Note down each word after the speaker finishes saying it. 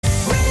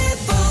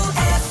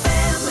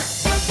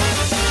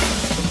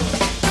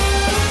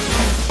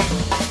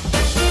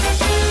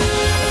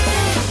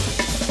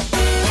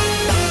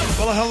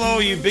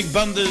all you big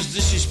banders,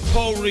 this is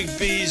Paul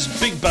Rigby's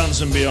Big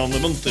Bands and Beyond, the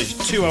monthly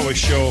 2-hour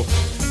show,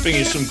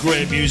 bringing some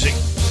great music.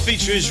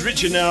 Featuring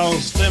Richard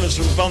Niles, famous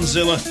from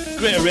Bonzilla,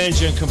 great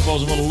arranger and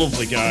composer, what a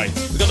lovely guy.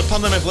 We've got the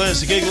Pandemic Players,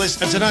 the Gig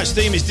List, and tonight's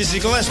theme is Dizzy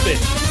Gillespie.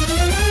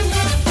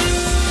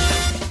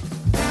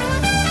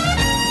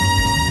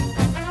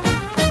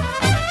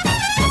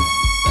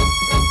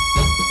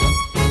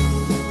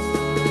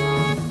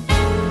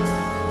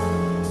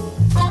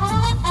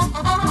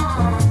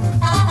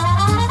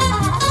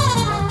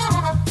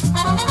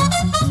 Thank you.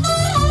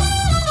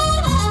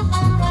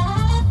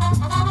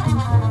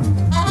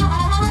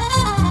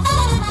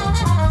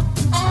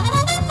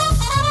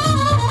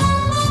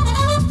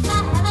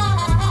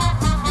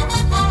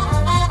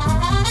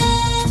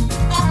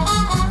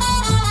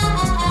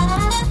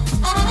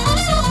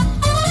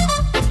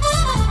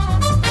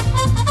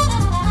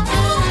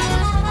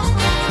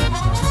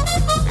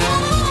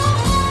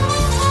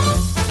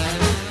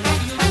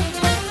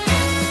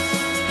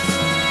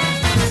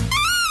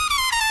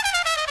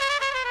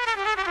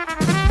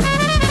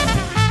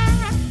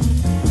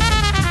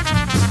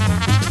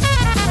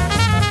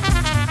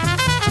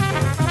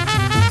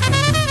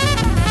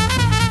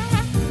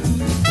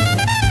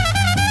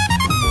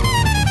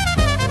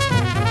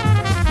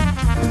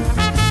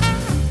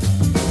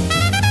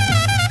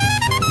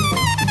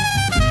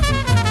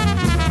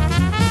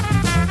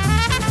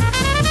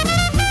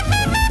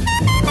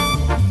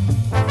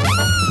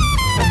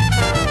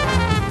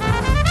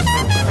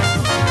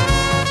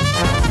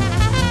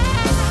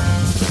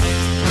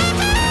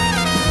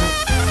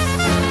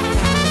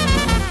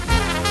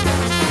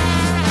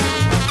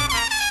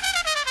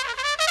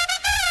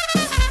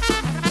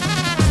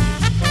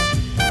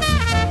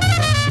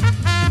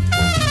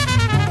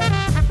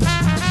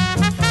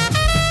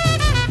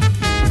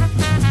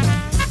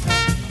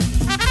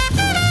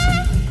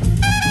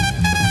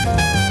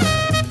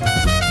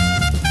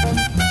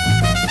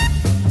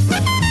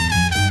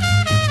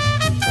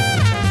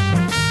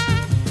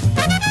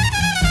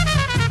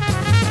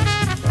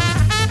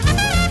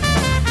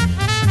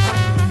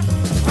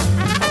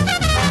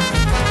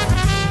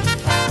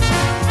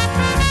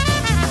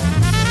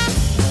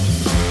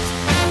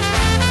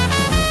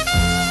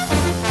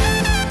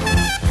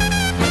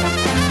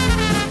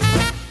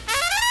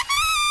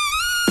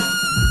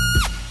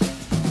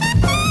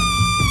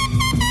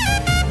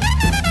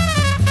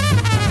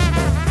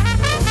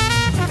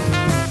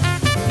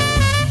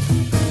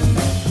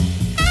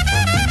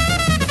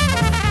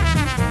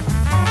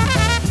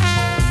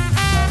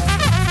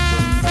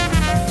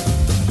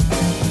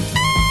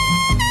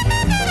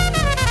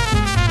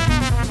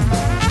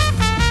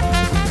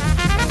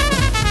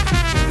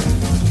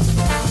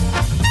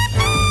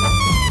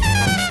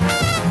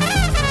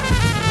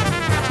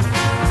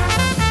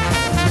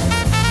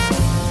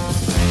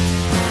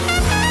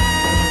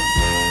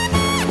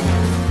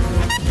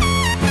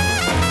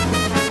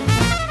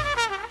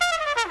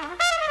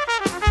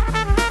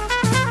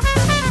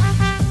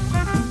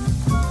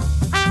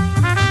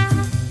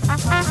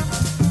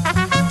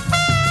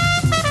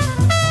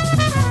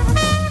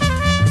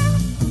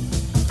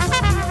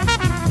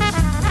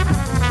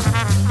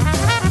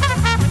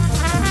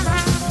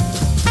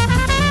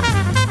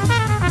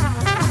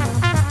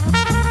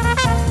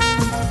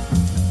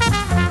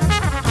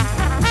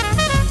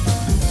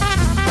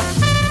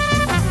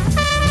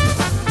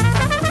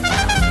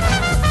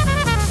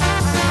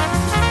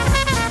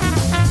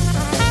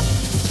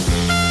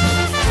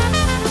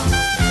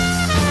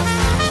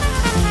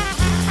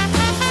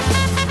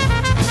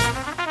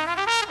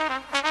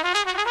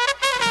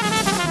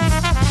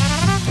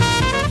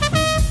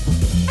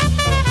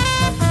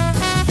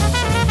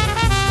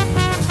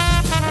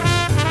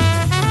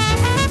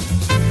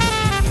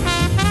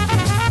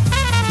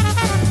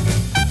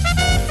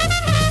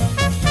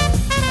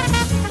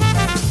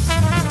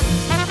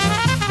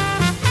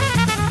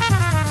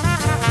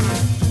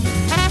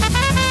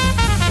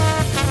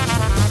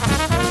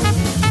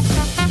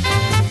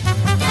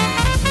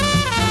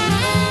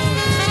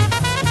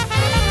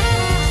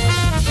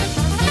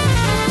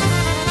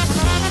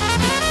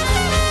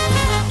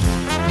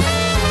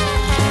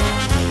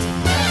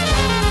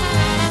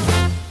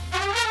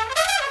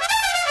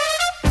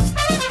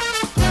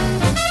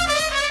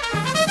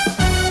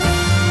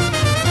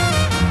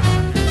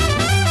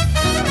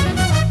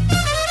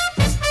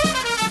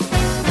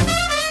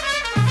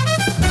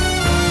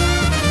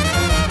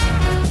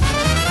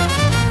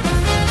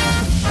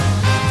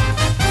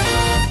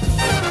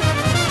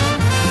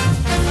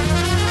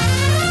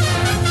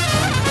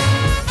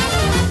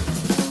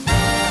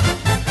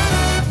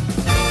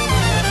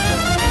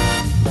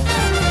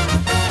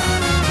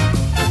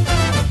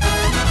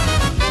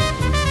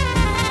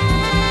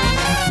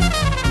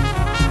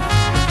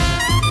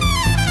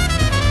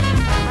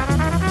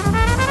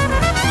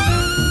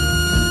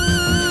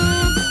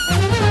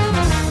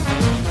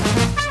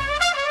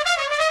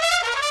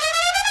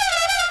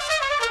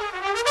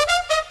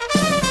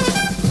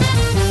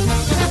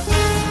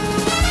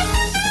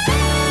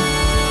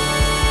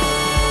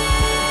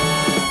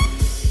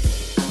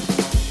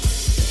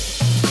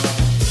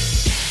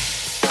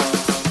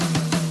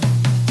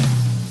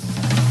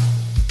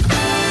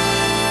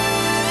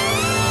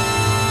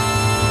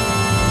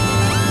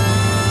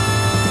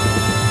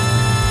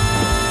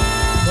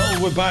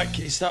 we're back.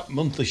 It's that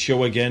monthly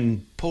show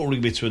again. Paul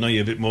Rigby to annoy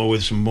you a bit more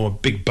with some more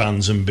big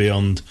bands and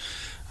beyond.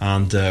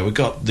 And we've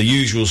got the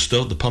usual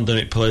stuff, the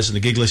Pandemic Place and the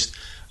Gig List.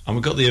 And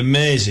we've got the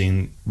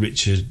amazing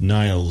Richard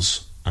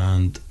Niles.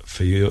 And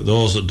for you,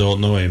 those that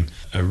don't know him,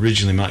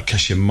 originally might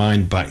cast your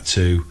mind back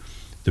to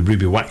the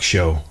Ruby Wax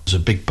Show. There's a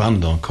big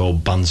band on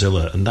called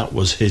Bandzilla, and that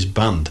was his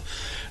band.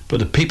 But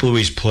the people who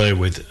he's played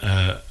with,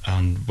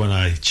 and when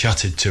I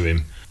chatted to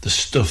him, the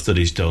stuff that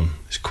he's done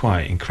is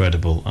quite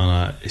incredible,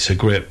 and it's a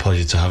great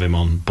pleasure to have him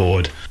on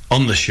board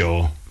on the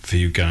show for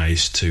you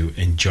guys to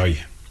enjoy.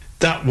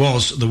 That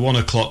was the 1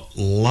 o'clock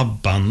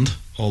Lab Band,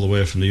 all the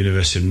way from the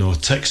University of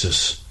North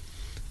Texas,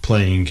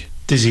 playing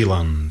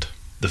Dizzyland,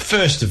 the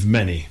first of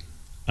many,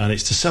 and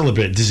it's to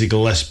celebrate Dizzy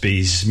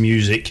Gillespie's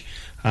music,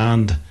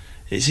 and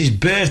it's his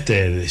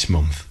birthday this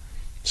month,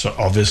 so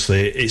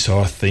obviously it's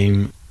our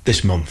theme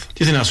this month.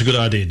 Do you think that's a good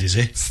idea,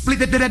 Dizzy?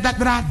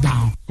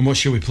 And what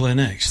shall we play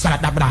next?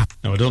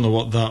 Now, I don't know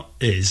what that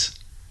is,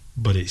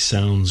 but it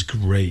sounds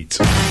great.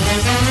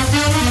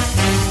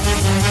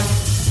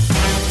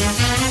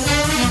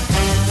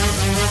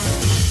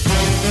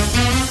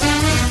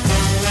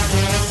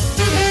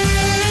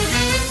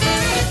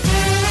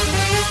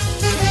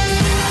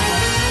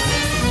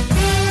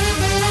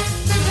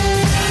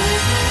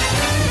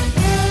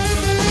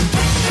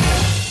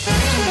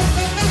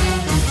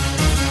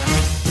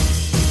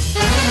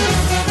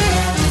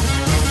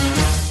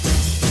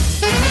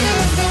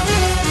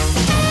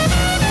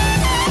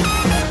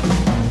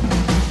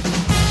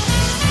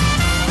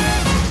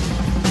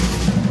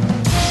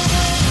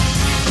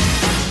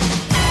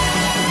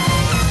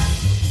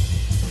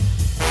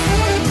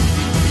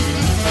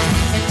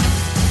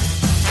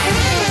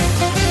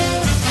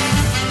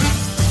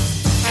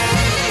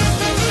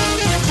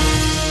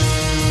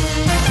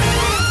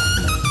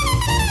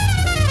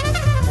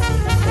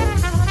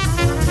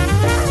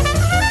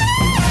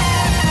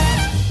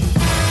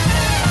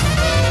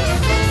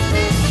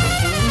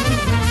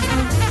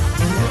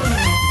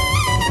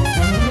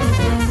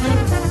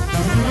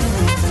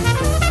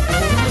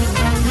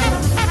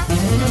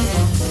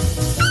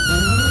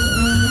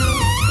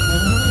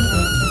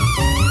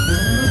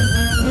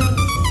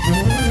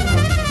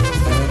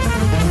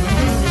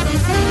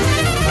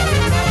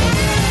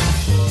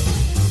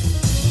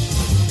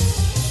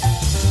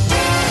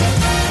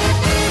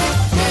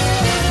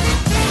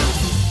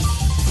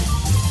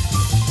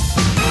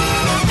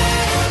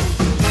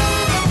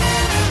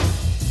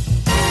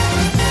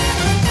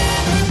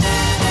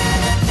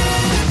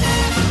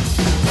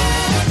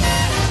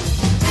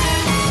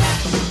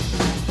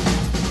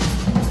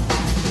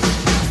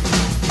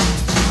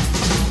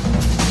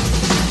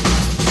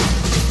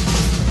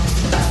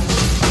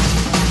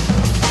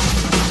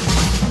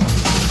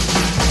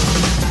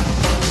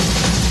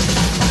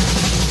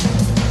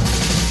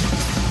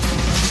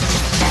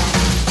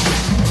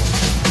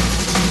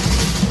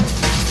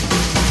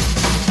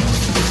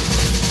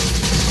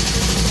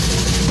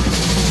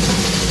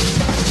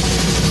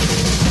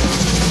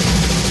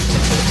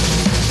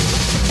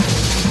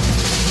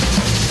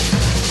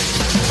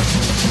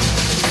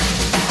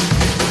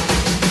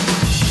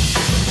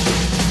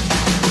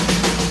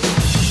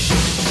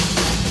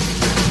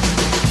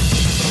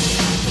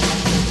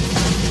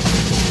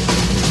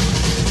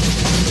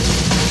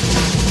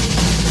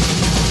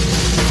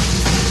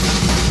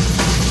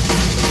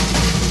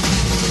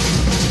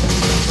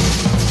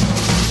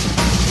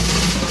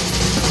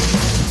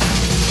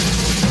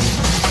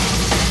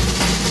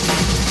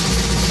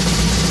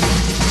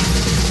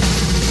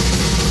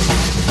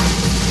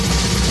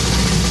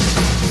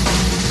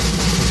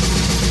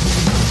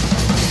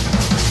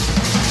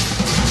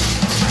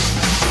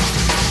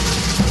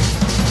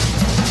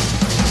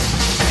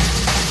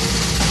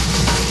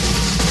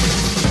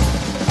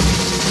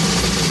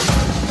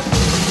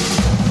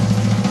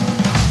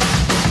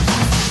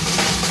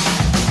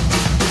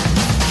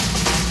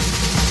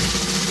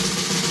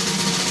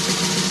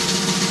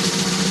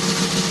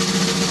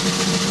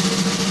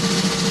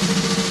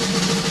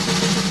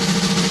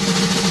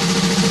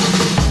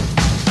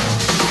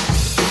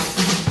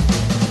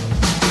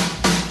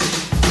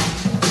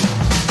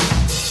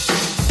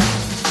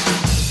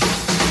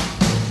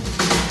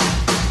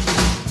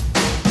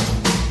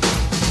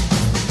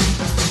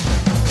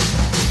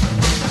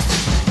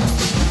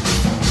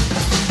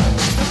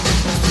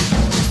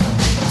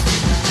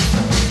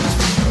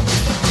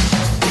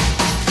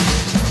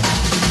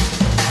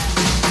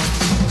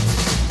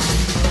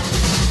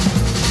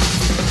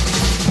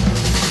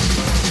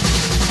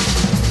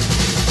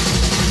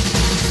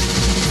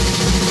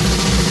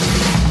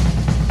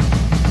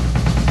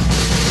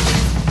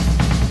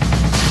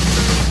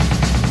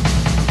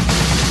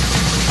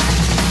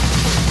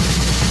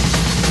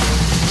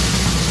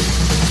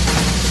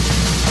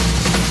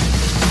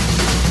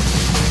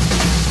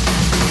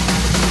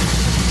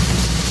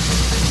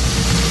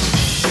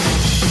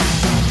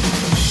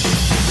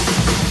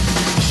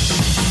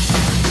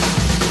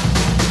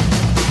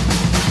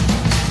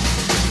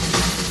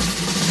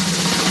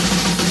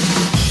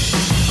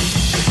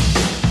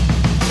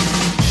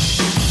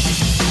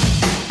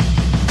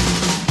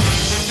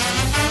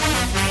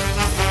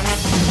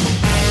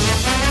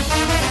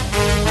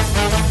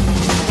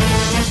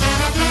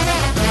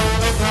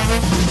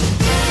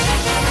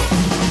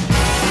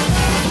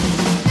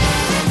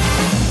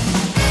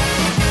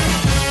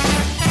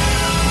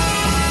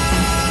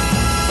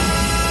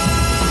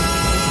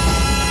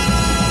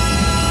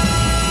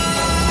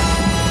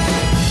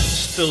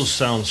 still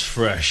sounds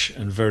fresh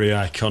and very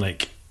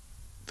iconic.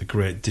 The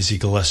great Dizzy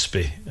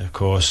Gillespie, of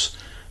course,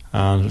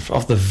 and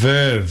off the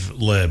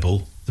Verve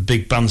label, the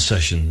big band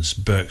sessions,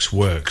 Burke's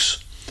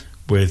Works,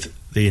 with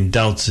the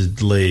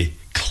undoubtedly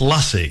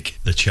classic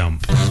The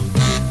Champ.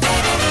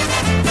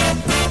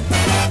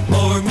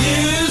 More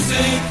music.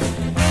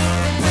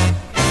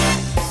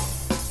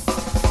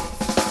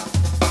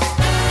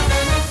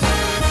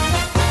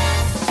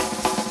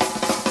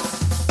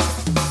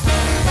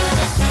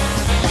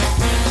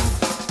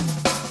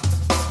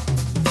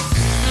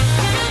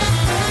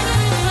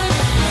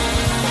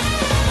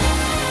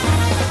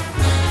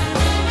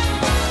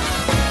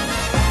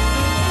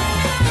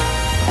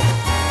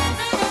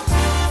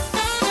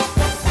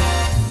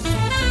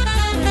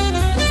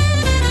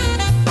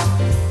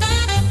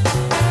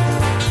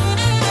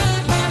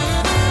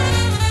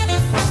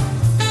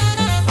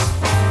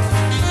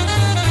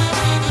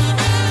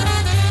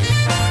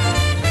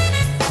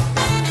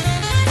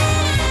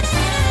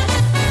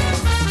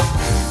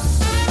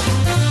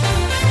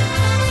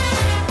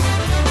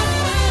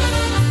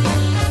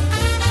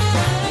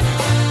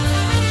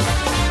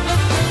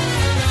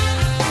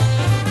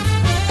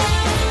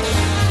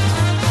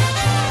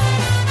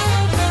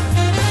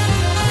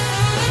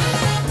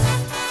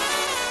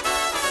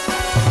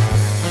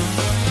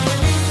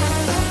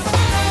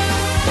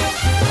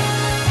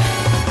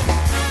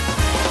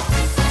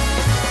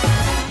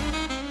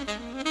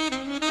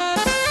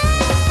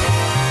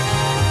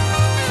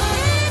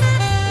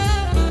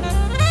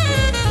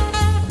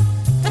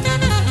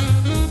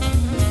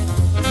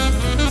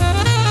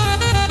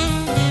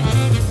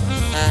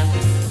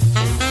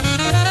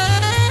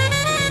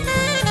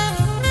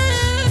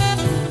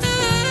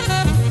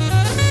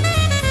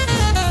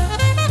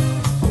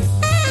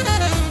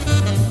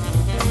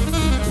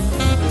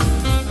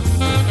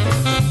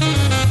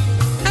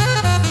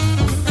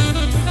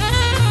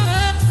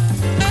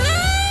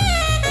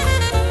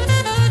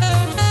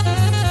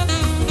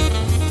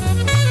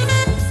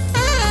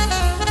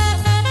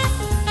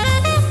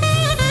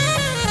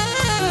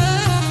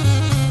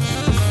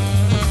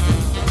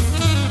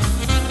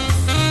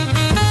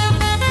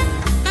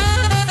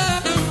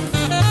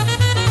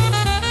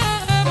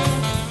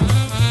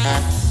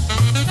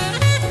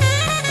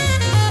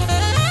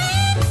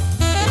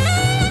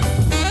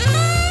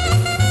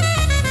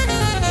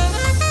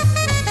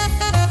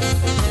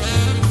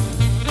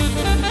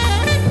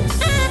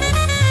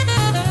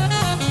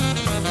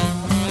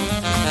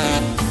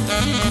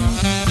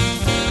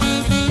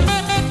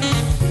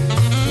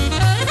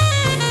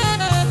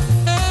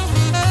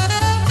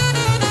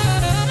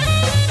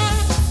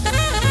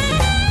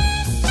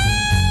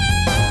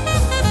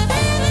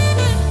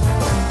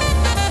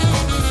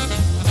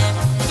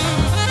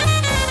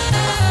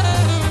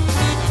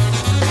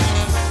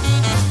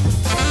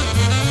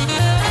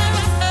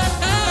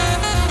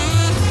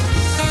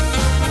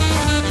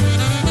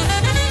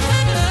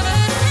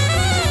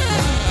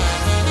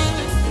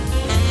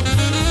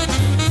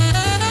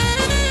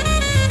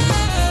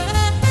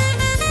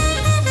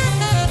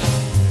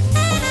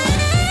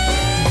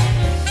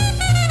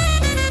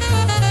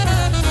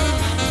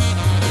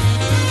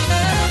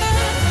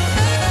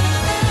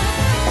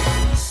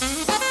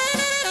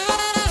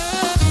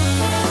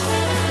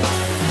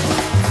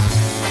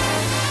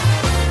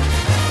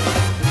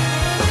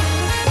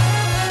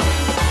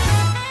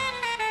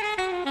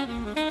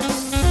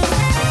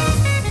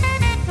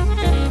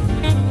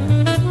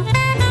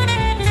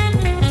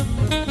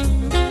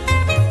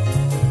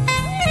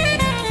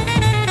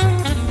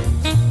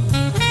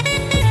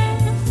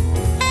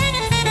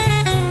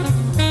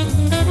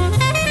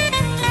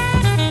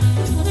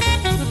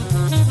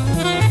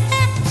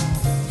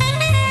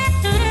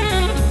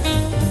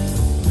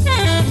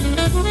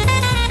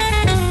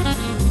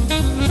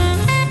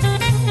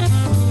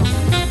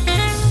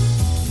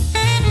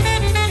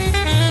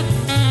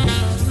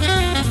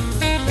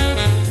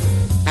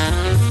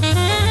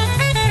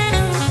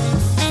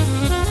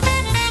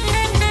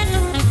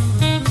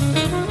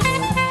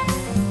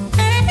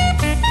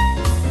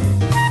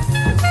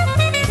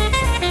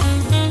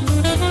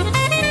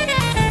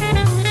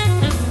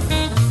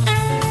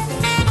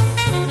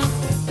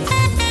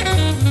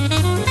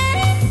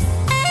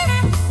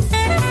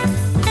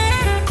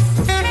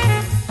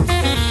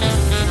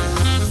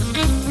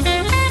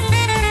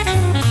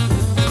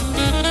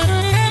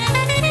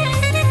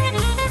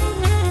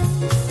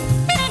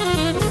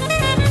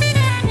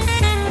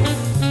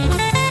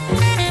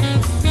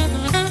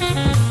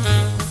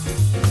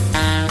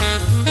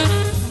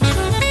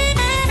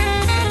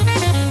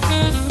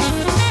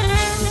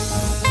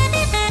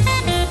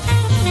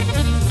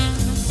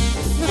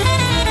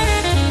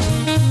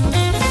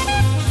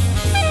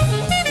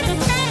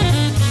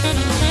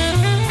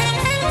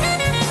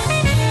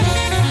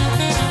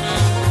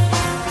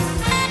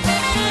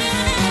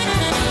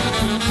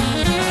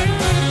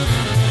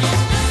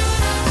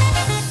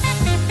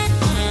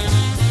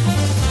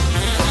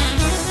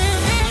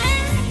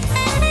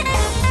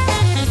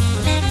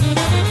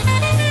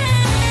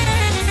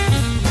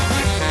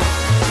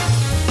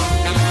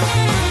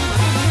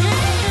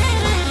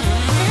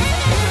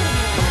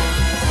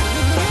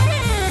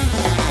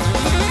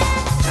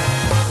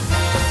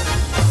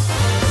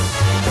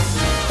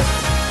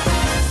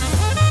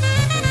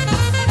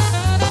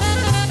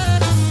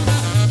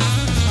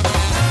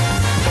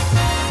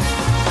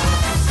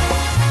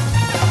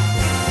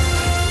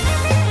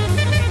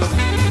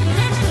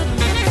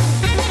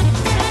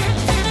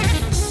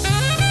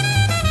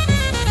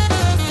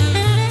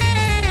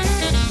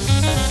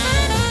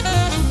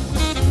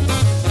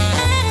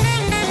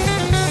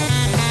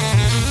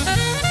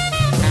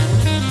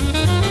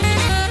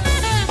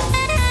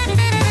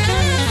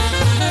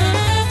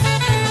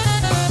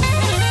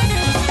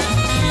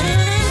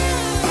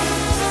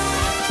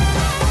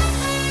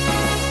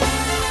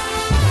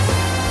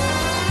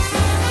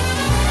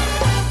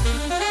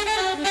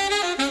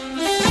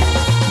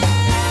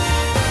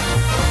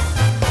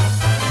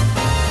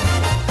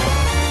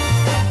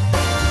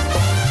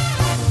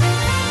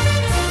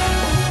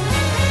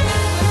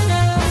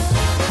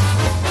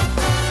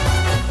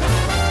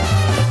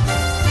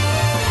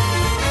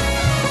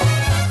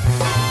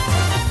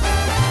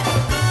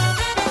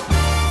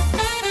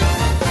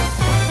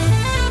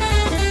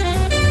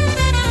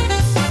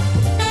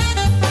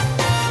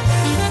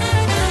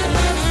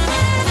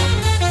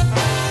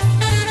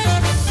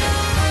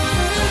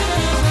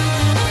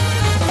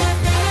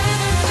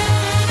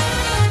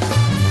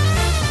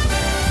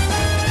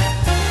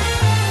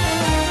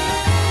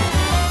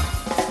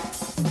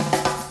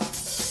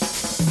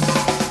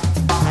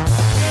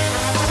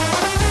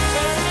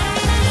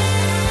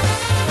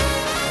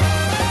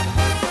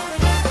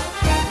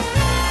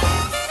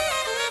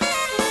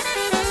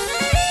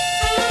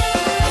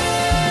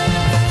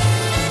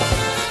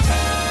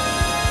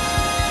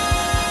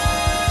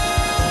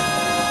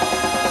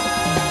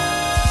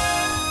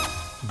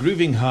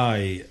 Achieving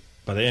High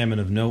by the Airmen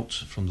of Note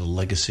from the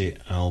Legacy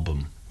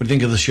album. What do you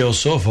think of the show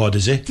so far,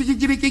 Dizzy?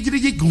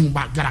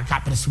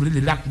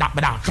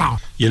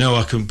 You know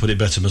I couldn't put it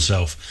better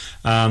myself.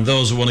 And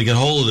those who want to get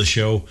hold of the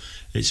show,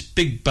 it's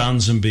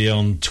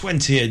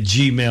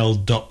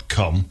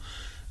bigbandsandbeyond20@gmail.com.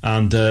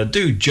 And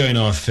do join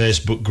our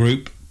Facebook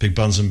group, Big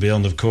Bands and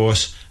Beyond, of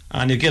course,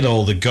 and you get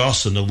all the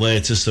goss and the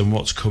latest and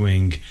what's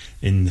coming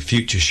in the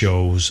future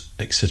shows,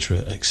 etc.,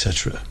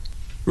 etc.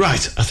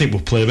 Right, I think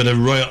we'll play a bit of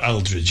Royal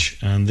Eldridge,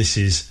 and this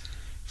is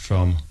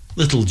from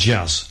Little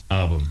Jazz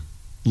album,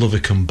 Lover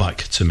Come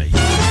Back to Me.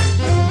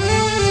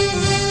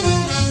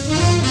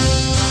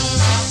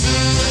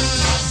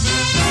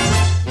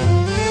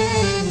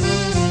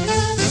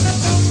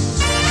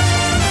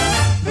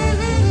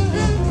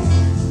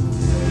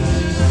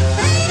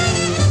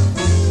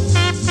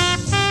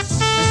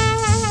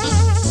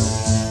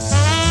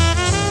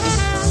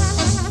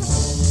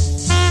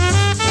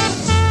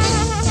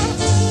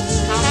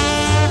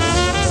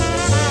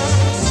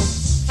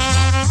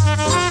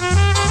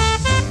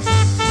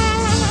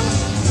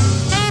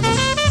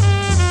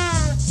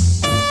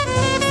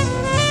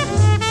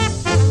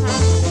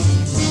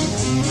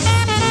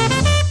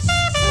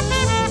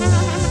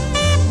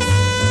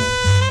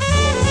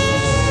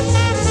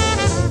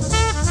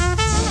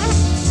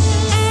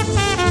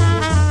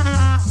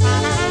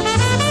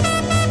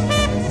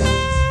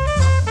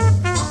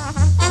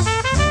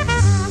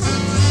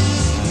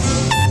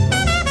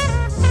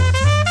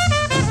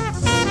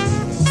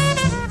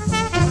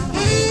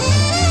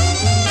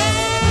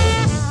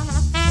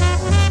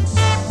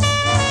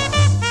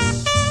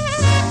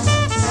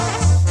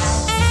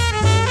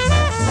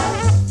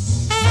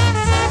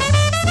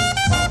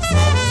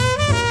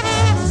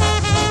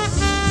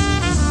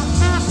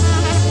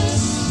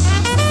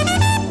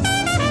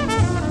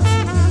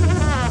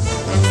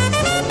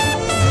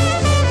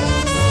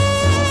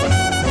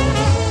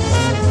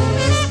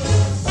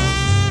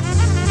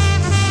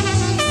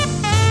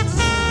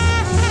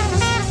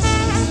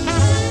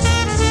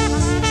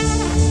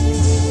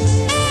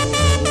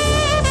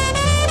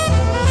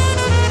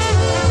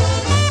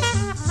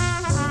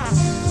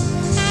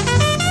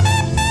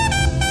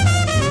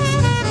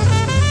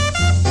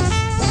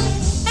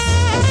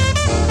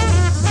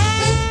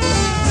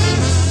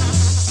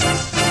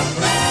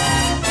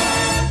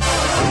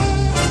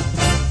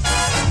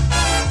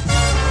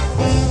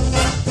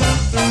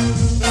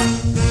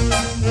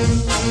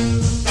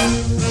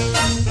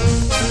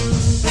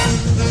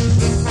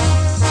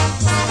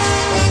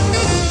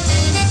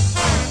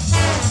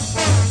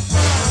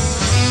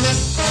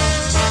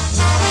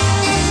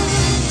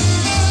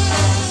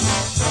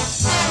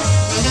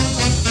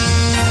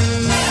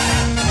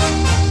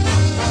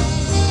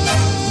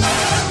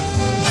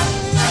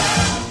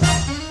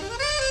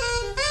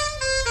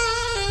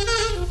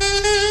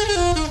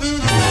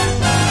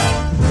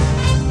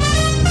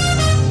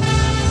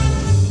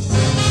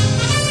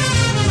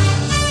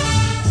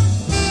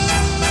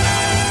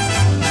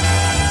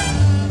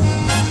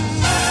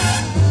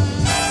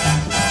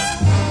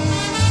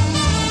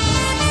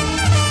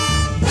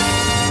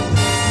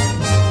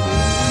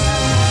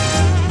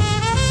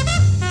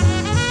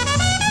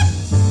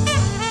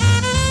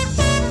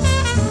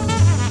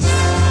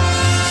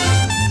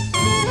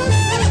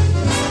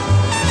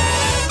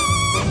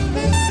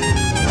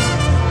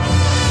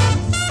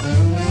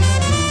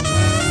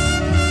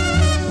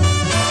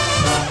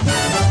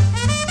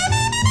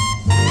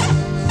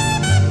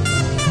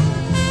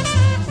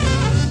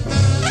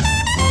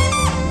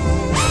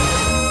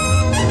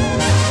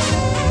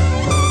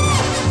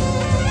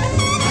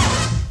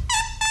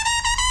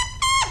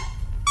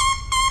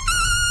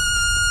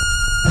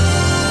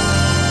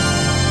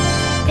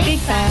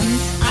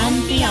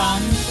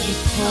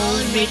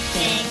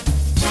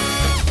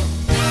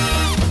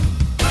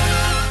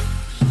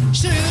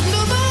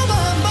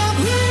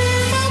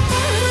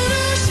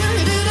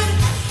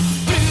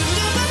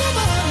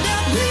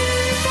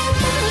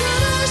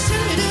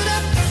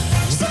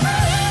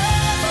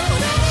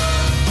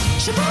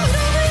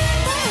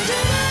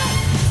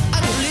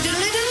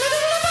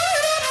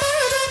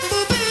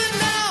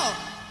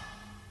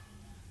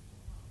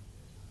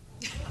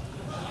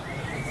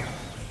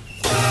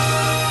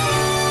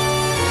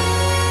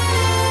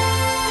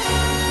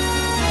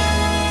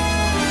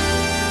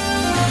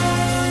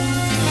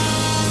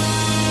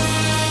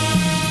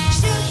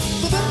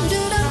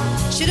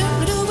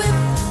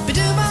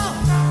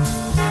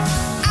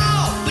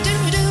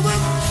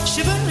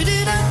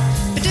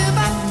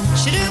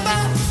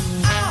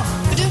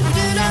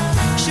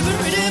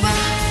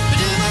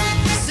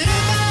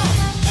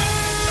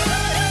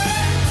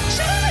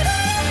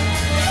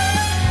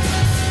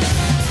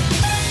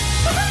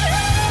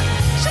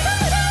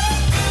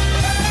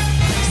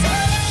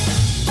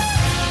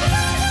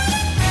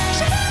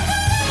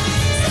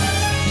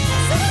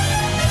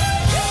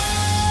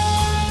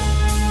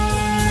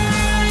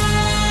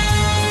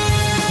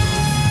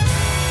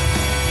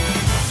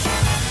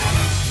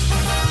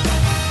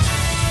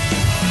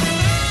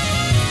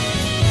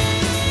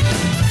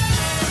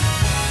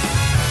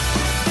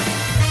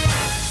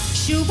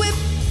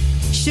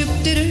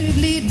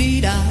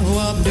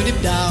 up, do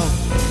dip down.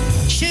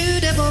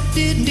 Shoot up,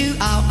 did do,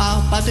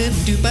 ow, but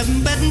do, but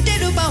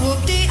did up,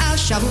 ow,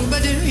 shovel,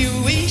 but do you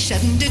wait,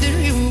 shouldn't did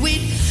you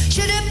wait.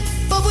 Shoot up,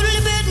 but we'll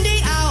live in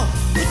the ow.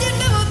 We did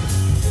never,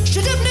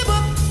 shoot up,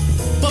 never.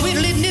 But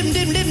we'll live,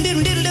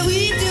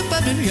 we dip,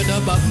 but you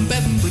know, bum,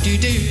 but you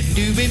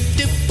do, whip,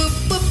 dip, boop,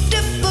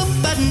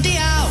 but the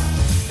ow.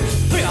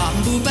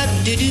 Boo, but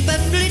did you, but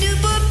little,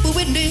 but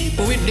windy,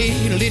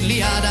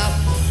 lily, out.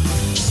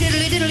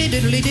 Diddly, diddly,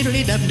 diddly,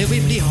 diddly, dum, the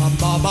whippy,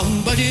 hop,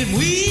 bum, but it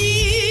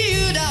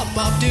we,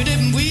 up to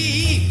them,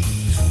 we.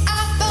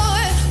 Out,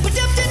 boy, but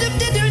up to them,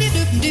 diddly,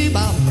 do,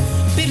 bum.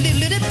 Biddly,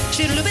 lip,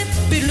 shiddly, bit,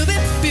 biddly,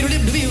 bit, biddly,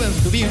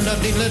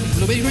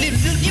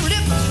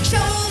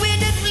 show we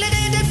did,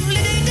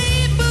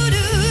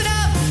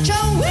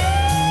 show we,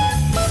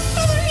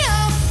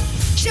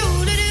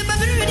 show the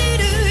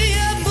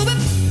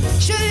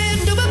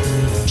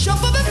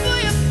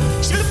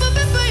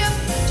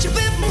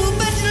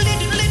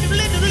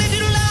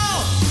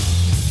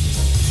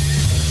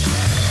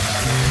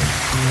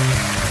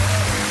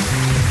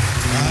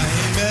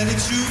mad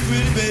at you,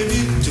 pretty baby,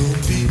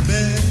 don't be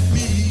mad at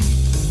me.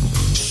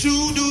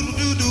 Shoo doo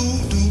doo doo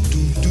doo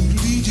doo doo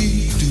dee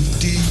dee doo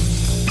dee.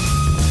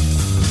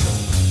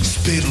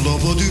 Spit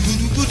lobo doo doo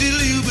doo doo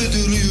doo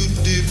doo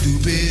doo doo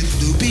doo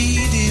doo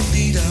dee dee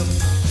dee da.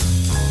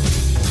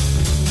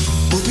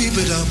 Bo bee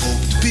ba da bo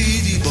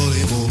bee dee bo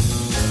dee bo.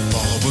 Bo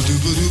bo doo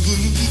doo doo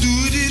doo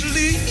doo dee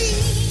dee.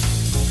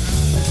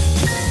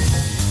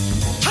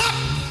 Ha!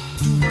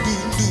 Doo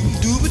doo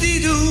doo doo dee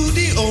doo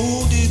dee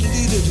oh dee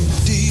dee dee doo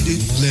dee.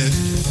 Left,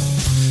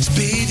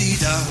 speedy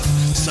da,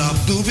 stop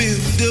do be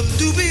do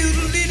be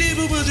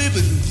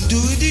do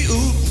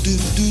the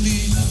do the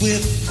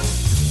whip.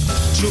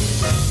 Jump,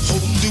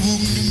 hold the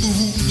boom,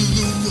 hold the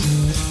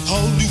boom,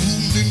 hold the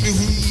boom,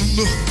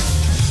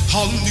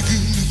 hold the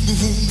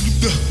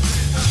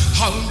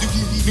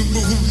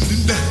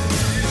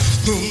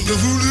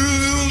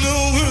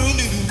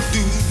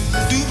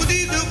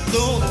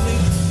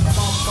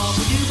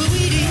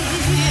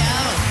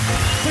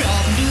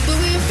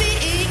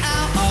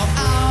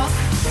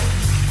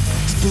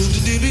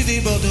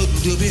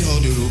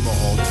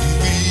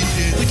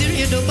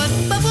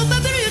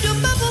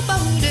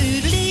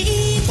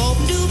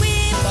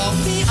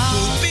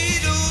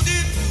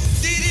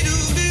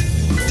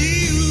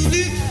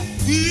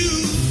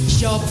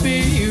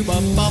Shoppy,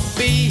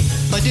 bumpy,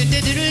 but you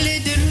did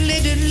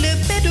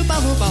little better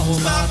bubble.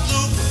 Stop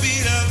no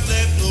beat up,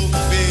 let no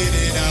beat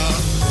it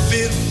out.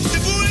 Bit the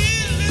booty.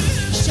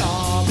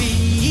 Shoppy,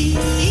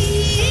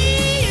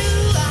 you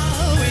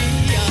are way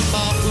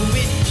above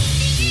it.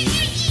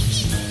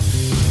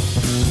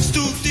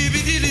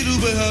 Stupid little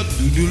bit hot.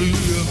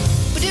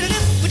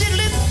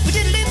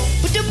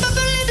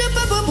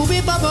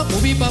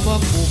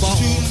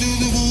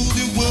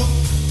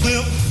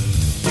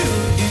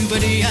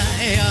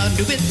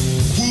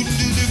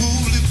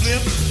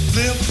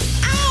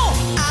 Ow,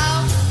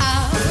 ow,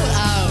 ow,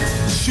 ow.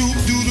 Shoot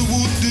do the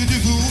wood, do the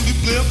wood,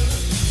 blip.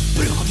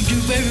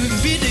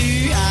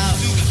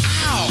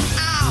 Ow,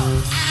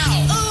 ow, ow.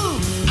 Ooh,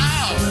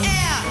 ow,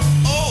 yeah.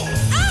 Oh,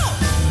 Ow,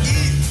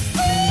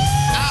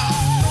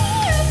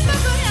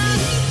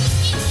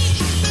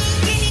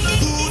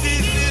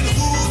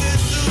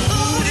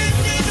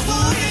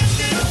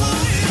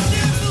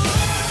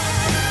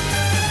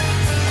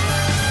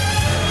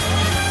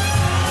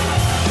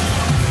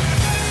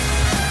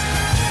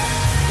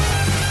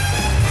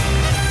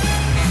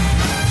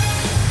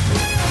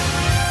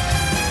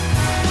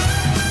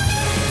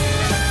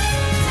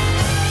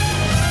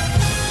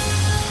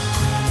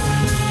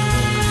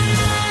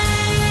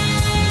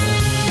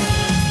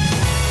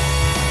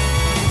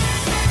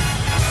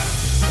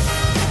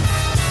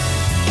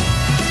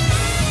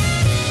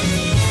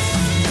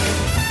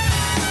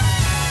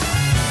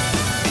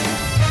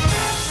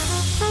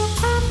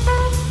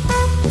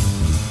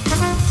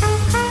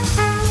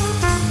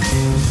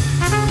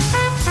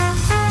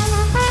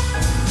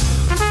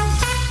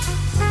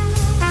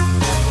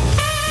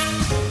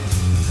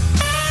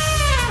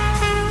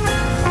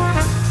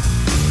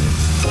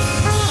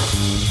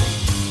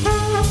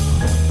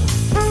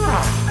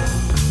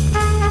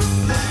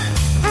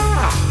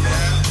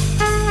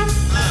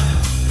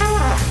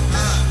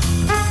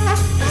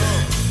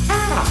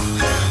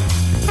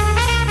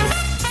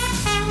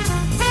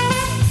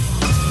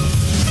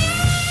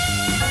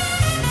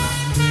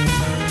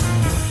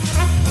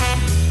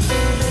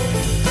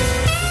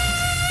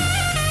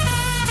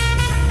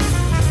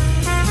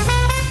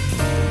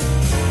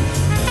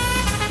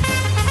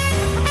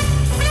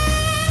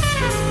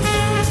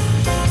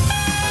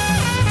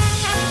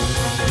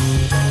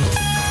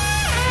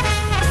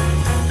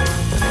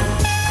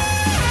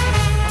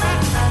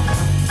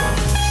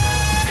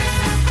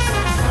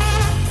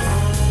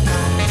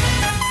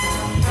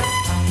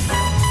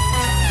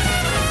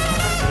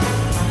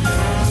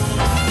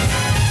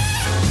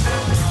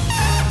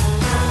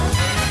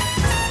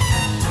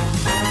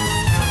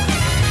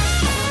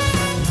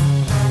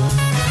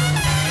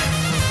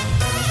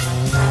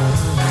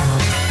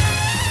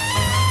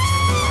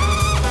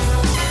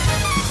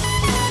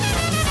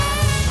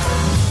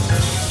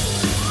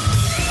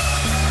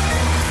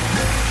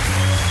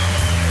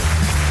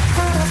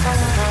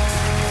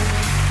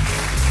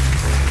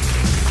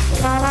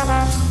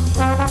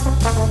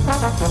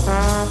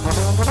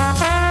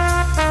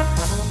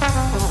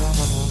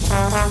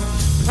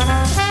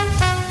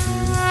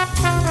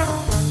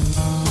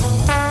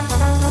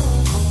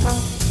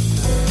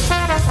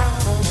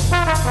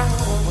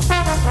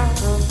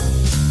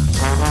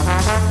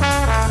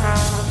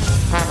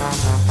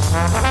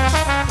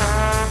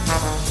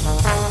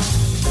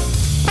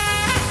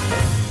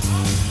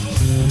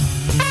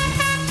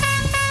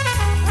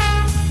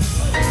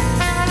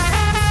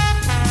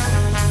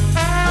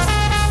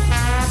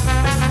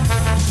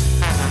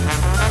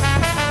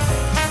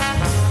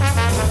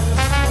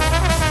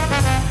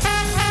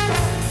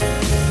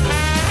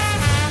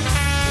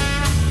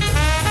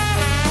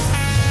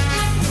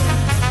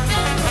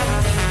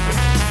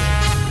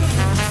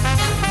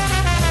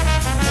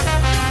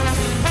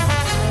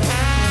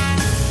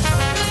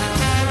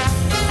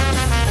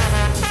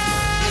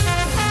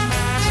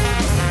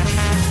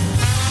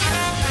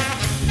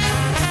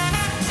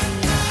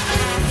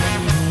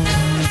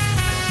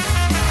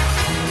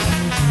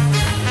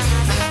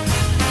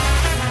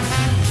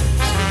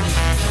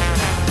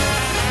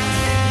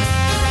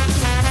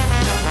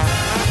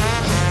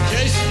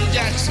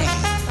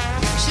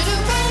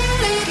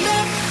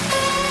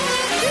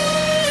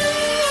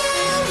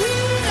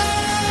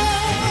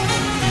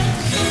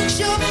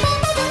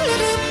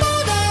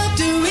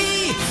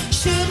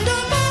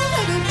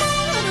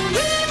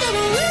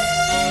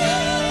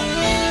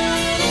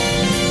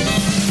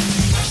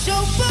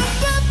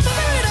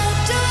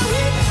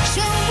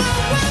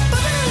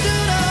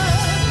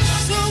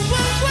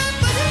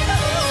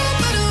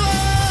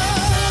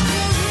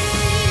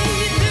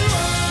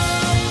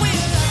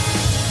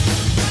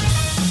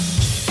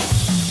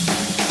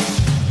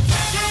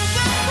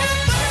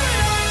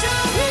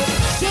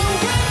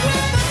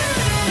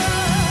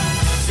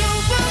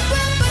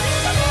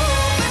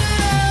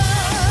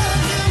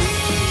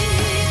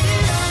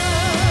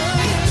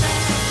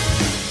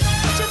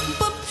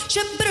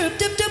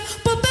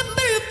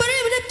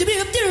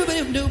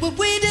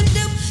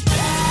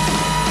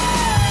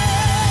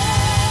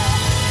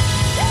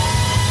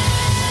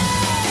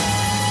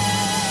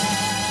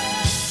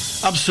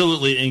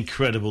 Absolutely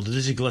incredible. The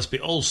Dizzy Gillespie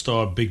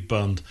All-Star Big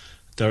Band,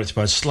 directed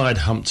by Slide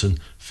Hampton,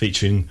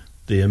 featuring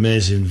the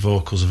amazing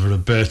vocals of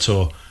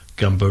Roberto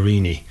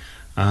Gambarini.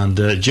 And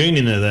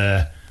joining her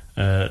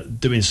there,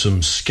 doing some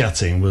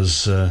scatting,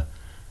 was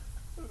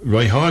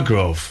Roy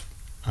Hargrove,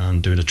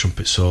 and doing a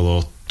trumpet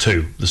solo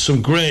too. There's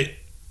some great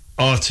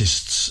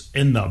artists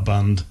in that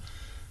band,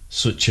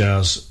 such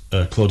as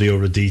Claudio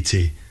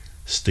Roditi,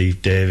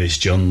 Steve Davis,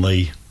 John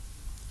Lee,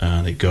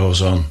 and it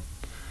goes on.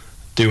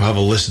 Do have a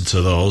listen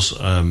to those.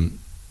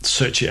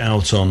 Search it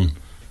out on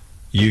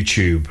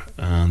YouTube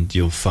and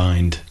you'll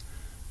find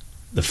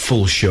the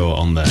full show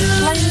on there.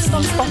 Playlist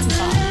on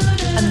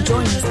Spotify and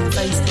join us on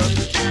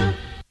Facebook.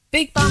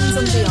 Big Bands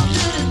and Beyond.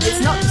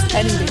 It's not just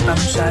any Big Band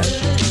show.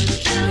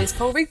 It's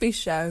Paul Rigby's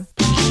show.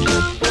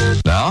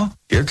 Now,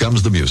 here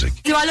comes the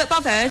music. Do I look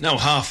bothered? Now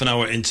half an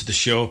hour into the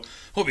show.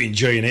 Hope you're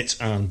enjoying it.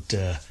 And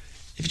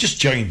if you just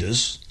joined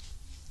us,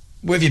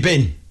 where have you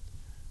been?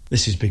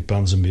 This is Big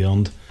Bands and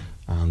Beyond.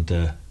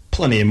 And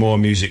plenty of more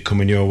music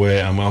coming your way.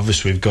 And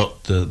obviously we've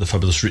got the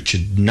fabulous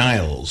Richard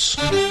Niles.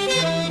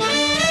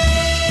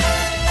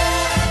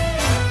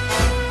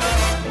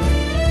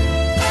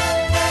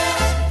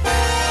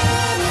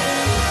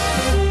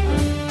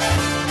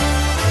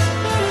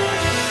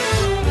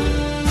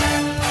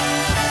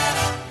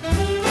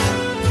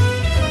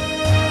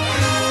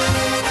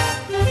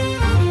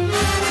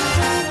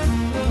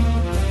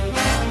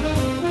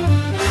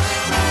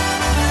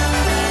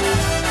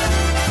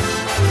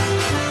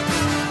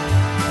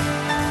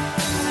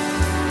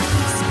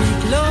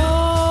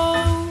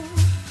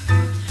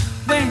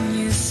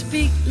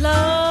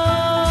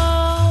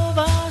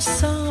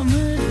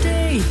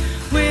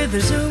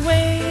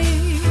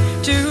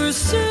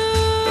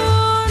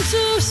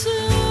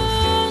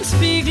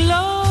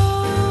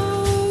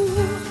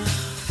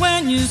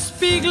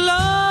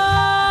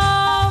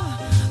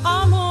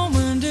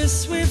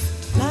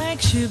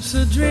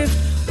 Adrift,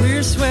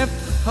 we're swept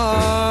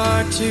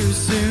apart too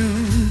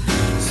soon.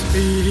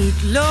 Speak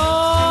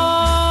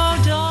low,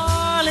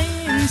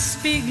 darling,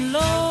 speak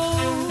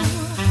low.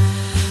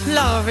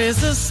 Love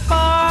is a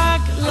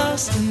spark,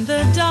 lost in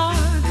the dark.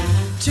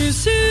 Too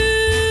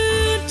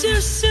soon,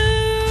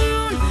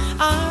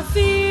 I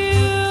feel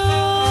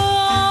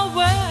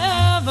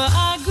wherever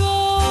I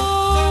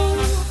go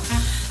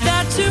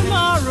that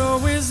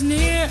tomorrow is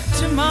near,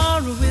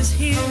 tomorrow is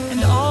here,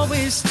 and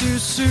always too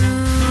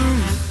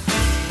soon.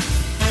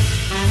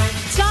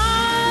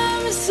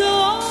 Time is so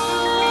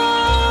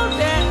old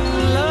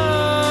and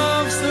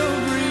love so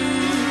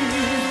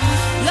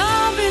brief.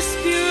 Love is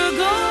pure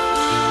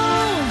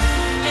gold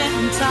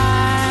and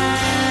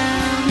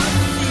time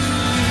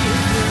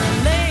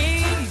we're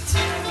late,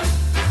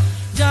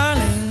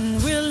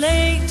 darling, we're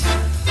late.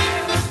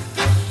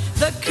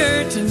 The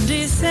curtain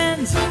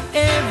descends,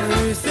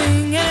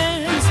 everything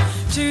ends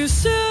too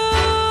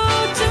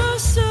soon, too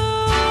soon.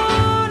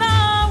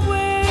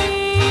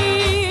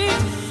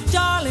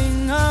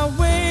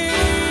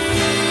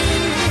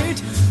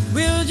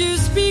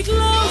 Speak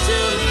low to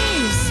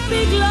me,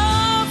 speak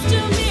love to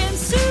me, and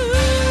soon.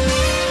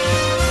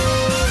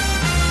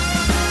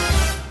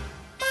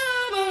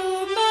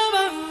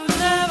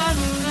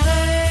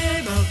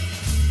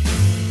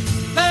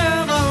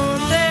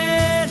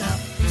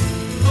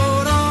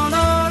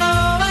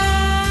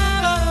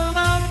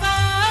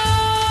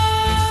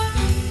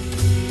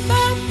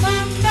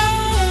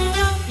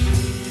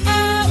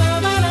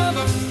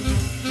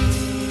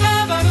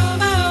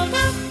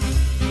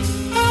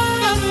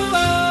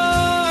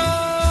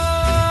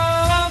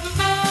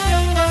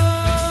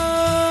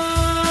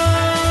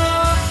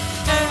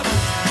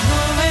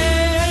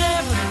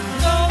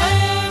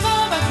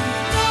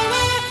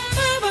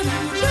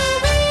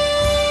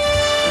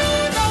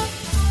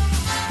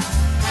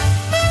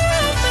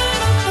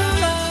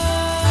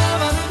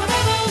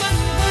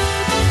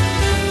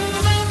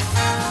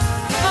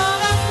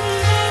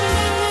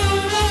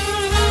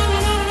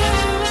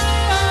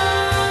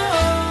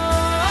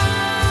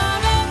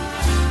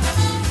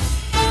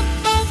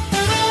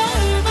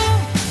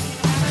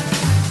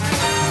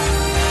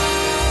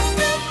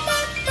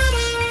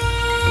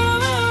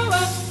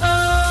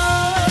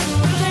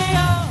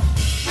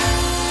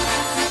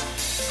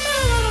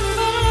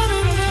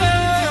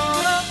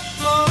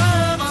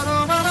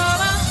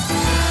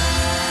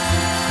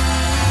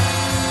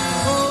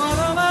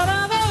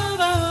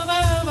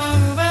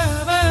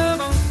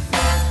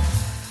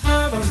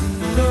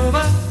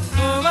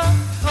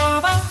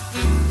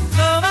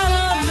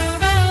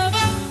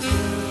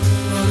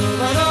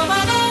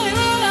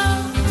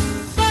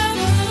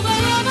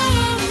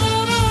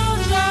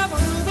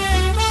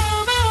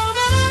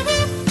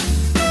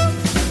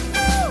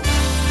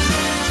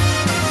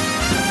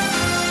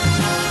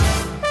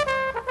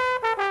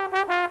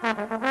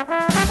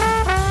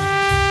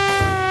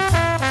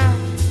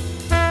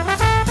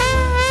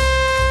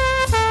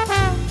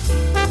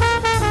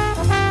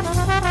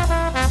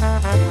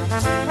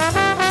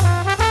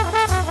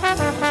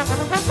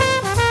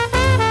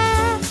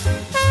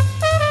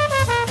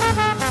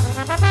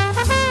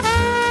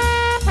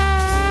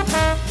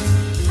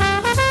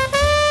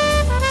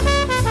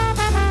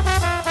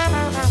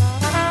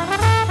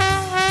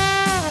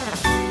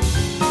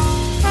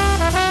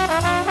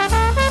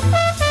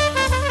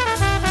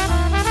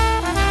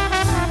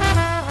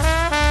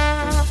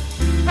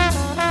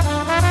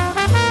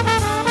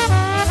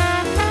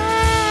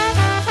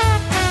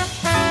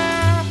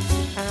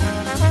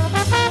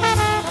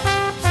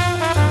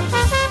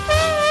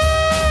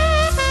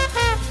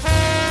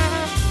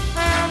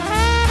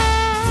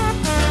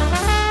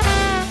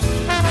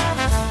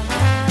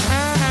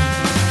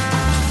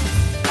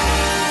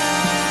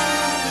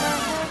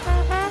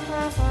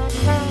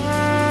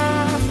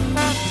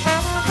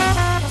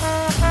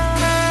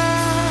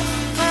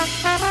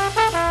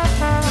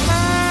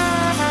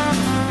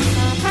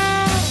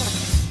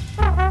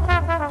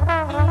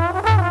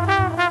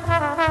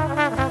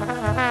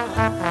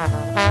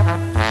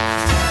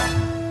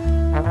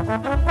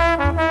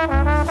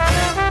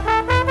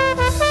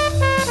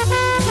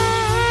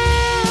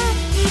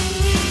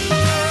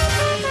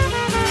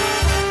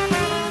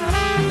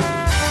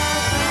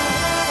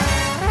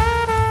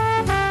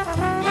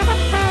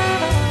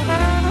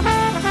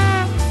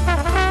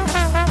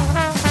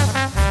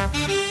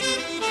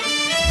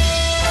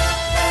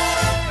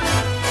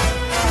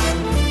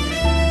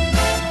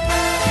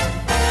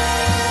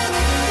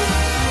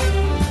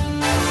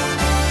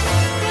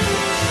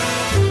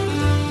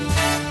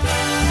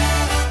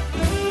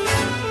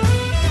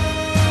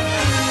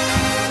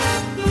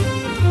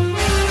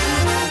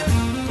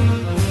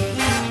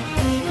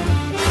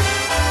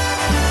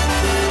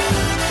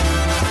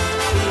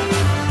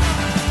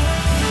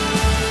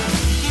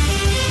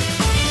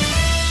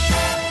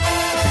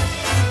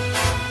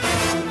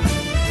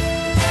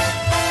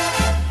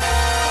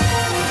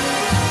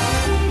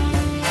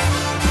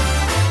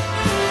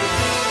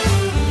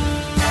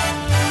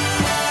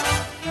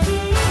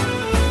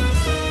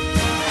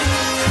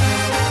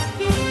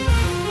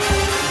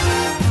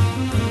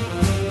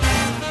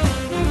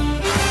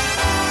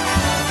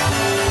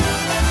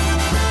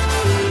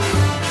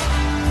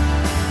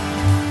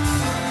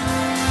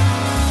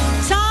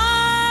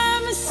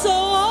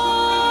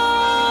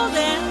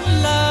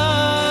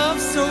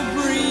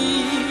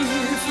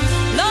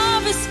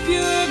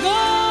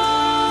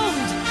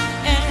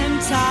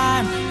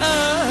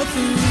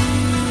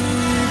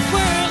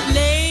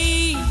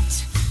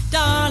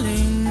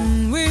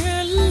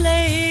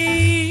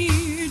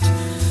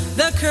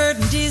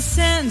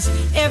 sends,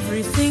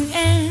 everything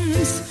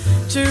ends.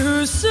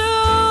 Too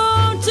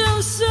soon,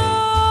 too soon.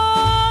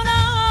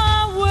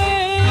 I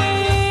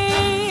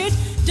wait,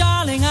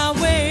 darling, I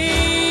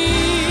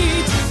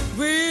wait.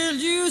 Will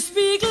you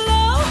speak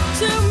love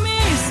to me?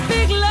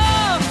 Speak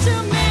love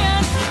to me,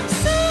 and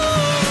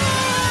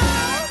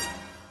soon.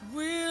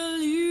 Will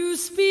you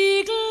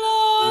speak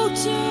low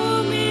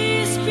to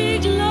me?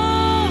 Speak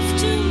love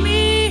to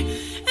me,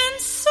 and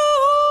soon.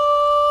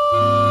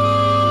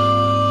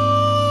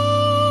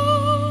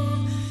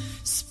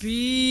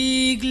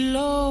 Speak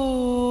low.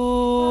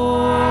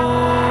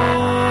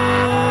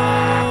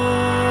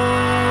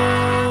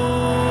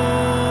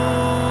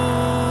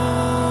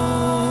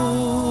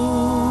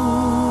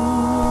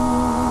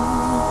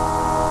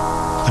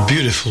 The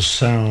beautiful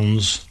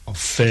sounds of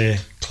Faye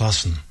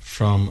Klassen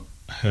from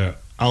her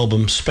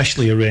album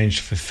specially arranged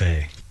for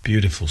Faye.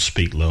 Beautiful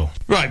Speak Low.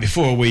 Right,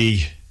 before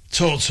we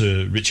talk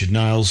to Richard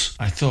Niles,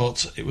 I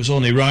thought it was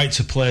only right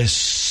to play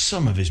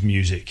some of his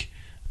music,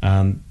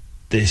 and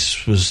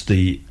this was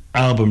the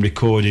album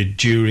recorded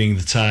during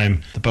the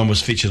time the band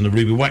was featured on the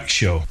Ruby Wax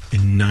Show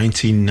in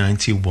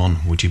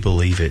 1991, would you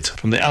believe it?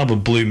 From the album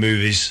Blue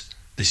Movies,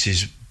 this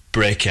is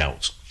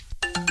Breakout.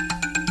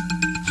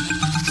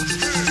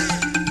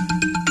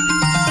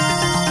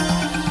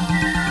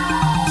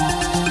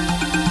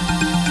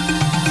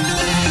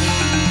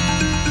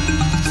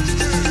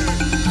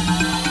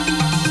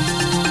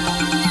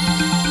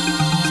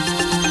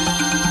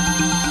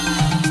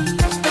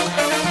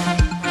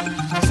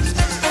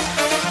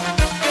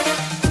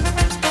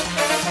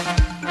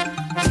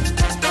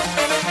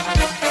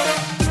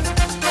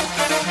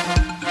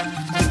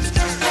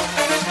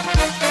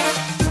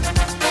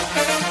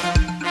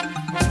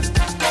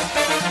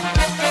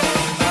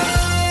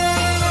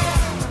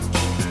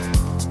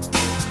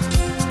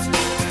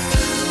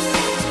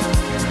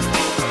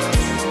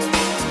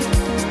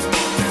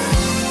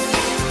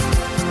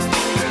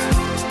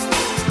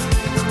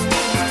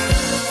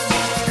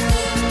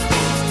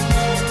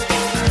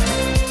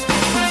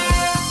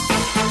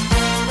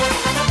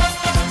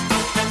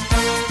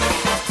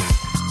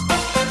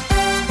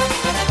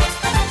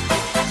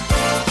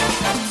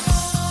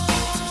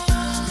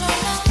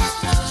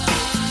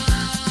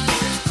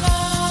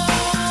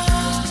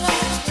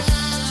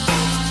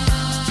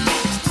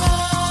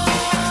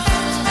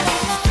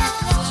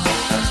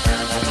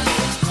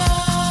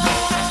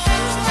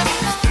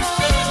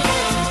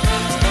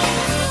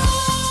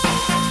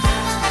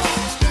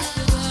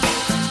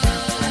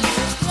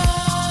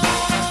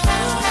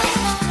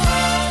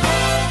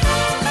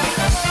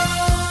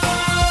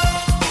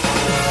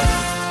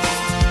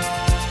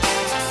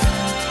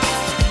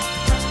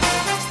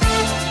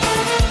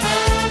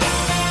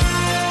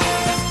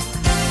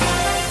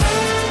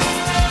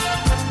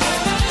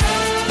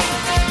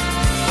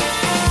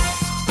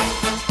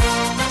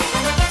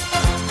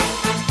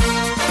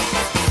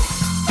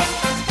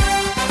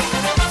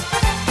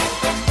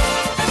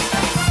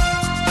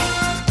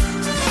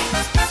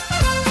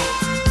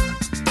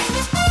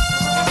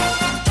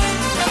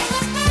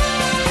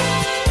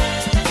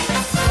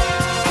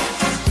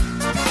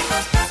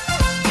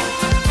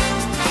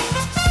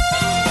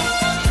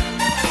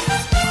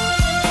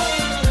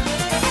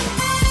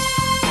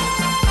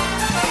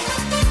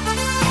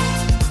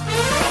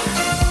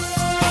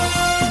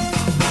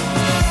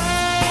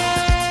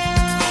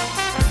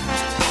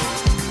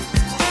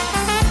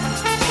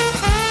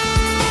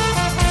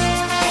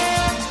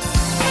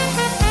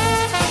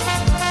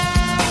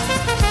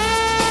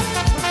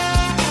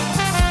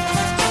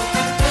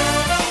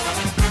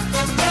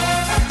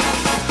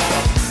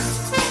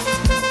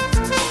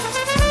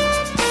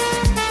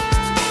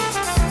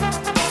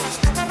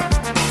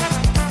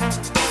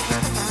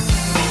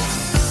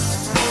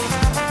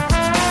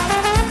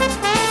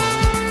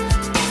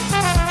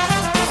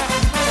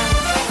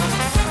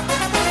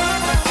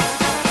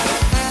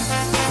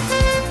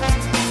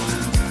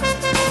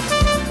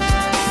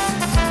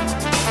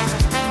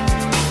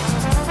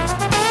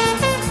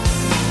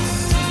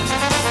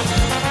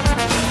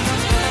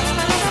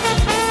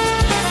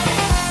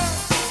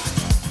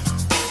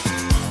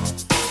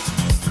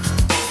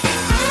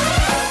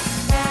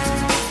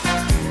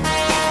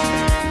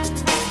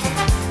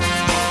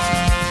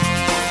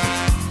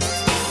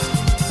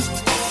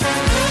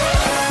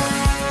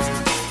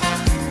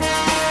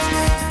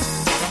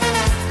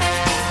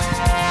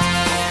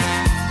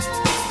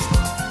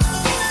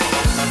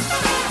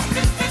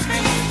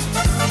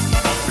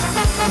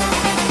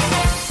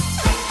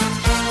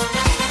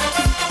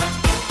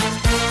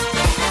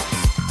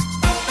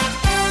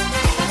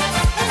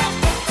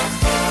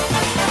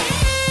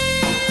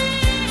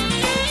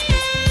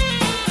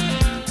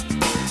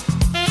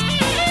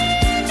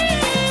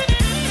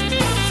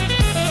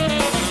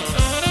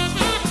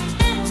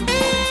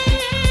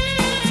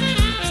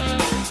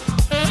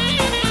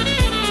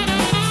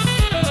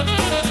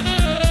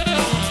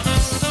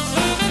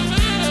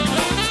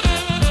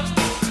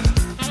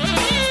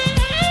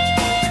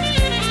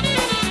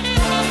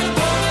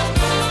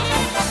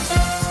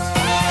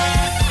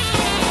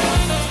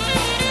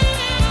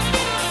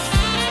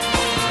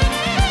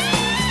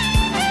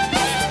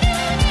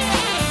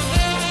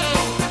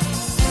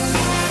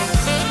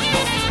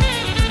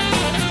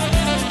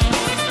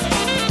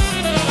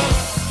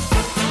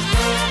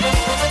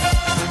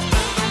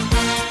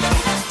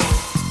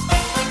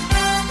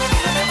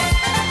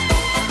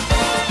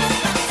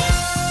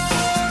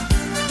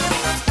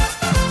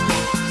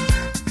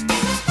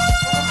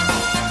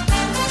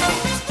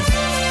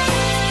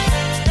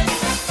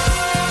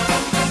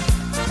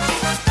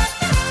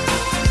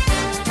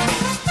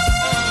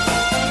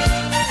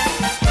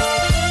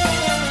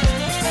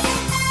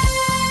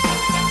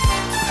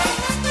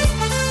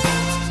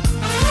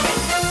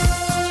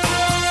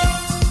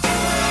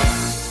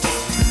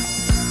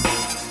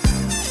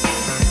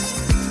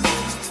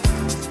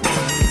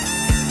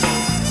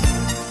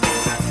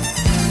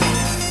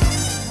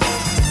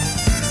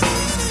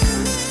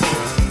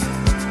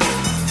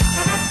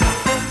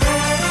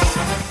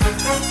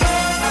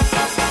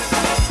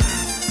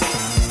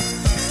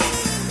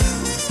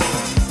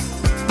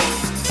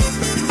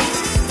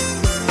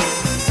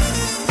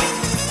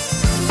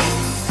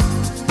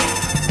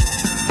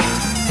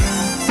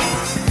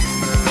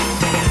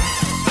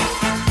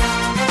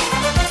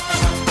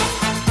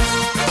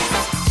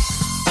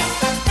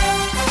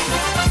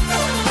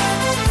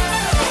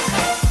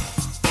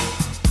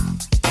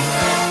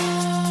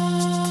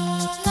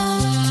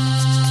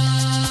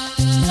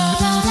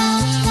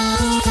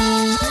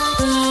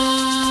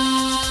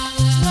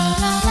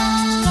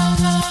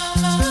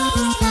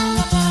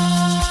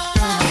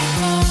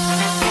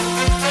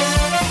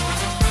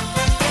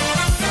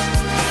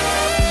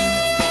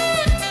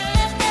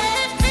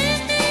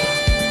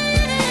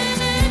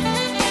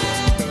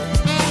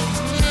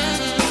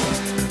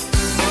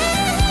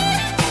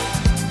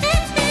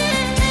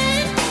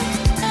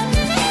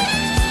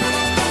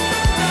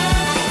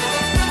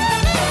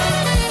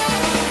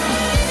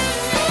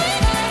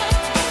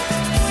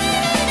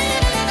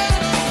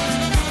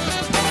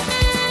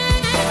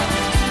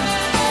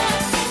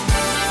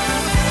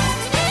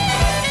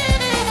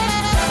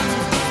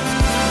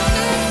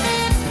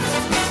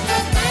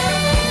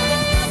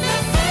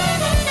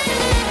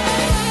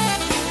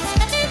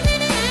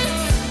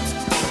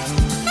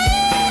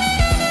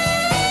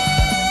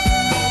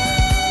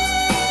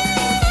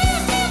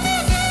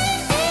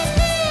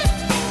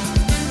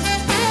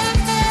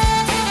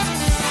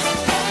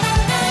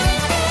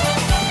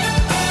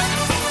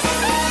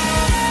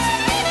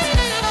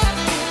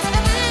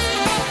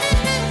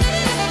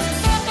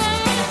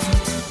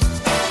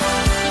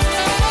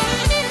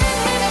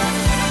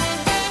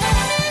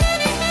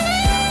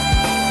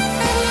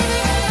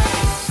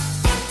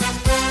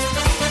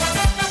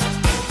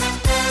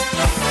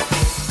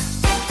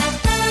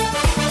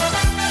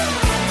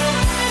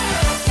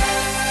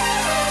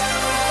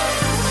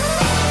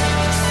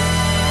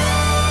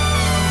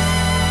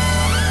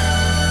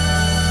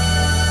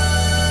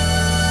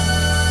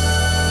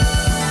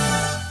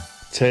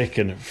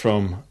 taken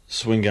from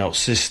Swing Out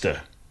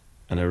Sister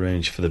and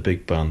arranged for the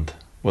big band.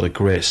 What a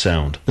great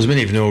sound. As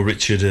many of you know,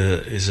 Richard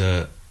is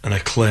an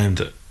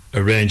acclaimed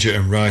arranger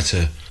and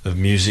writer of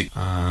music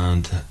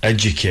and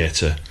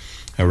educator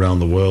around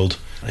the world.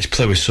 He's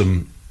played with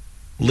some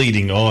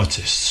leading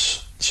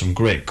artists, some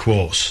great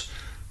quotes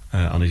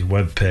on his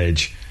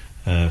webpage.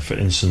 For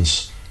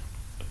instance,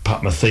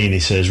 Pat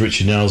Metheny says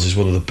Richard Niles is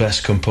one of the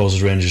best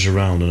composers arrangers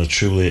around and a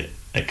truly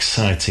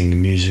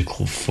exciting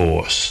musical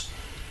force.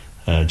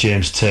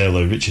 James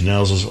Taylor, Richard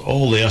Niles has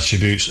all the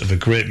attributes of a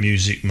great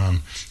music man: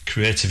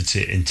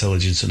 creativity,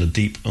 intelligence and a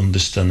deep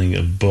understanding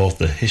of both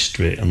the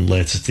history and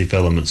latest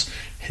developments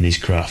in his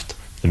craft.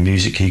 The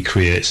music he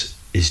creates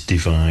is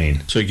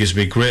divine. So it gives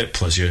me great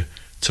pleasure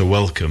to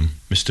welcome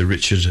Mr.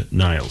 Richard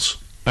Niles.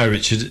 Hi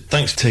Richard,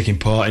 thanks for taking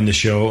part in the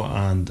show,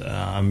 and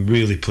I'm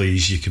really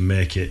pleased you can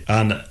make it.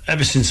 And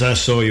ever since I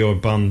saw your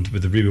band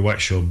with the Ruby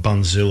Wax show,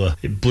 Bandzilla,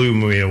 it blew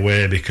me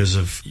away because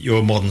of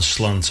your modern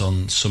slant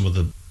on some of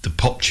the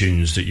pop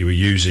tunes that you were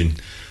using,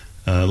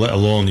 let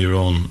alone your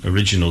own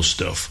original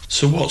stuff.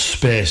 So what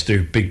space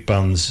do big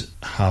bands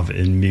have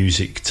in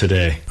music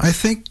today? I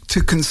think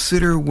to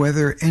consider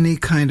whether any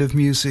kind of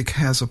music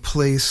has a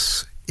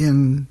place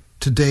in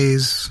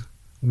today's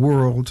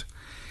world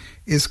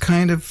is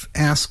kind of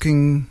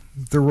asking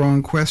the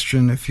wrong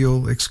question, if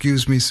you'll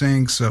excuse me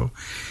saying so.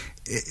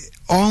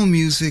 All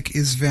music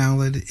is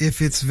valid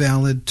if it's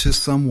valid to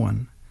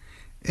someone.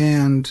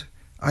 And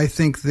I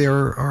think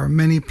there are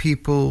many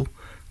people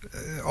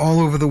all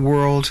over the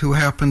world who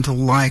happen to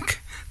like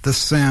the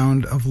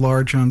sound of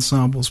large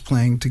ensembles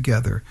playing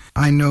together.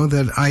 I know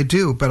that I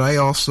do, but I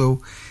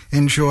also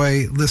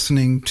enjoy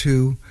listening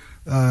to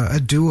a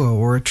duo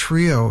or a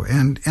trio,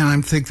 and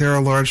I think there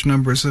are large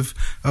numbers of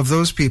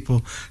those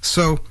people.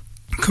 So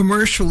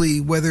commercially,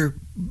 whether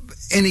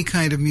any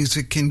kind of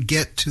music can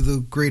get to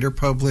the greater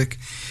public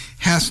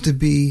has to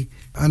be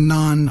a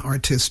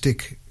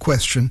non-artistic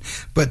question.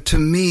 But to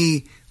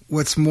me,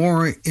 what's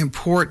more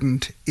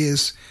important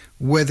is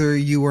whether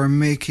you are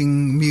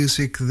making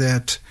music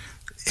that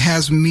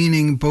has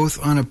meaning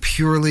both on a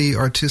purely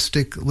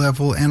artistic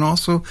level and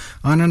also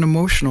on an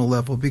emotional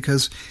level,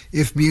 because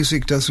if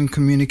music doesn't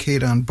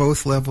communicate on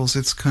both levels,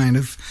 it's kind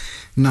of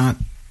not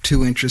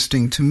too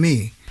interesting to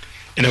me.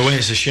 In a way,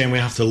 it's a shame we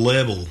have to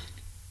label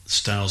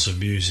styles of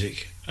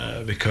music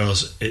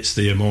because it's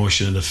the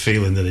emotion and the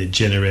feeling that it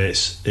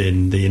generates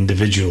in the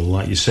individual.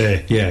 Like you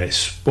say, yeah,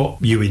 it's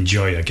what you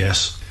enjoy, I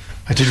guess.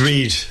 I did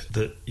read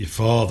that your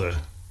father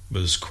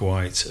was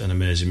quite an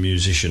amazing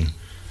musician.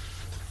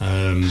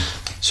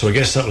 So I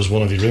guess that was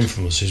one of your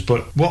influences.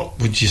 But what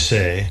would you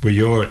say were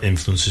your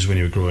influences when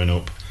you were growing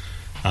up,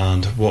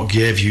 and what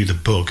gave you the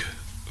bug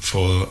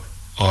for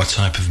our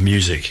type of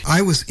music?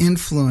 I was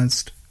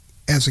influenced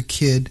as a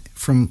kid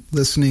from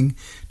listening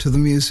to the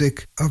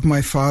music of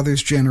my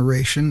father's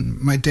generation.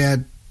 My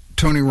dad,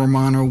 Tony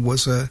Romano,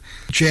 was a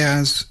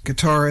jazz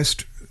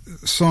guitarist,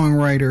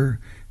 songwriter,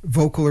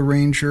 vocal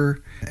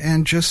arranger,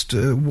 and just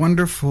a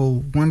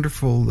wonderful,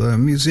 wonderful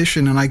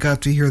musician, and I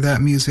got to hear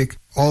that music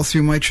all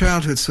through my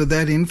childhood, so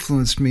that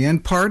influenced me.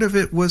 And part of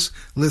it was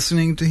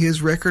listening to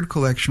his record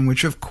collection,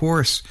 which of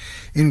course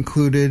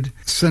included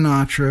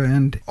Sinatra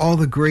and all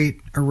the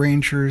great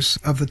arrangers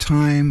of the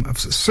time, of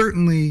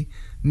certainly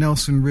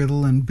Nelson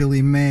Riddle and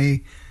Billy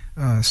May,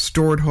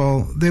 Stewart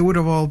Hall. They would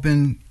have all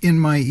been in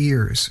my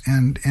ears,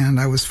 and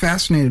I was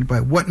fascinated by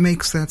what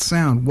makes that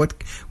sound.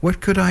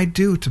 What could I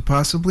do to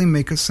possibly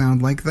make a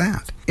sound like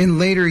that? In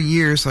later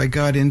years, I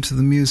got into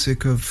the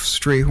music of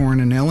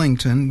Strayhorn and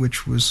Ellington,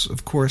 which was,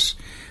 of course,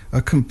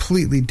 a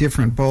completely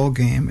different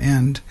ballgame,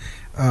 and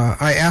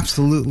I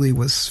absolutely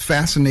was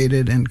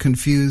fascinated and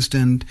confused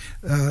and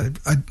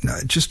I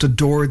just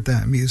adored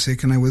that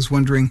music, and I was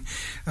wondering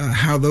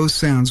how those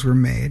sounds were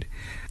made.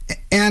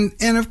 And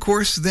of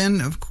course, then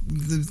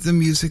the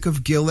music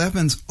of Gil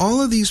Evans. All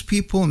of these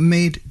people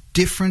made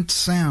different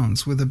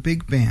sounds with a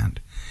big band.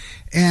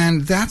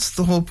 And that's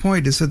the whole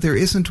point, is that there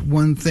isn't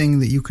one thing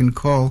that you can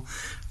call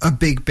a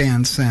big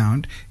band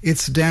sound.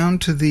 It's down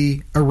to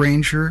the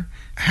arranger,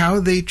 how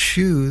they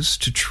choose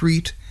to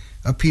treat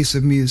a piece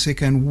of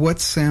music and what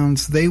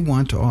sounds they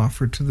want to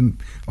offer to the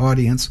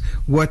audience,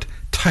 what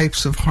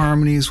types of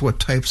harmonies,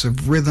 what types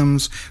of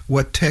rhythms,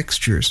 what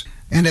textures.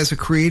 And as a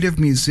creative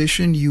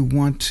musician, you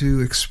want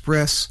to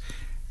express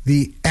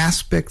the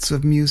aspects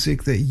of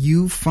music that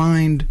you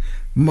find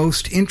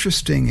most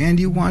interesting, and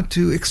you want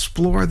to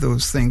explore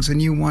those things,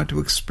 and you want to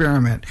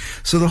experiment.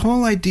 So the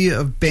whole idea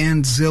of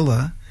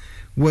Bandzilla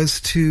was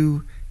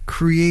to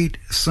create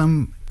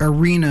some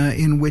arena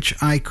in which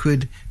I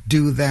could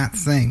do that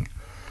thing.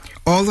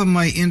 All of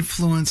my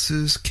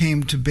influences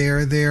came to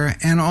bear there,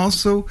 and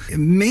also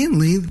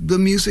mainly the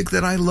music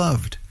that I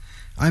loved.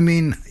 I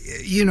mean,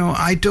 you know,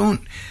 I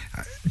don't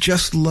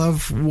just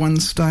love one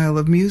style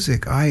of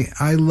music.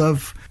 I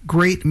love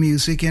great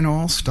music in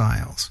all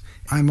styles.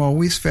 I'm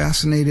always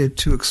fascinated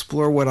to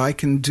explore what I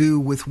can do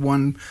with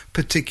one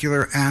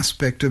particular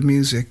aspect of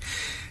music.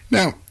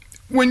 Now,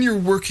 when you're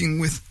working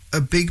with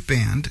a big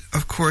band,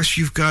 of course,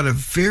 you've got a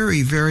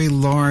very, very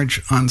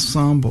large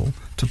ensemble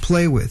to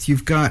play with.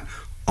 You've got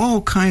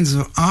all kinds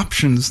of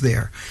options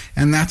there.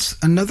 And that's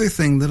another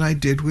thing that I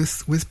did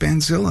with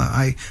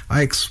Bandzilla.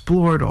 I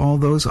explored all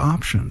those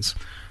options.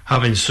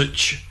 Having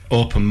such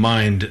open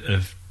mind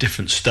of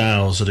different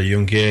styles at a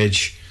young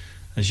age,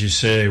 as you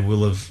say,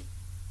 will have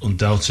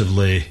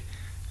undoubtedly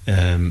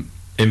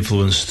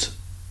influenced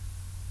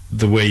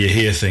the way you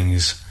hear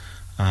things.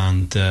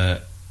 And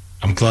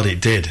I'm glad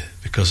it did,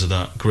 because of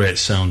that great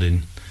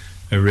sounding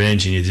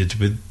arranging you did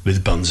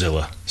with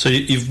Bandzilla. So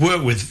you've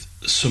worked with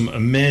some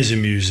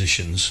amazing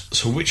musicians.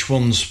 So which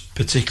ones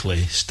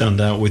particularly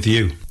stand out with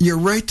you? You're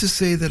right to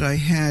say that I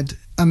had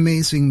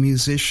amazing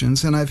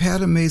musicians, and I've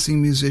had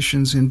amazing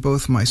musicians in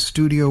both my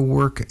studio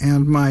work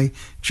and my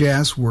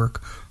jazz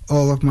work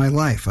all of my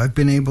life. I've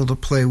been able to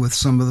play with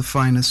some of the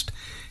finest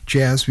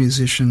jazz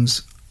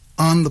musicians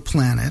on the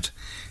planet,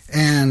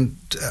 and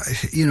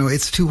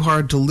it's too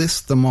hard to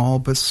list them all,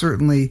 but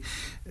certainly,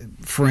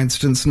 for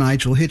instance,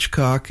 Nigel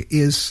Hitchcock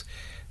is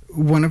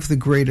one of the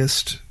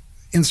greatest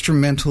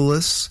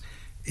instrumentalists.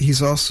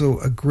 He's also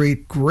a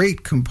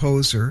great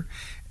composer,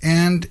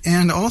 and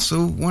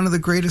also one of the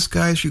greatest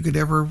guys you could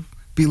ever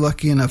be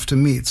lucky enough to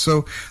meet.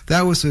 So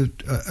that was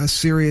a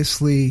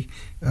seriously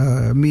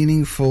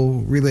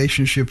meaningful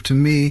relationship to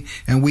me,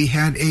 and we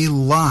had a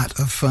lot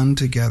of fun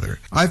together.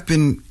 I've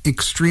been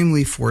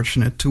extremely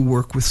fortunate to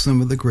work with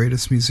some of the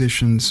greatest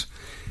musicians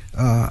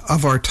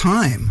of our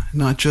time,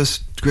 not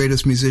just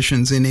greatest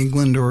musicians in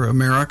England or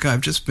America.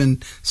 I've just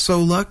been so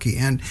lucky.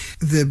 And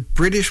the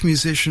British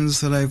musicians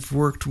that I've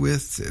worked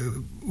with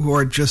who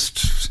are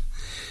just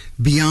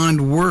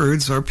beyond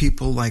words are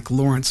people like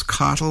Lawrence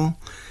Cottle,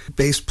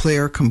 bass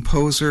player,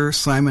 composer,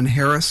 Simon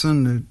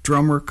Harrison, a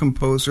drummer,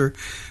 composer.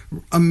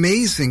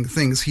 Amazing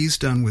things he's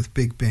done with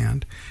big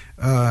band.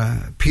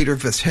 Peter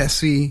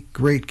Vashesi,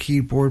 great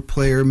keyboard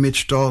player.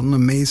 Mitch Dalton,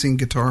 amazing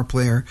guitar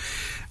player.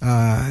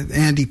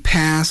 Andy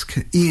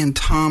Pask, Ian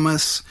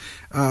Thomas,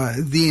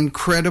 the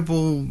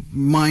incredible,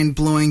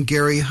 mind-blowing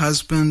Gary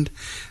Husband.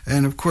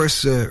 And, of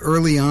course,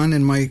 early on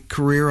in my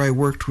career, I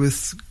worked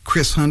with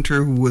Chris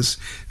Hunter, who was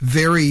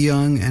very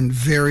young and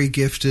very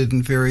gifted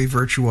and very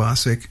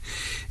virtuosic.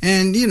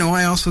 And,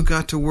 I also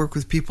got to work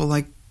with people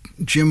like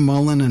Jim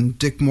Mullen and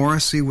Dick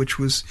Morrissey, which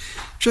was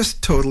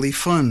just totally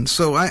fun.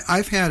 So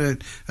I've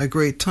had a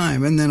great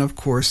time. And then, of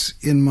course,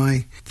 in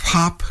my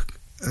pop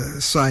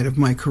side of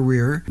my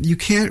career, you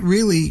can't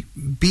really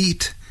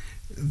beat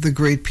the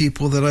great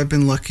people that I've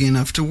been lucky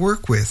enough to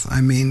work with.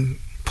 I mean,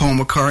 Paul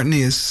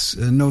McCartney is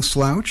no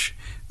slouch.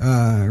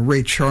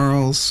 Ray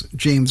Charles,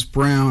 James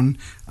Brown.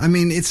 I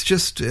mean, it's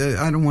just,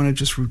 I don't want to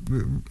just,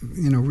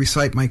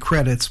 recite my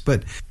credits,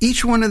 but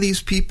each one of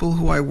these people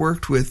who I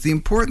worked with, the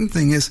important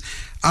thing is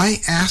I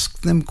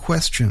asked them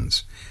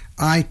questions.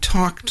 I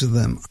talked to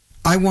them.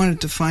 I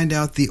wanted to find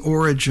out the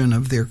origin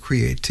of their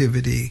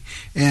creativity,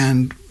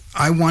 and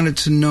I wanted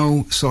to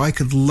know so I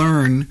could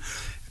learn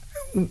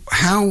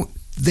how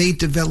they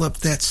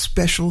developed that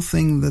special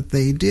thing that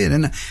they did.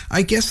 And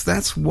I guess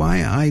that's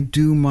why I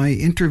do my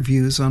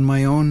interviews on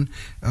my own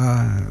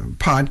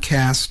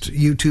podcast,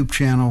 YouTube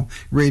channel,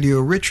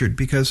 Radio Richard,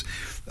 because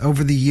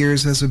over the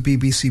years as a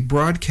BBC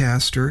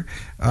broadcaster,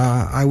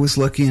 I was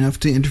lucky enough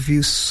to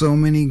interview so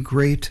many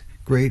great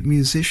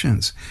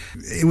musicians.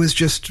 It was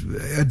just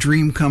a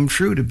dream come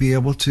true to be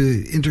able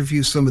to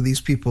interview some of these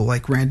people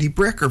like Randy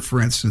Brecker,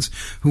 for instance,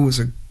 who was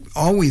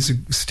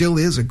still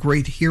is a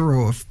great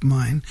hero of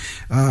mine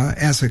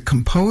as a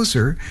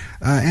composer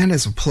and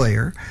as a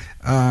player.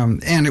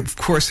 And of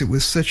course, it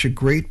was such a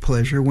great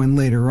pleasure when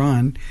later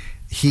on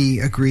he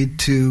agreed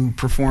to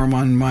perform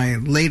on my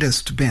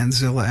latest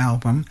Bandzilla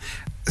album,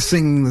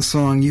 singing the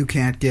song You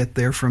Can't Get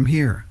There From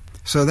Here.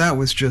 So that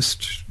was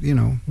just,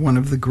 one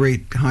of the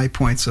great high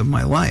points of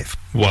my life.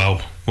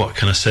 Wow, what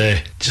can I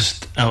say?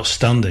 Just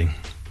outstanding.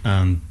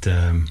 And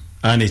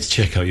I need to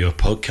check out your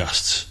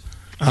podcasts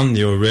and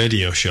your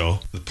radio show.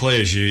 The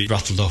players you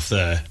rattled off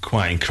there,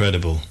 quite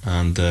incredible.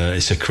 And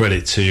it's a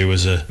credit to you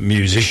as a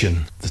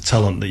musician, the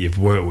talent that you've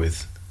worked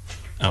with.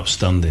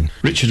 Outstanding.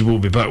 Richard will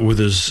be back with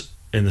us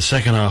in the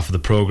second half of the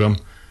programme.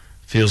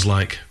 Feels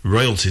like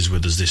royalties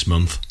with us this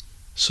month.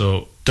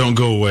 So don't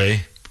go away.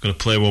 I'm going to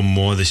play one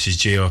more. This is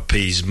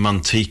JRP's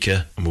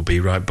Manteca, and we'll be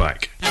right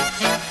back.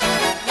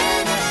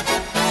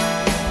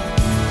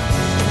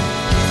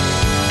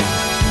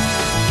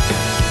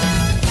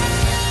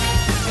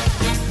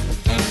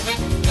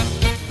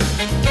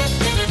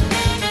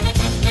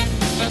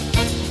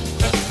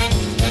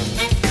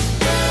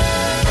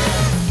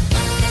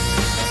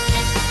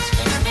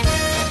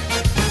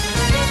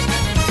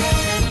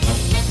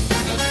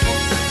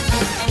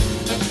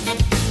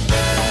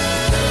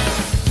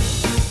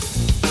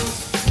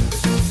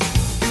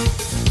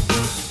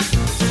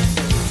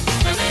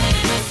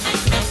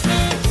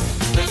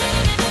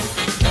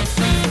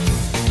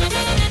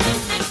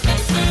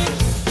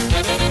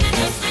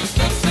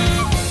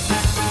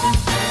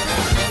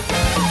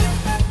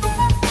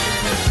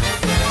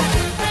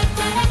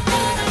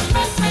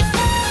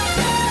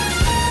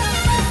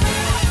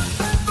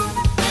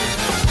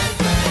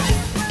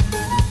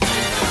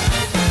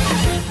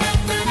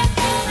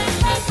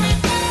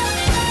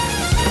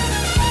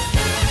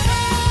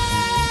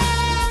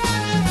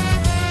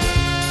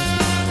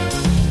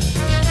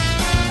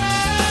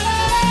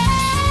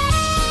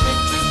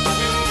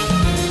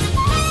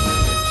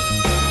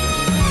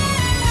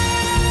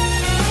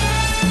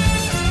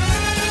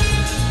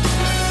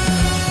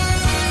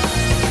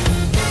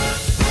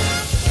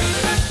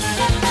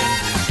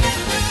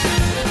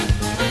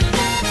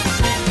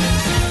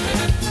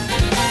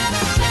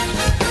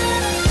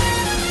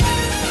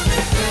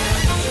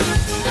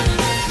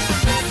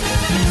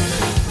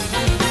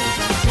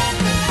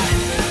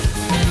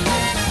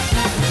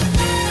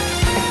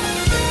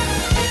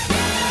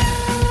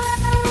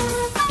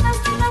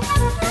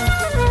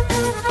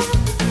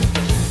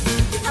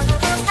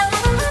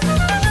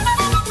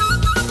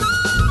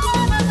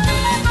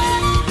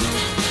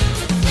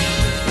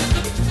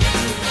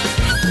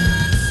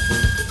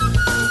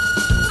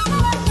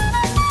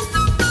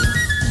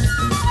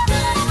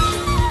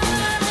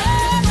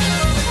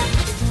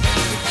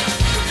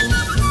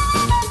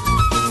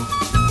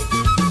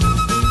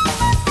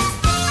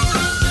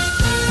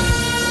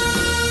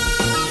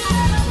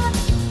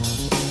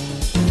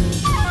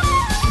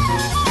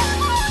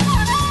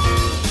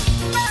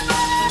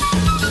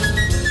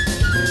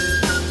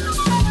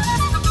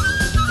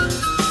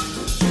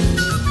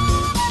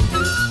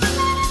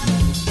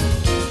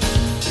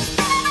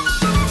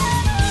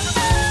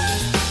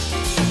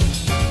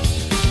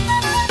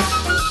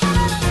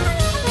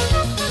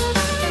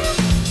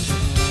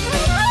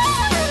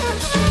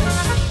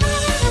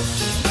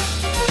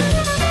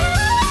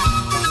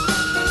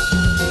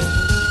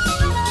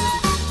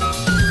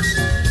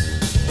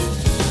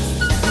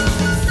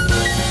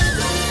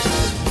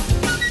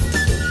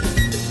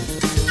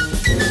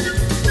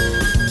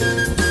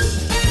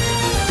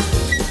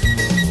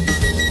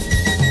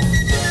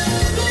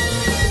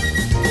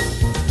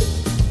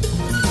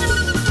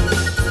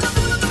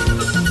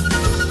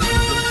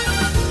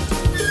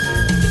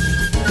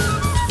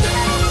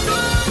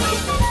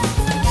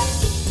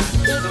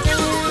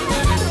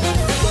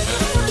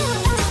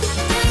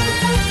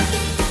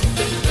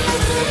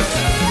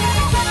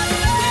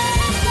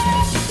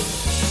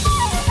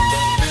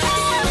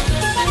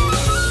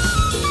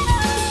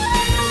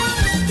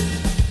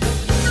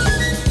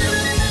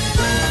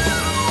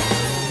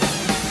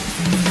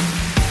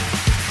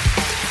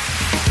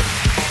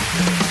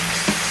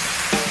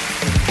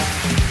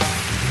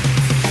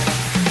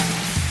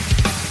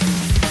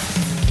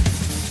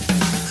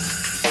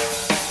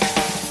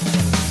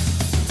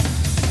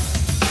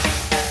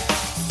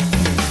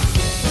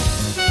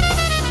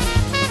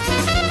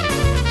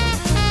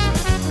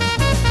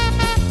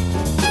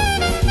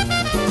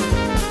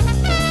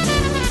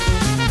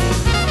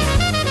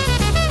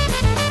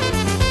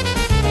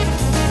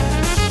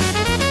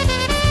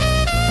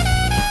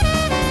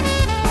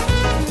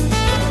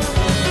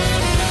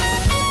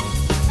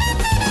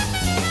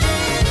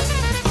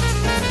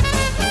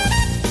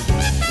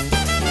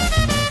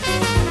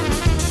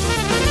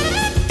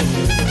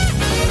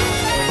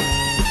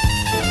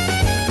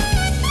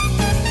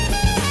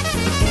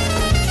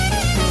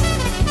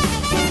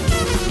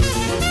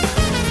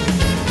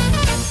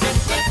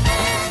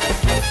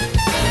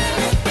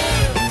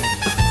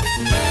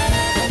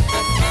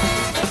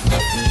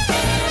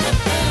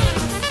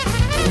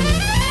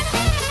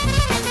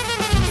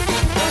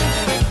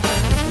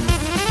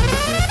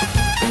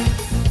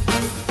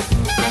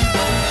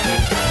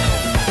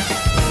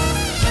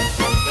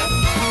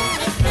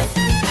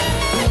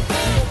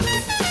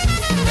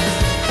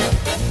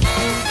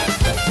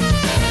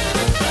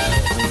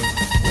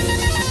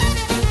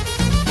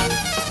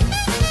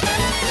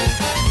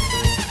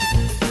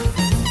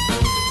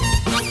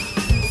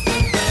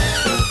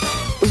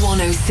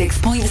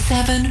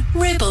 106.7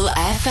 Ribble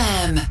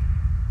FM.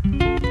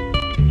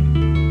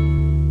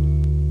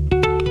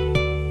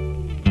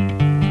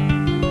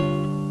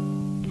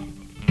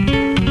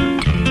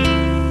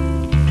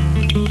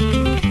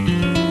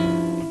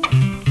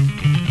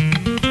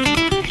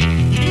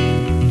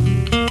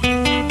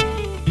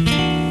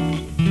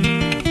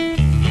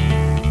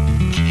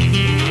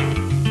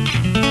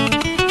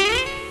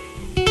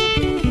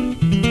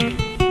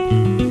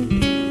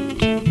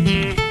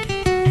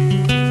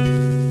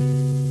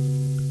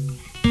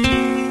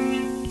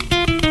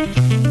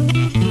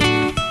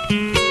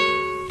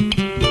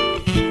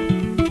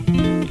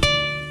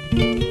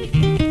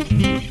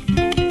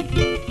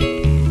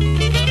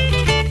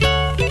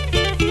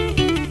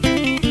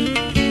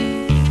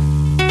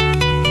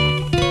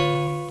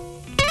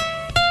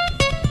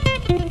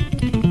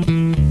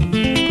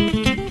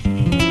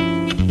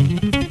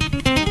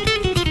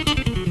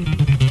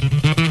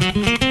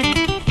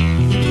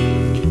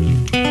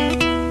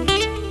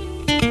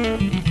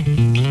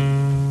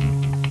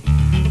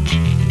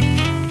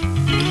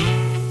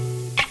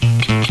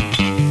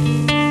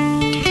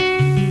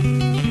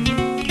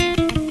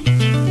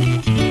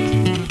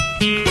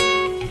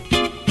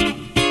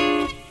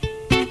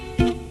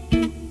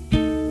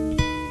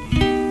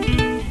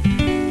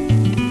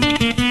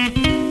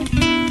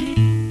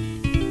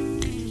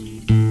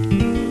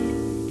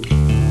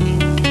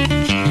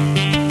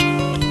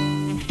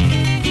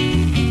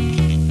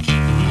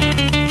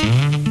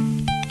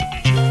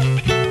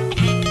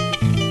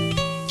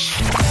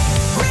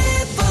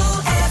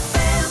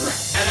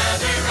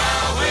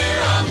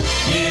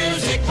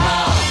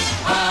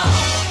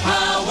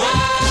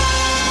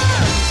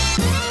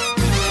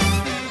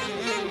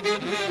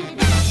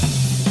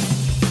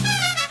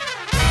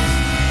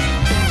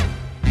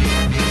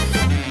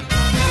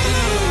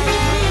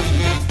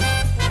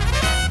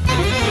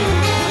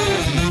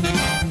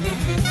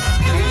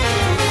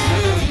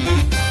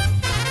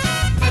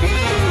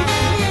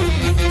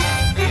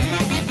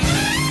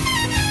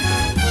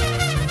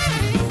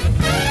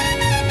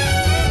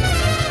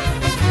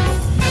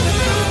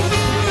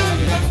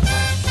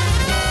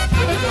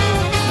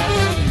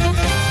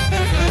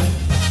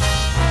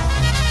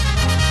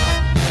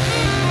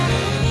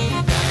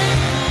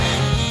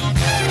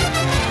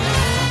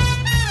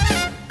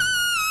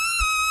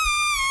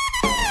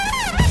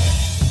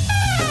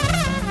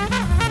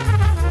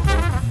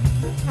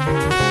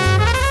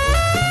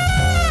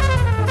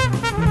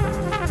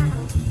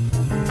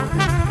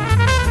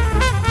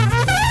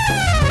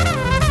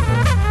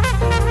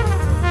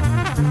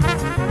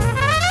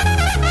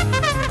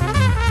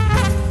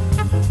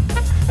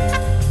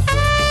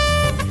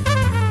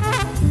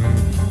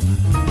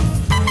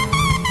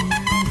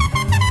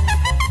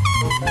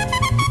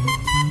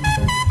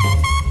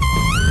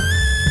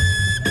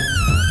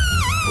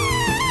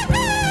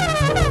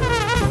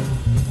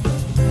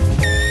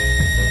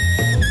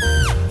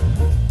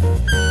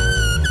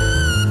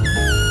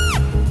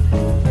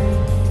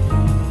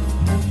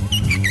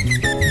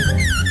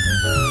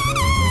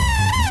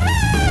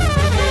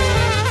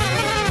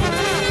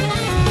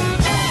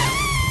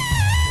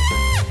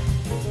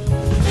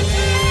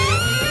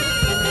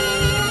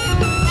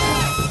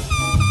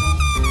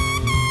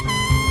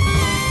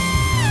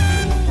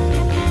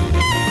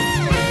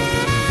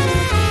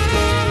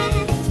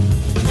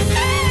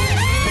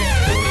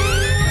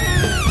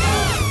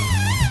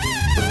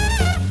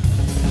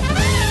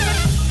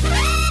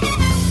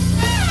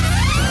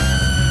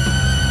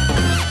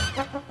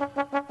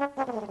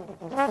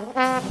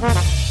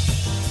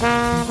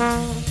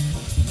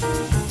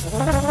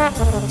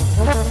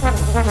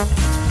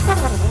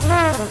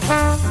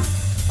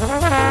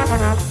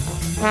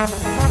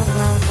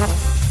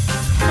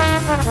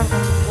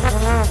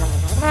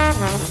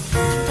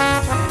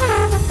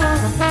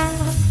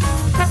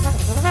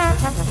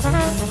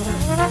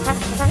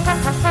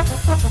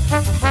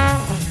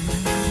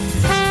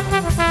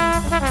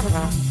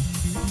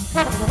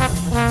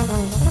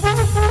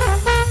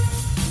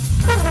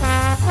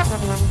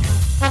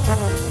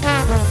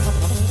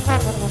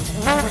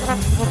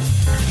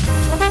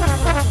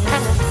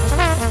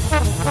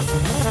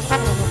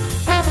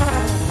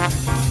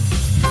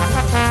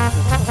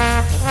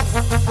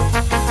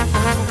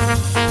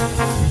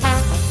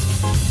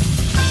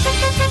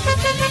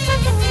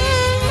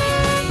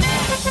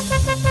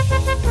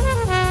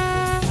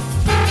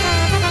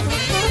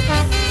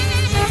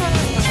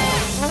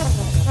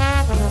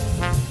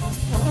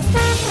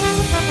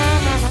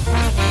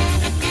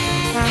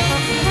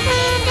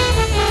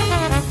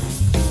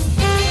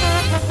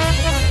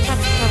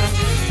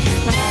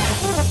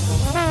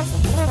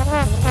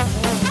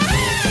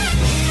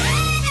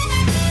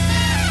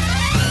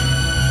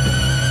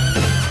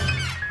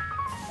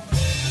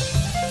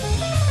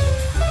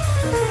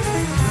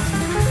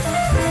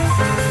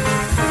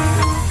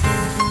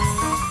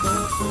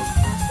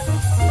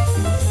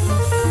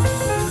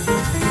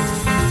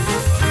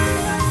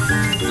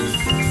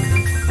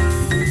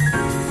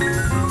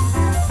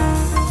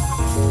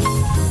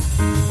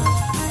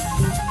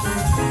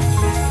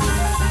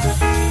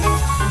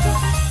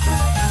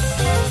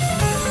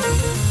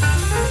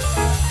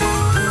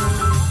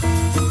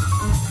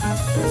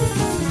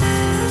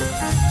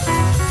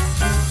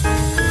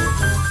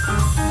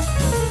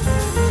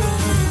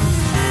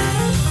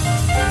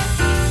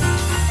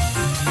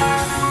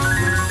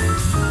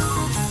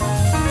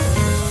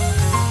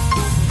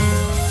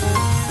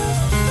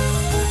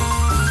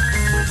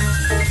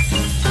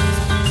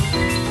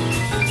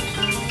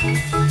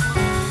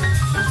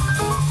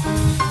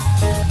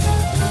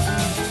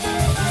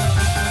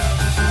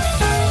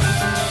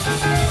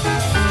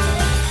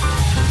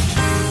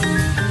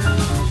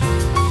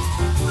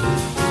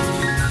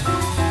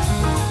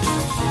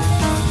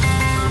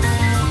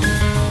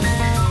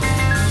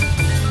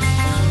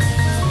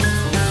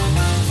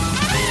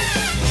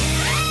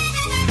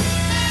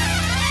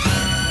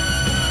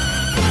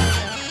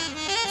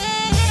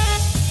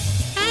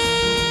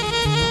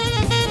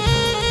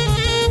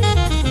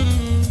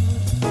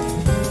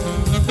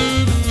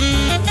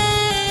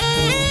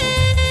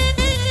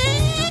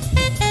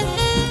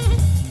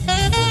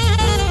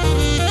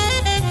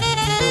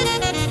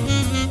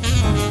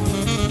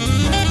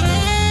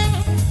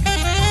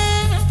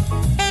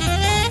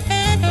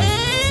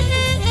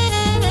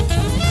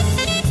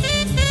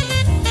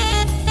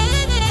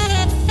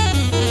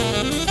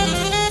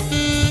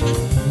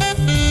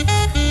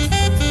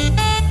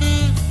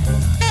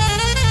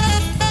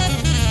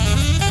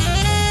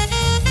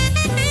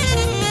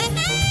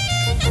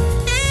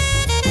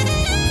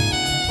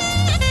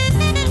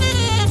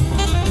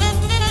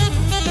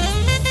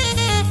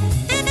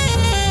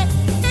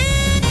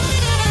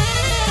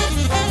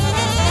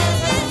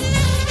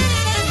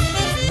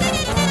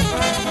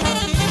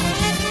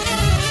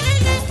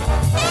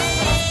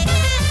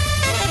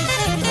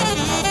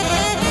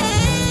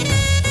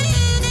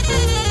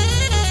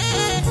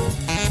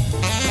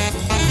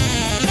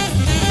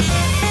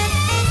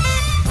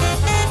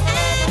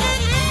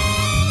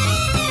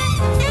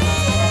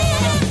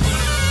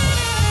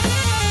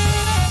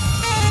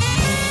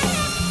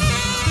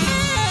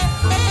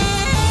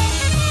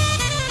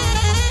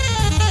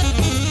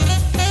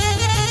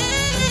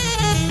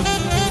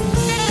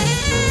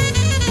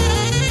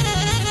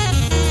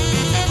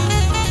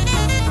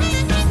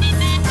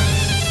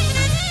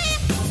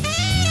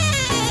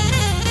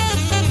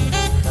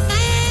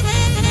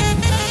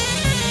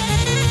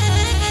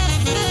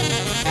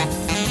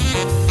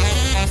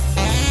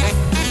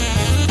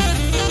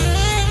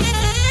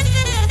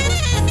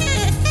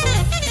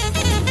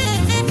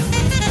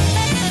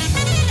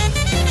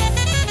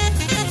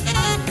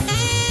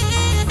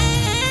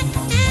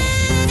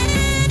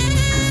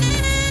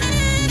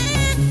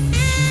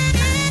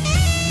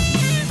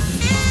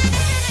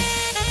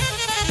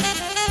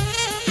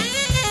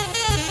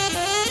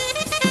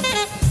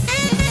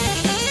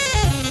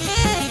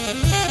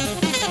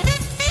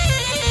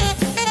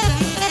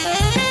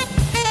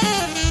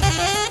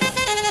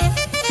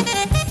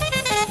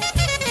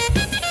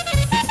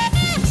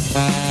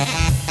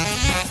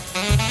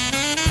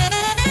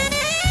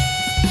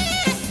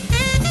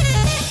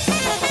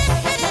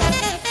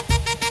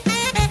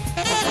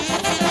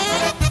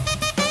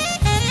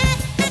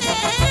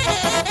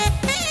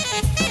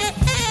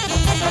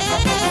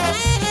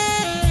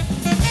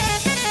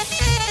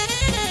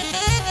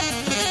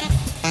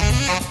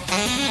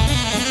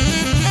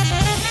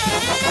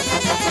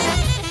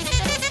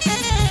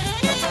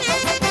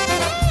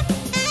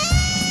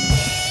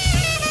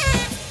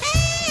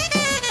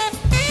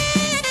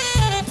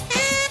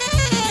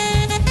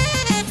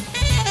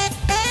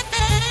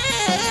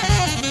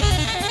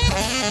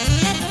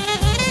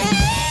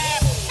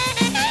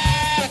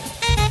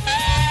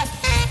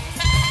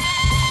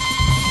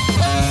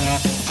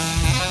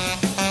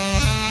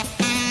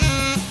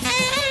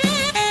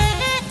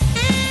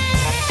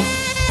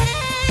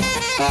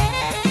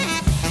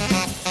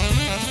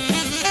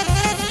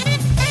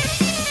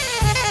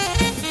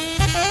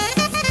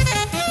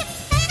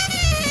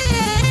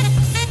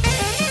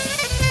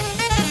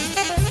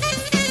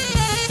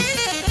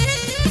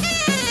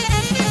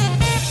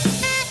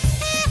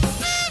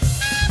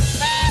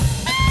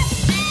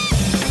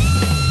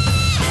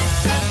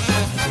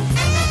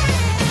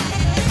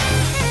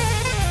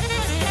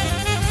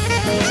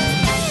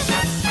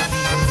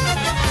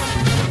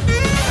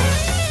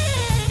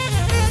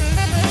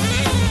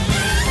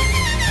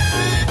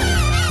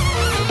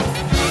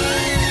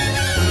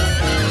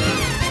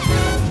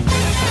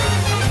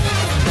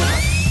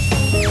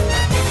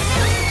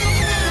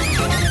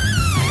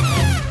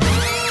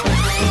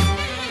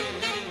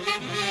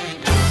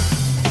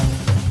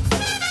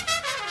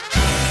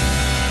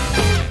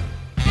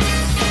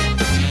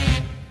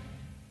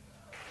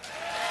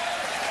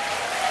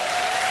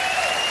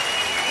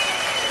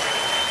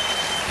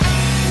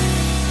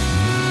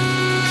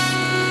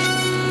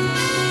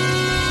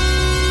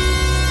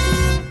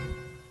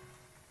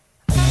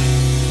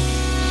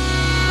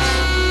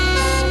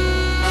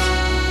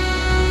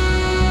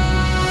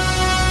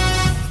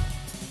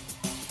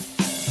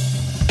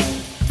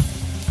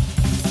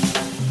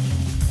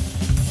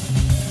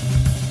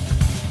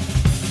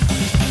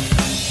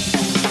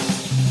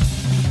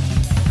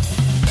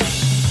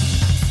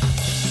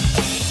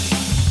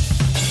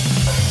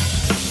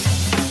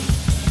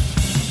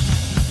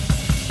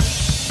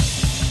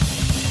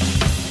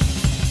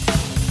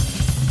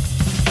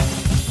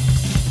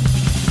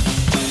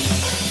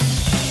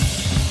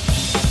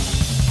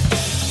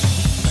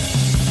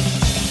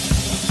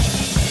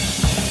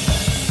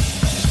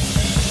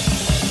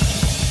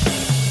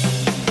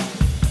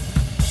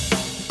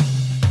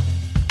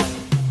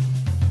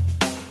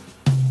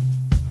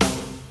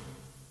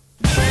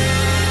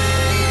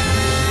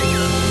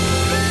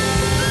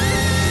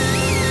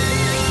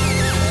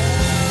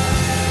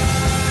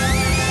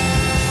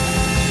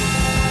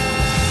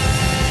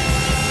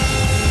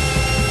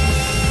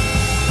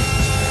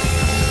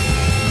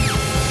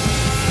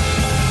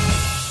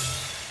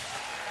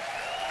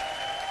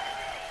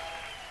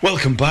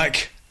 Welcome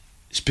back.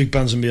 It's Big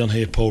Bands and Beyond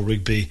here, Paul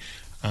Rigby,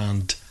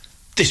 and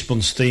this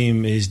month's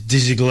theme is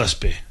Dizzy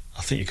Gillespie.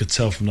 I think you could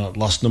tell from that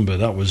last number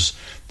that was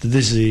the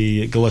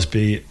Dizzy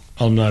Gillespie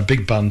Alumni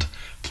Big Band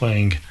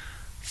playing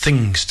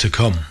Things to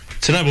Come.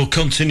 Tonight we'll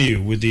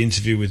continue with the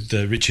interview with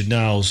Richard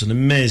Niles, an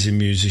amazing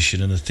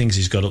musician, and the things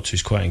he's got up to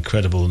is quite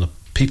incredible, and the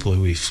people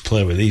who he's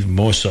played with even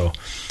more so.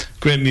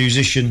 Great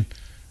musician,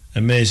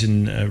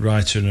 amazing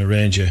writer and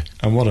arranger,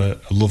 and what a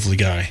lovely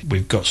guy.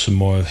 We've got some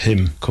more of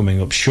him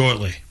coming up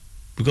shortly.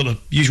 We've got the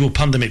usual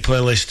pandemic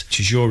playlist, which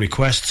is your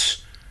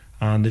requests,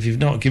 and if you've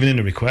not given in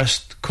a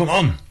request, come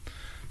on.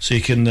 So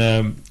you can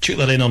check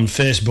that in on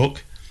Facebook,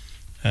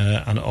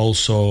 and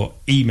also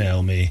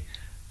email me,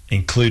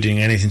 including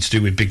anything to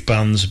do with big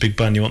bands, a big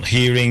band you want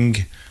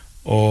hearing,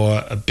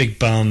 or a big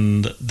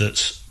band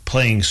that's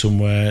playing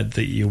somewhere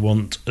that you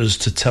want us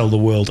to tell the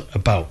world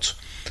about.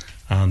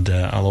 And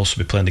I'll also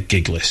be playing the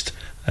gig list.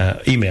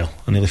 Email,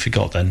 I nearly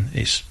forgot then.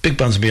 It's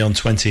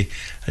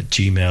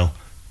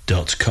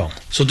bigbandsandbeyond20@gmail.com.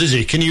 So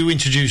Dizzy, can you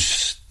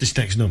introduce this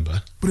next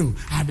number? Hold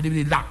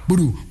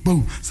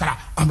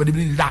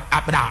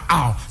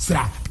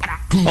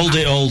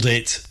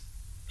it.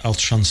 I'll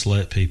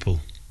translate,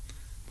 people.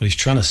 What he's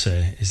trying to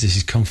say is this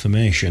is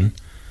Confirmation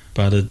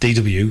by the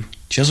DW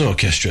Jazz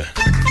Orchestra.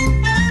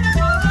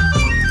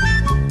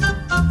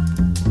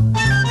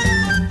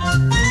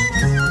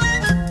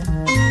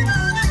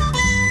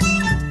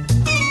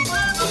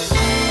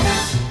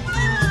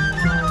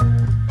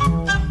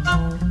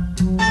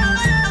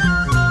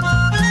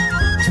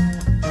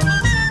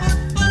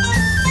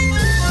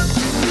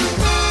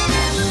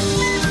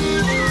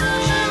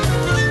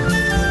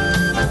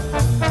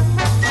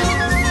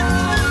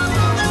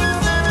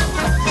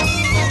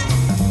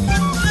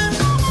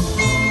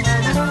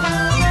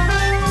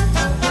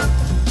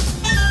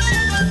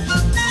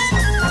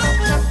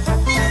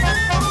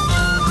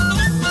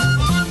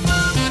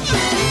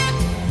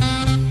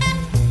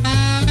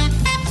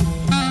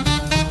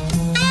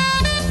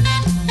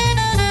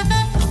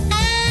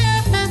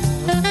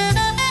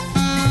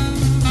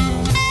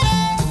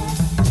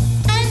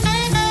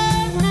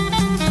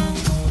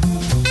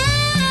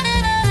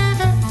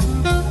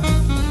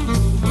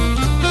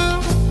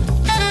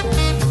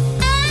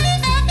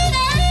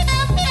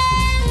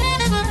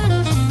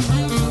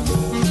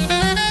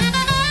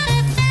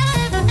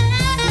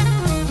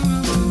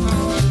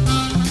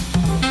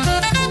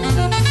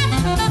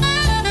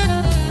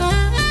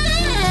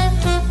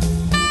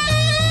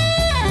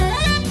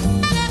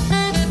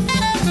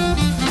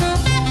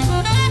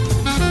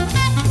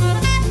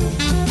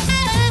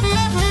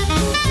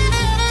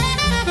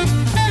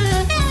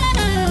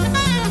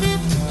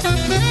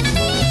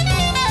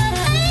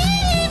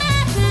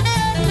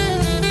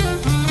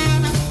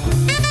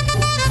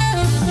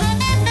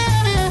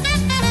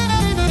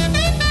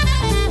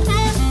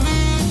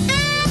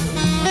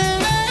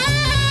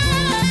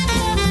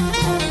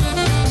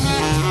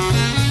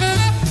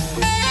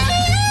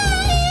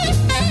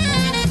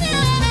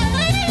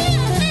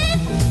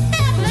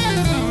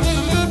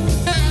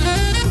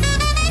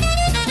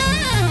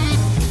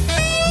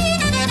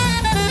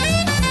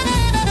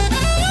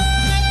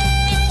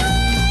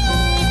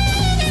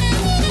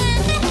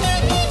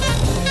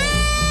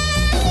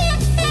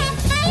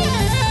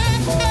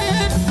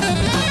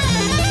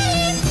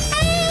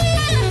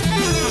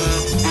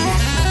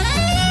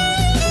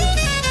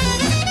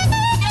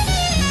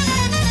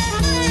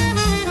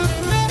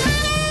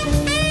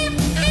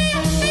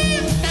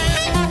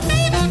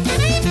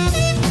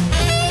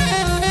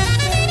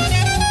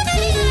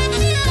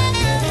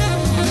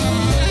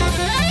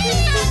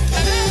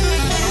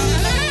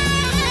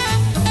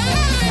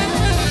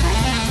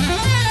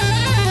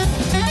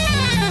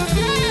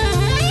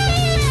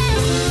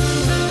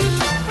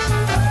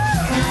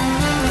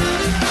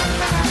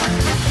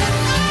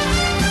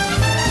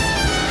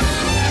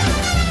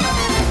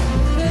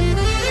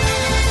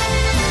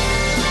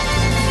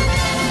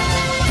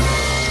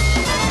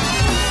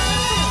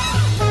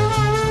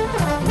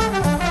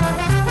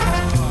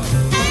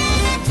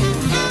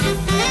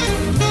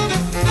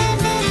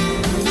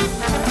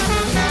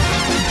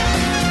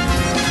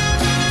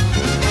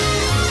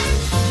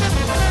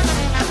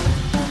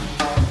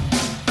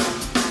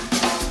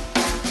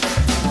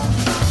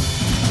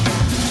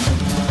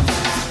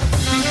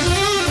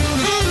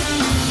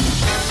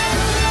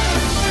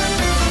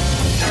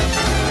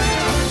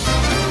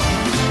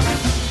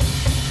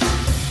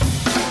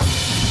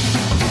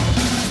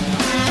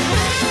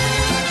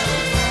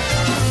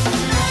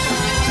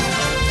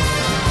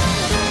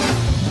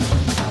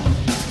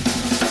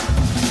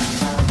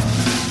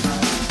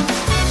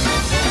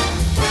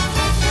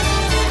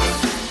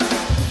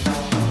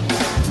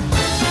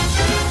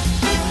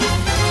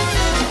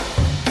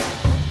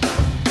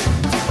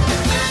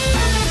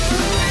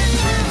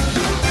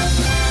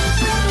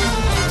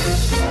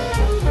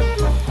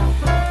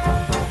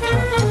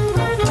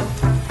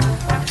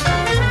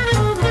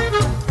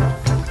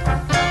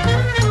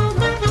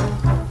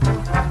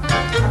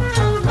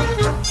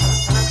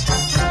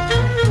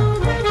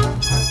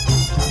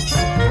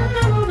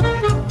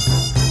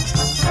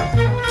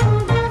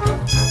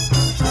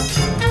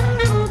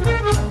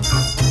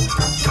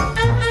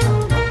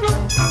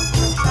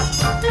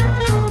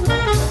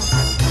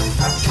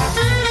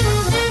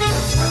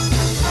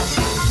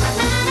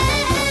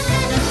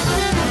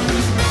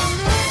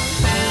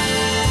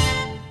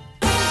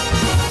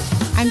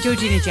 I'm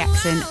Georgina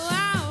Jackson,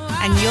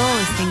 and you're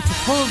listening to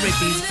Paul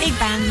Rigby's Big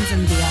Bands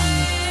and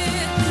Beyond.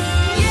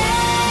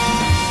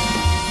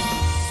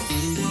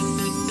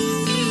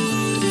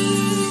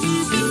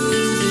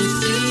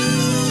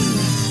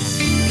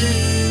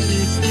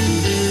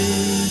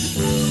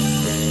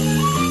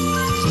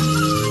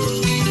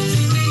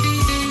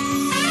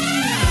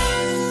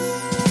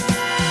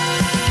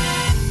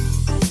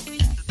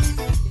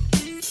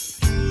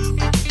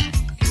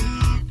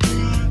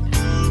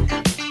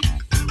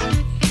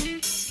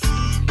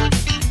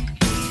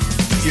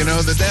 You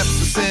know the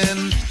depths of sin,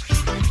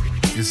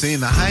 you've seen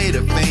the height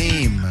of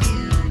fame.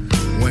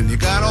 When you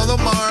got all the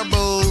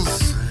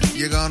marbles,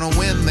 you're gonna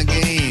win the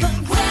game.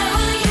 But where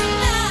are you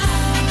now?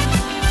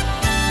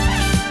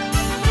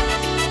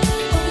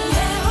 Oh,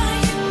 where are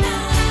you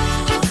now?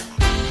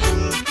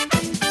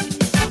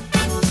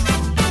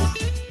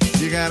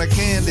 You got a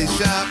candy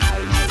shop,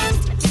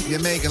 you're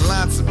making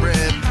lots of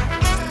bread.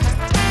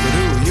 But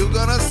who are you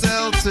gonna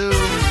sell to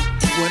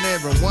when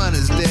everyone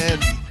is dead?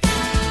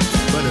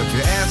 But if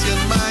you're asking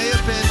my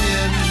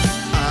opinion,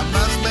 I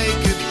must make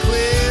it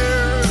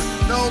clear,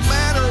 no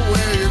matter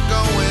where you're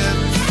going,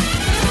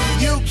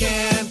 you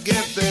can't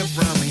get there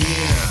from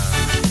here.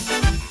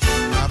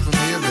 Not from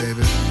here,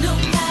 baby. No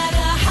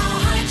matter how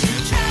hard you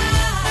try,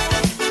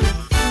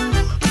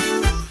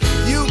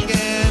 You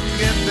can't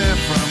get there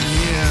from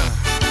here.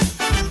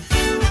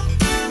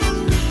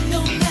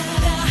 no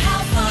matter how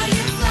far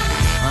you fly,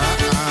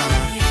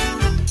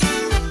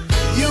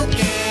 You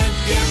can't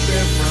get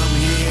there from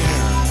here.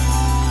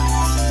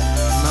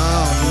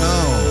 No.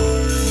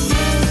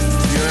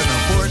 You're an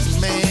important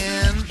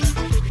man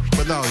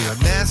with all your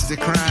nasty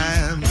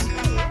crimes.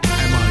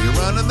 And while you're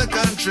running the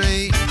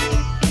country,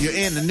 you're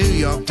in the New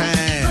York Times.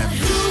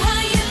 who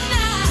are you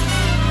now?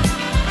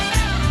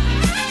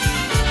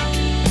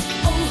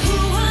 Oh, who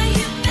are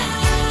you now?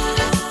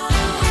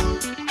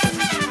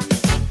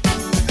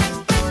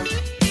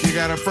 You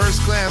got a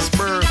first-class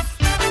berth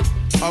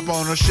up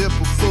on a ship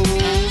of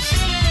fools.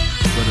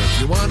 But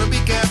if you want to be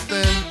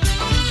captain,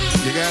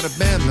 you gotta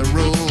bend the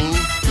rules.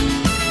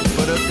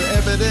 But if the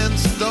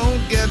evidence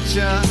don't get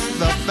ya,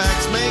 the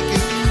facts make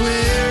it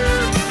clear.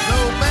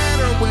 No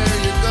matter where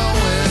you're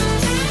going,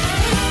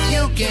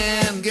 you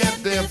can't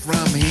get there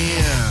from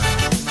here.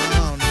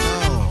 No.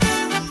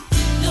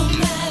 No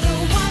matter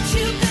what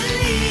you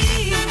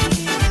believe,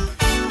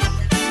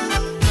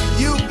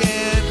 You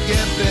can't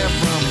get there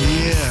from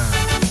here.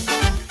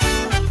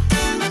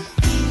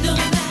 no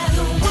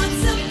matter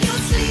what's up your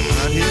sleeve,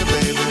 Not here,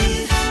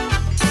 baby.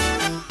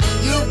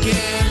 You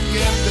can't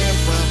get there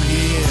from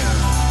here.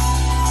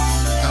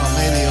 Oh,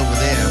 maybe over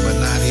there, but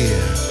not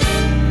here.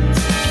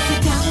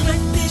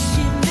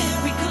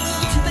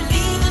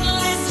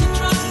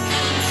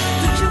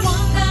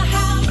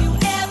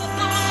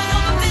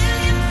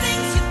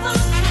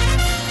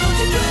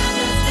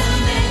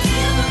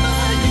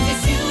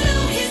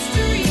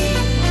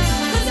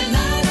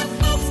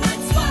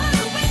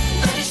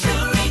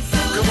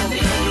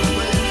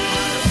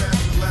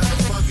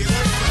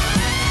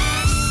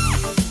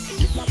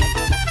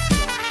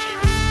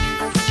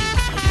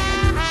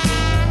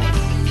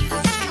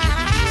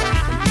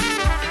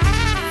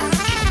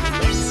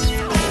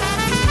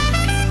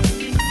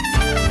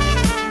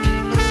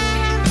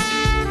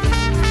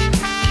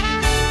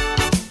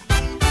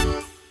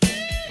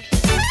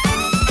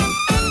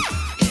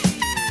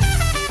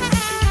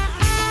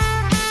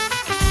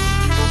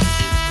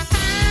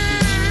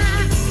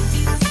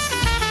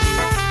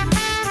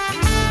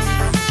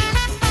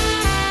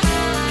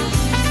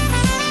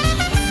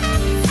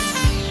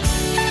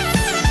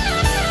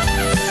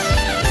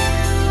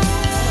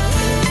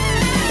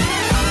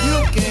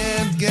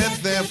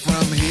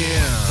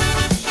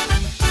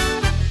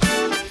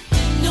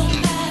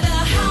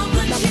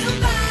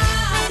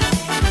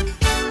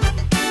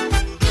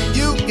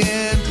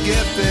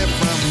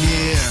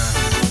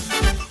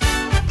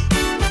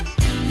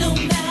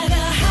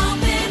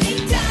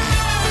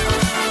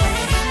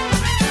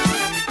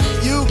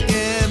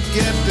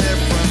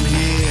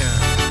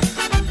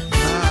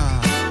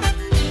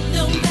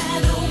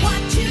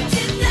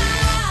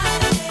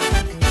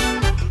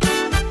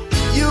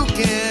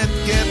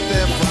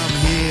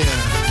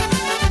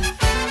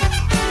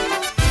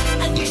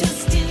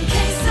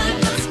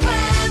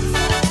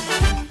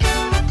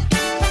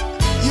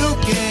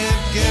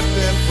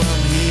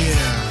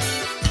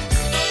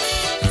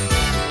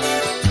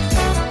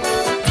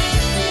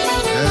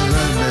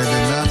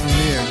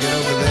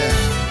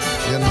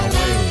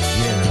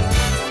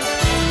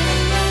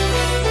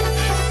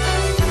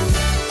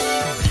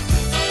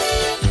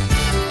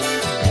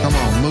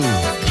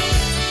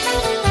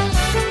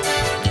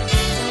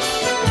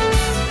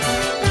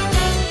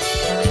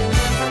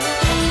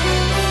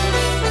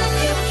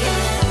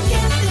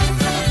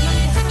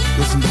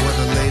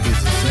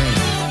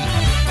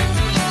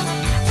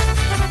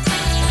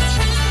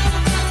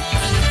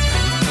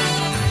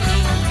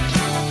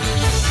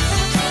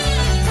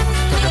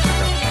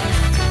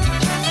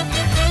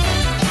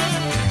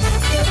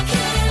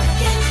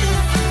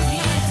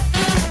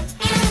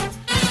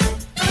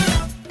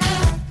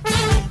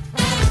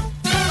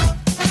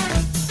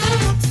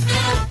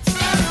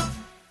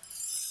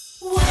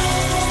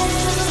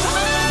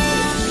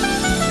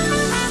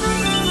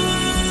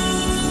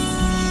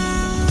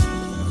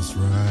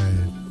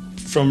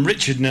 from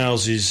Richard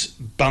Niles'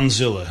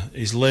 Bandzilla,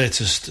 his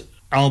latest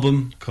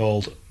album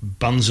called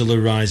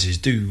Bandzilla Rises.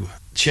 Do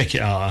check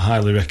it out, I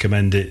highly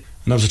recommend it.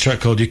 And there's a track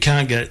called You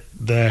Can't Get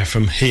There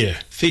From Here,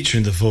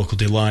 featuring the vocal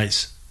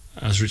delights,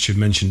 as Richard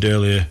mentioned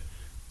earlier,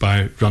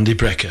 by Randy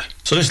Brecker.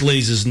 So this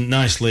leads us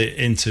nicely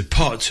into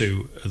part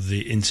 2 of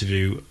the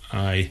interview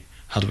I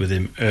had with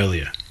him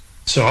earlier.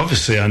 So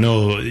obviously I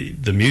know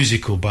the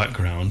musical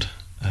background,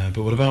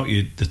 but what about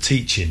you, the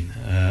teaching?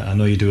 I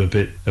know you do a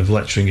bit of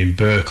lecturing in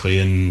Berkeley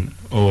and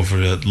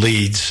over at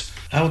Leeds.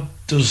 How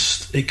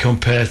does it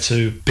compare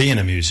to being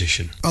a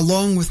musician?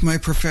 Along with my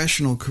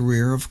professional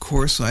career, of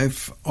course,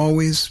 I've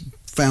always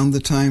found the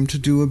time to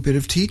do a bit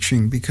of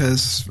teaching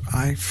because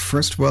I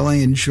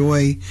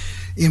enjoy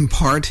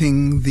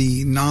imparting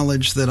the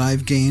knowledge that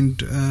I've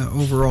gained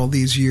over all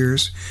these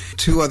years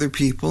to other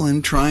people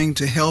and trying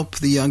to help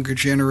the younger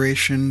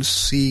generation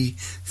see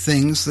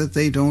things that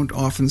they don't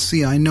often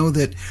see. I know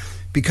that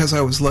because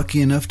I was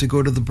lucky enough to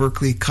go to the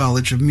Berklee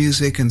College of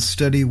Music and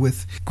study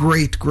with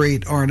great,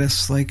 great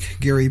artists like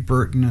Gary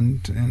Burton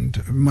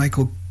and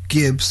Michael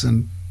Gibbs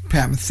and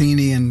Pat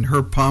Metheny and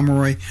Herb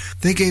Pomeroy,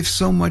 they gave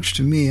so much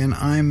to me, and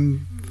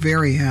I'm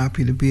very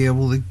happy to be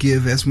able to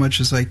give as much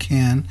as I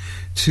can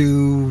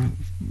to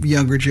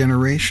younger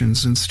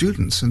generations and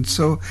students. And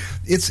so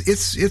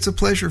it's a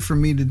pleasure for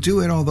me to do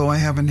it, although I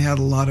haven't had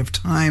a lot of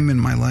time in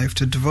my life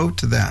to devote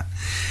to that.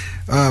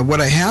 What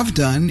I have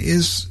done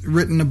is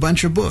written a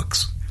bunch of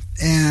books,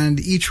 and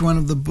each one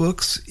of the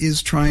books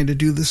is trying to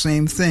do the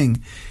same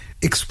thing.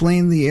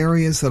 Explain the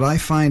areas that I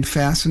find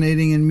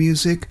fascinating in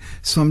music.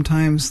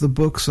 Sometimes the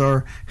books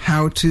are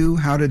how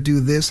to do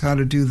this, how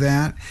to do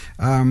that.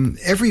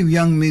 Every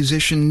young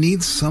musician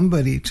needs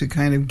somebody to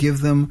kind of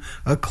give them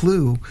a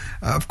clue.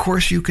 Of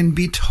course, you can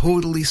be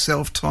totally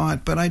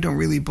self-taught, but I don't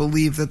really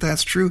believe that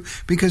that's true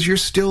because you're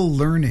still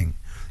learning.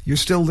 You're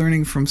still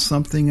learning from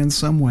something and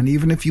someone.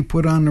 Even if you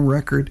put on a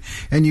record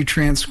and you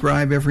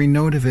transcribe every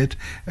note of it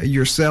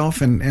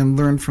yourself and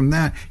learn from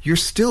that, you're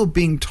still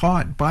being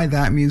taught by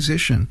that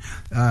musician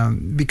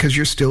because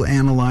you're still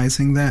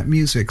analyzing that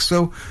music.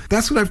 So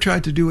that's what I've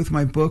tried to do with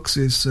my books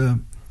is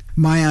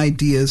my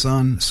ideas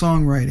on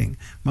songwriting,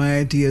 my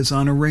ideas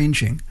on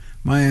arranging,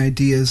 my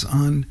ideas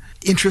on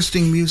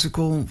interesting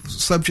musical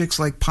subjects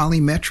like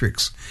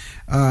polymetrics,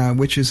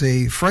 which is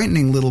a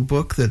frightening little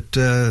book that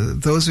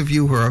those of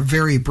you who are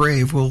very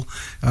brave will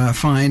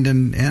find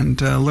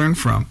and learn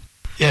from.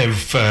 Yeah,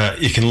 if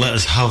you can let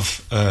us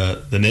have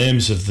the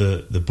names of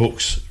the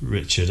books,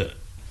 Richard,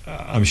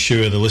 I'm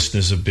sure the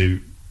listeners would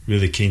be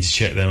really keen to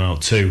check them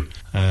out too.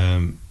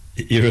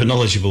 You're a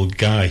knowledgeable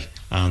guy,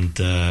 and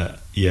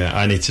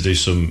I need to do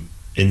some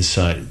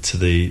insight to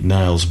the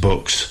Niles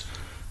books,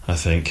 I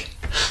think.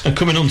 And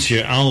coming on to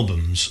your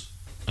albums,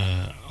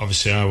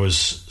 obviously I was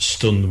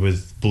stunned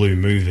with Blue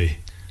Movie,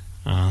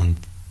 and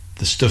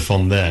the stuff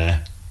on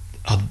there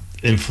had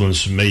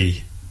influenced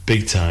me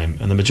big time,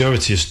 and the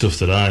majority of stuff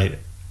that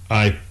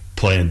I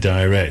play and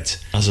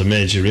direct has a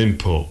major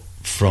input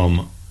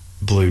from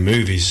Blue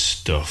Movie's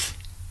stuff.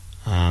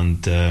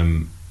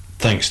 And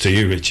thanks to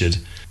you, Richard,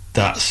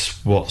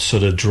 that's what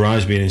sort of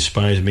drives me and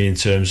inspires me in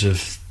terms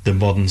of the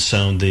modern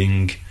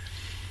sounding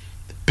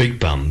big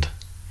band.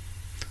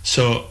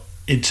 So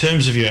in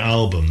terms of your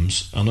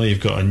albums, I know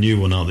you've got a new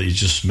one out that you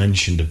just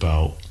mentioned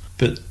about,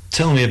 but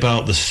tell me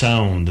about the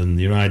sound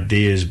and your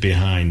ideas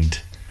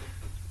behind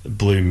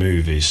Blue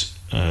Movies,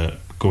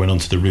 going on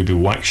to the Ruby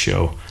Wax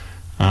show.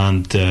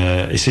 And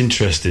it's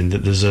interesting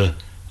that there's a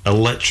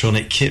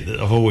electronic kit that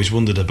I've always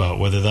wondered about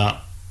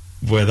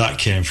where that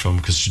came from,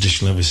 because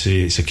traditionally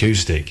obviously it's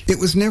acoustic. It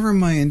was never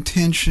my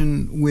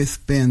intention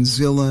with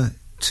Bandzilla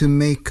to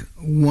make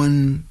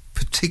one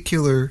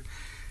particular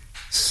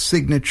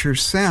signature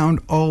sound,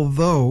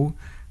 although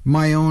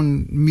my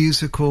own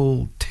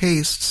musical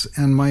tastes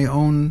and my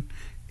own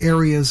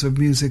areas of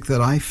music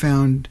that I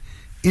found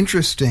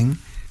interesting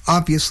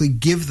obviously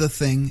give the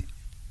thing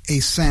a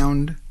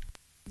sound.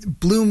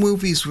 Blue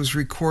Movies was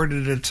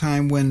recorded at a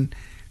time when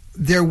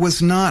there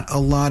was not a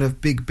lot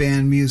of big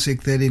band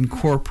music that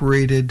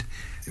incorporated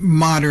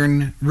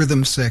modern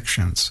rhythm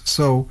sections.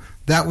 So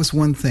that was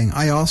one thing.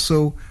 I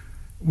also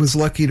was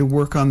lucky to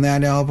work on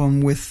that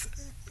album with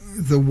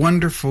the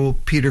wonderful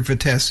Peter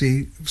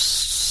Vitesi,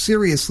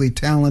 seriously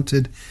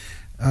talented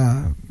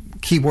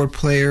keyboard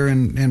player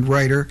and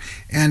writer,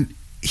 and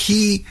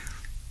he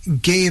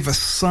gave a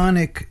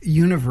sonic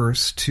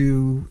universe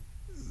to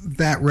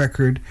that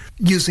record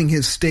using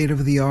his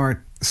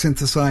state-of-the-art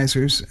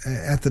synthesizers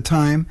at the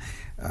time,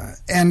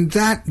 and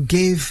that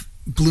gave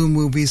Blue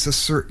Movies a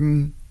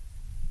certain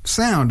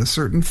sound, a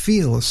certain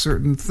feel, a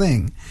certain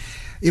thing.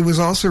 It was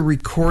also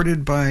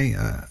recorded by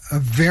a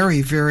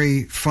very,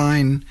 very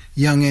fine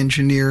young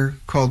engineer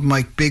called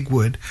Mike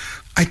Bigwood.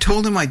 I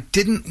told him I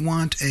didn't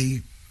want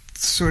a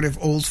sort of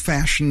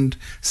old-fashioned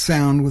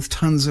sound with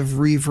tons of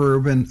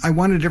reverb, and I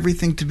wanted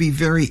everything to be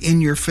very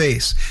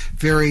in-your-face,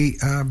 very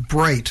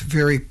bright,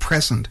 very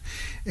present.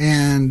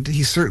 And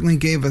he certainly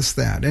gave us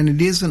that. And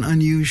it is an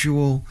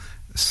unusual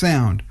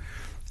sound.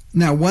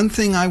 Now, one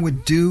thing I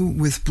would do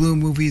with Blue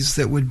movies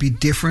that would be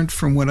different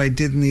from what I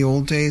did in the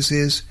old days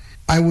is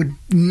I would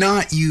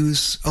not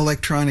use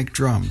electronic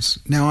drums.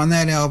 Now, on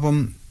that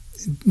album,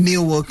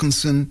 Neil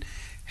Wilkinson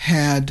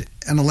had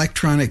an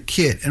electronic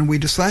kit, and we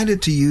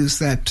decided to use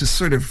that to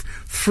sort of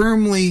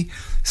firmly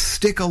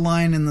stick a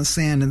line in the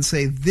sand and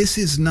say, this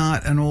is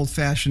not an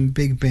old-fashioned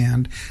big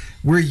band.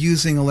 We're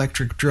using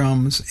electric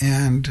drums,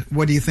 and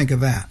what do you think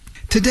of that?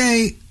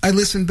 Today, I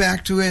listen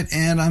back to it,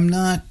 and I'm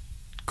not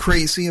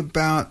crazy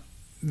about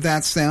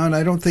that sound.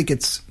 I don't think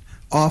it's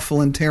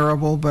awful and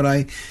terrible, but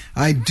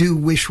I do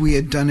wish we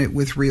had done it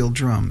with real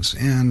drums.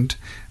 And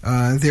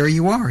there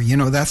you are. You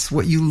know, that's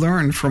what you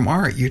learn from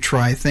art. You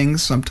try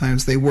things.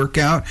 Sometimes they work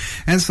out,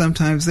 and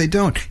sometimes they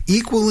don't.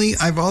 Equally,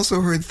 I've also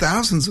heard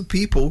thousands of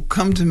people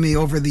come to me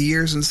over the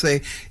years and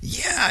say,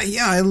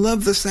 yeah, I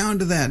love the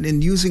sound of that,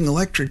 and using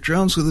electric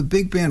drums with a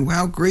big band,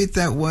 how great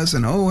that was,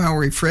 and oh, how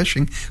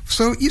refreshing.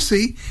 So, you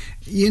see,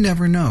 you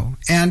never know.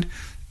 And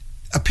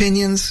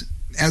opinions,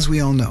 as we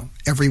all know,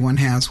 everyone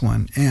has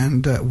one.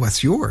 And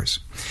what's yours?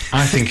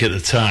 I think at the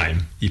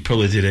time, you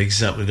probably did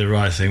exactly the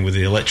right thing with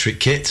the electric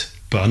kit.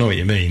 But I know what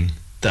you mean,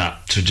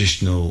 that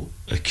traditional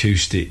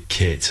acoustic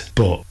kit.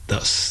 But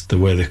that's the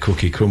way the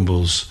cookie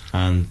crumbles.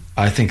 And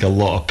I think a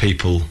lot of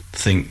people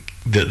think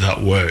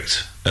that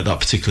worked at that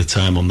particular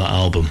time on that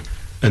album.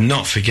 And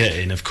not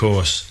forgetting, of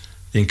course,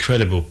 the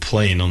incredible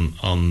playing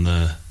on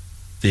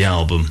the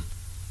album.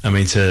 I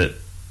mean, to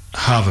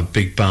have a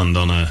big band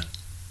on a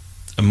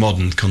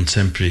modern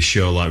contemporary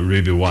show like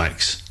Ruby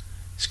Wax,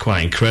 it's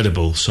quite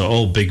incredible. So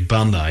all big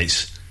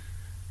bandites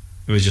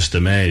were just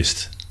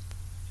amazed.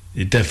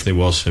 It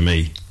definitely was for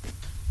me.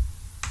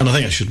 And I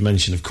think I should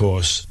mention, of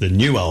course, the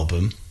new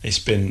album. It's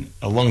been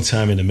a long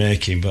time in the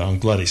making, but I'm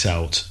glad it's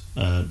out.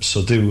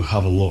 So do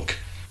have a look.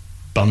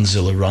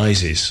 Bandzilla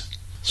Rises.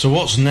 So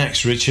what's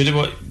next, Richard?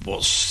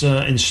 What's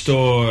in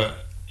store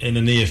in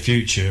the near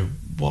future?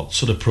 What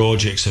sort of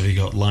projects have you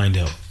got lined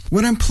up?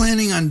 What I'm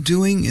planning on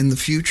doing in the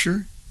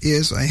future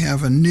is I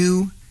have a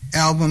new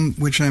album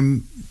which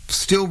I'm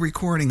still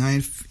recording.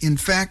 I, in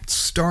fact,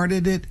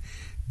 started it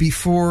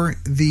before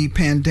the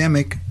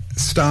pandemic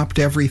stopped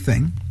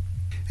everything,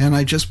 and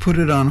I just put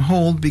it on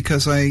hold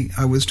because I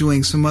was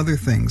doing some other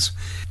things.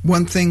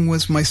 One thing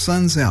was my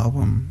son's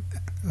album.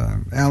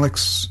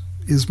 Alex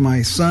is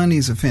my son.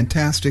 He's a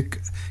fantastic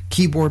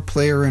keyboard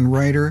player and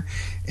writer,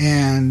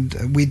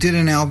 and we did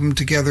an album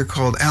together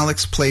called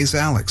Alex Plays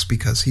Alex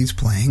because he's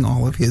playing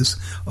all of his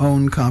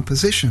own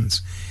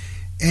compositions.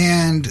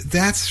 And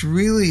that's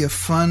really a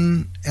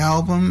fun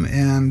album,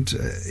 and,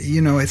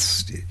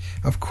 it's,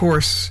 of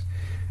course,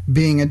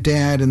 being a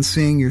dad and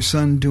seeing your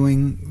son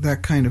doing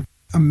that kind of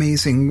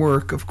amazing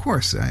work, of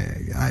course,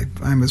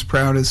 I'm as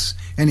proud as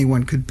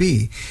anyone could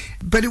be.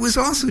 But it was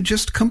also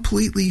just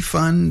completely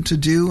fun to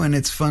do, and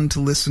it's fun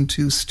to listen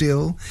to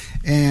still,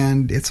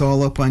 and it's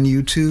all up on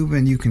YouTube,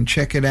 and you can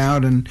check it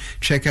out, and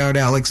check out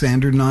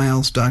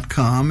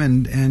alexanderniles.com,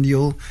 and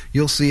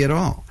you'll see it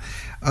all.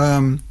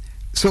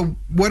 So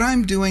what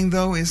I'm doing,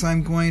 though, is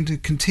I'm going to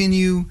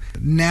continue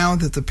now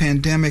that the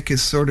pandemic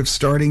is sort of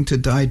starting to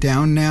die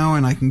down now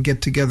and I can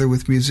get together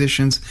with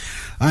musicians.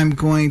 I'm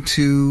going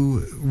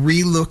to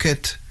relook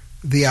at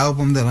the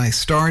album that I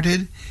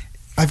started.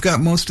 I've got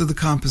most of the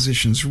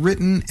compositions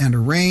written and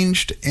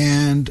arranged,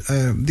 and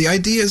the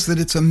idea is that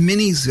it's a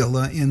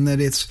mini-Zilla in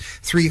that it's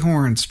 3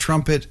 horns,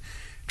 trumpet,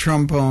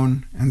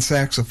 trombone, and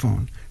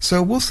saxophone.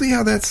 So we'll see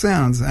how that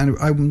sounds. And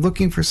I'm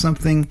looking for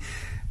something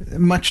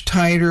much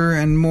tighter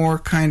and more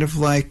kind of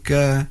like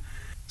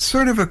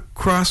sort of a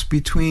cross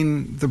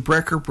between the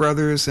Brecker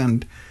Brothers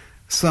and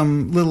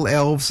some little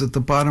elves at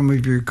the bottom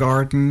of your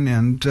garden,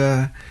 and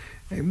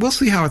we'll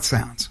see how it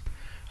sounds.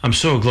 I'm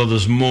so glad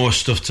there's more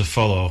stuff to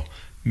follow.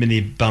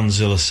 Mini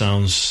Bandzilla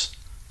sounds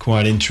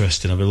quite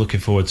interesting. I'll be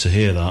looking forward to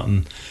hear that,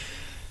 and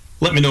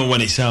let me know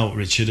when it's out,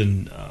 Richard,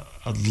 and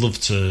I'd love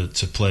to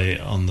play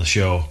it on the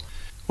show.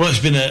 Well, it's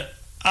been an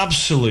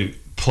absolute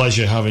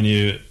pleasure having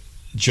you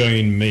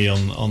join me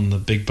on the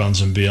Big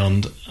Bands and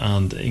Beyond,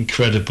 and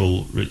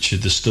incredible,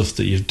 Richard, the stuff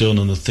that you've done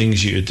and the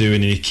things you're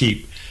doing, and you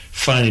keep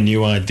finding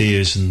new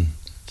ideas and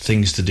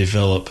things to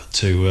develop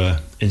to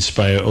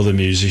inspire other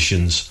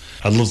musicians.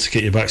 I'd love to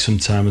get you back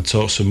sometime and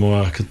talk some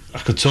more. I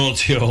could talk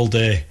to you all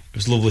day. It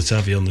was lovely to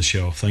have you on the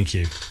show. Thank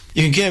you.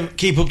 You can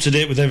keep up to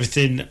date with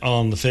everything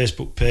on the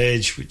Facebook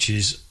page, which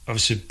is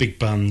obviously Big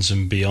Bands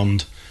and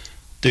Beyond.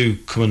 Do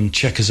come and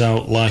check us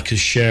out, like us,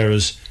 share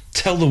us,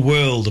 tell the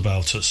world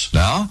about us.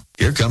 Now,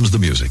 here comes the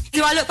music.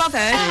 Do I look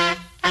bothered?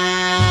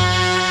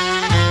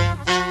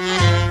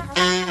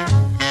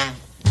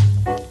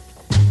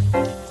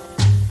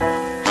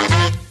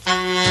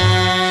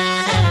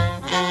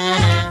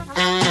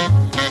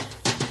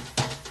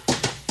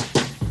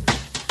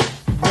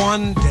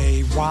 One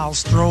day while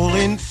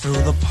strolling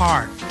through the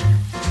park,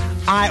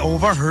 I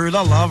overheard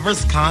a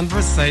lover's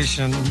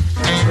conversation.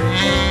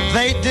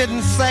 They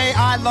didn't say,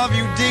 "I love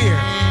you,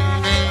 dear."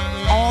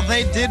 All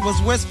they did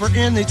was whisper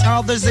in each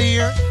other's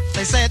ear.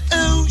 They said,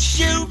 "Ooh,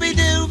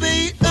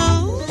 shooby-dooby,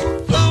 ooh,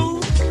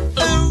 ooh,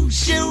 ooh,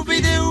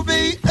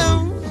 shooby-dooby,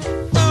 ooh,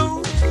 ooh."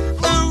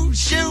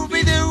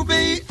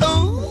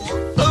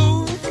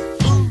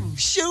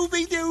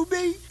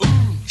 Shooby-dooby,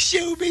 ooh,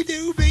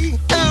 shooby-dooby,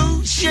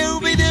 oh,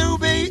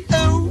 shooby-dooby,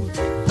 oh,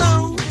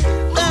 oh,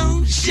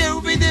 oh,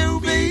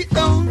 shooby-dooby,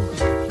 oh,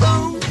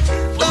 oh,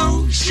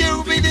 oh,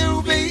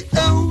 shooby-dooby,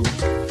 oh,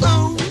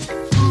 oh,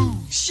 ooh,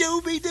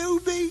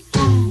 shooby-dooby,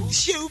 ooh,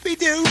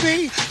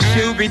 shooby-dooby.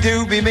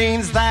 Shooby-dooby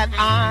means that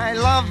I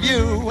love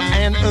you,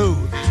 and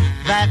ooh,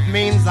 that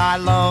means I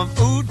love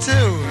ooh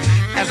too.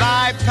 As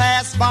I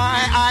passed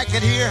by, I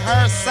could hear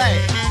her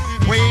say,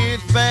 we'd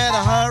better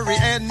hurry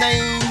and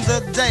name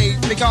the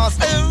date, because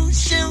ooh,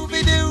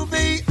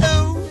 shooby-dooby,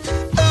 ooh,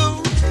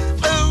 ooh,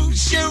 ooh,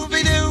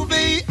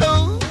 shooby-dooby,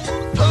 ooh,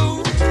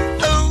 ooh,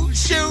 ooh,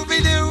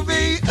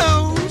 shooby-dooby,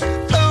 ooh,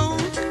 ooh,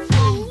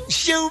 ooh,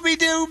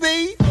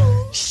 shooby-dooby,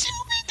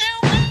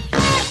 shooby-dooby.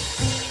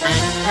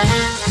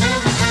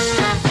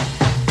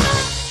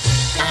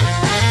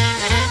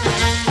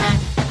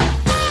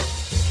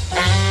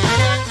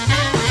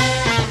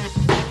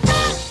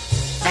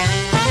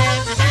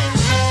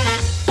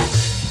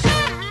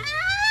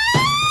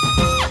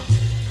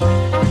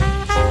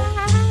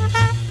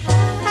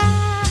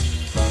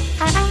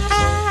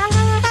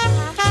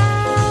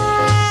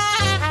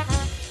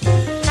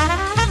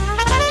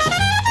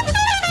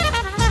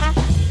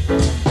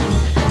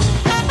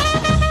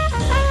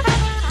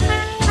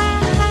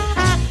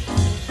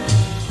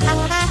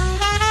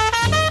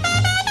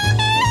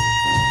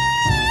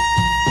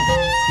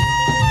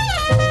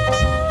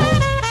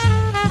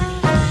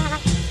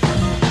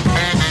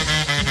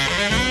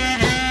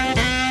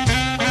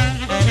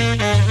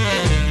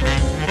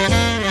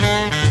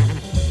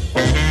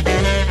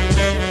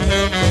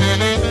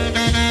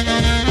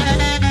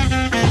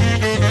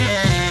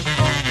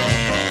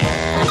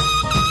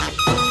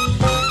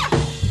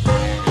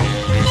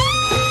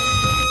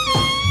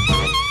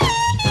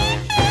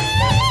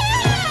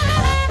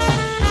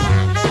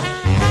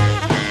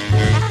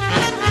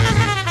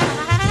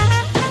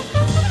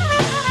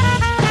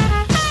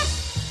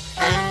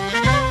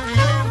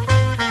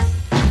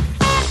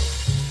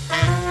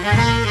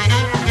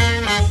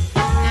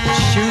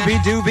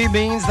 Shooby-dooby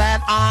means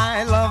that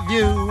I love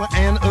you,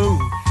 and ooh,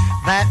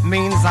 that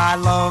means I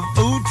love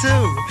ooh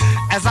too.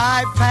 As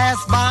I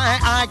passed by,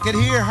 I could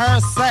hear her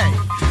say,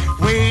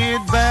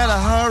 we'd better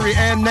hurry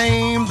and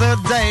name the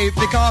date,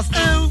 because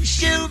ooh,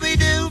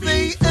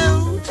 shooby-dooby,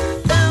 ooh,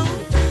 ooh,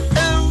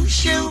 ooh,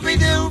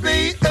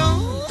 shooby-dooby,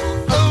 ooh,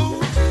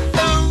 ooh,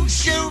 ooh,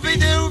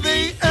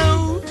 shooby-dooby,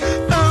 ooh,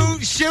 ooh,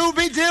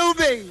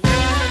 shooby-dooby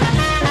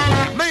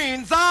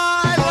means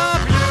I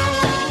love you.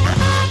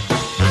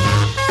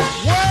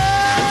 Well,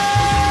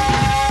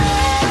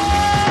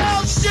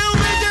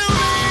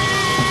 shooby-dooby.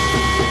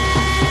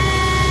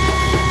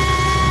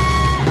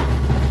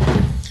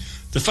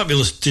 The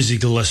fabulous Dizzy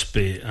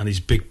Gillespie and his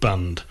big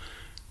band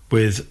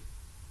with,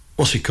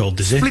 what's it called,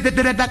 Dizzy?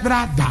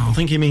 I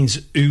think he means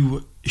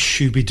ooh,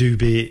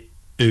 shooby-dooby,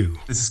 ooh.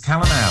 This is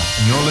Callum Al,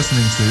 and you're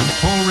listening to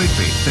Paul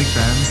Rigby, Big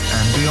Bands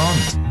and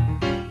Beyond.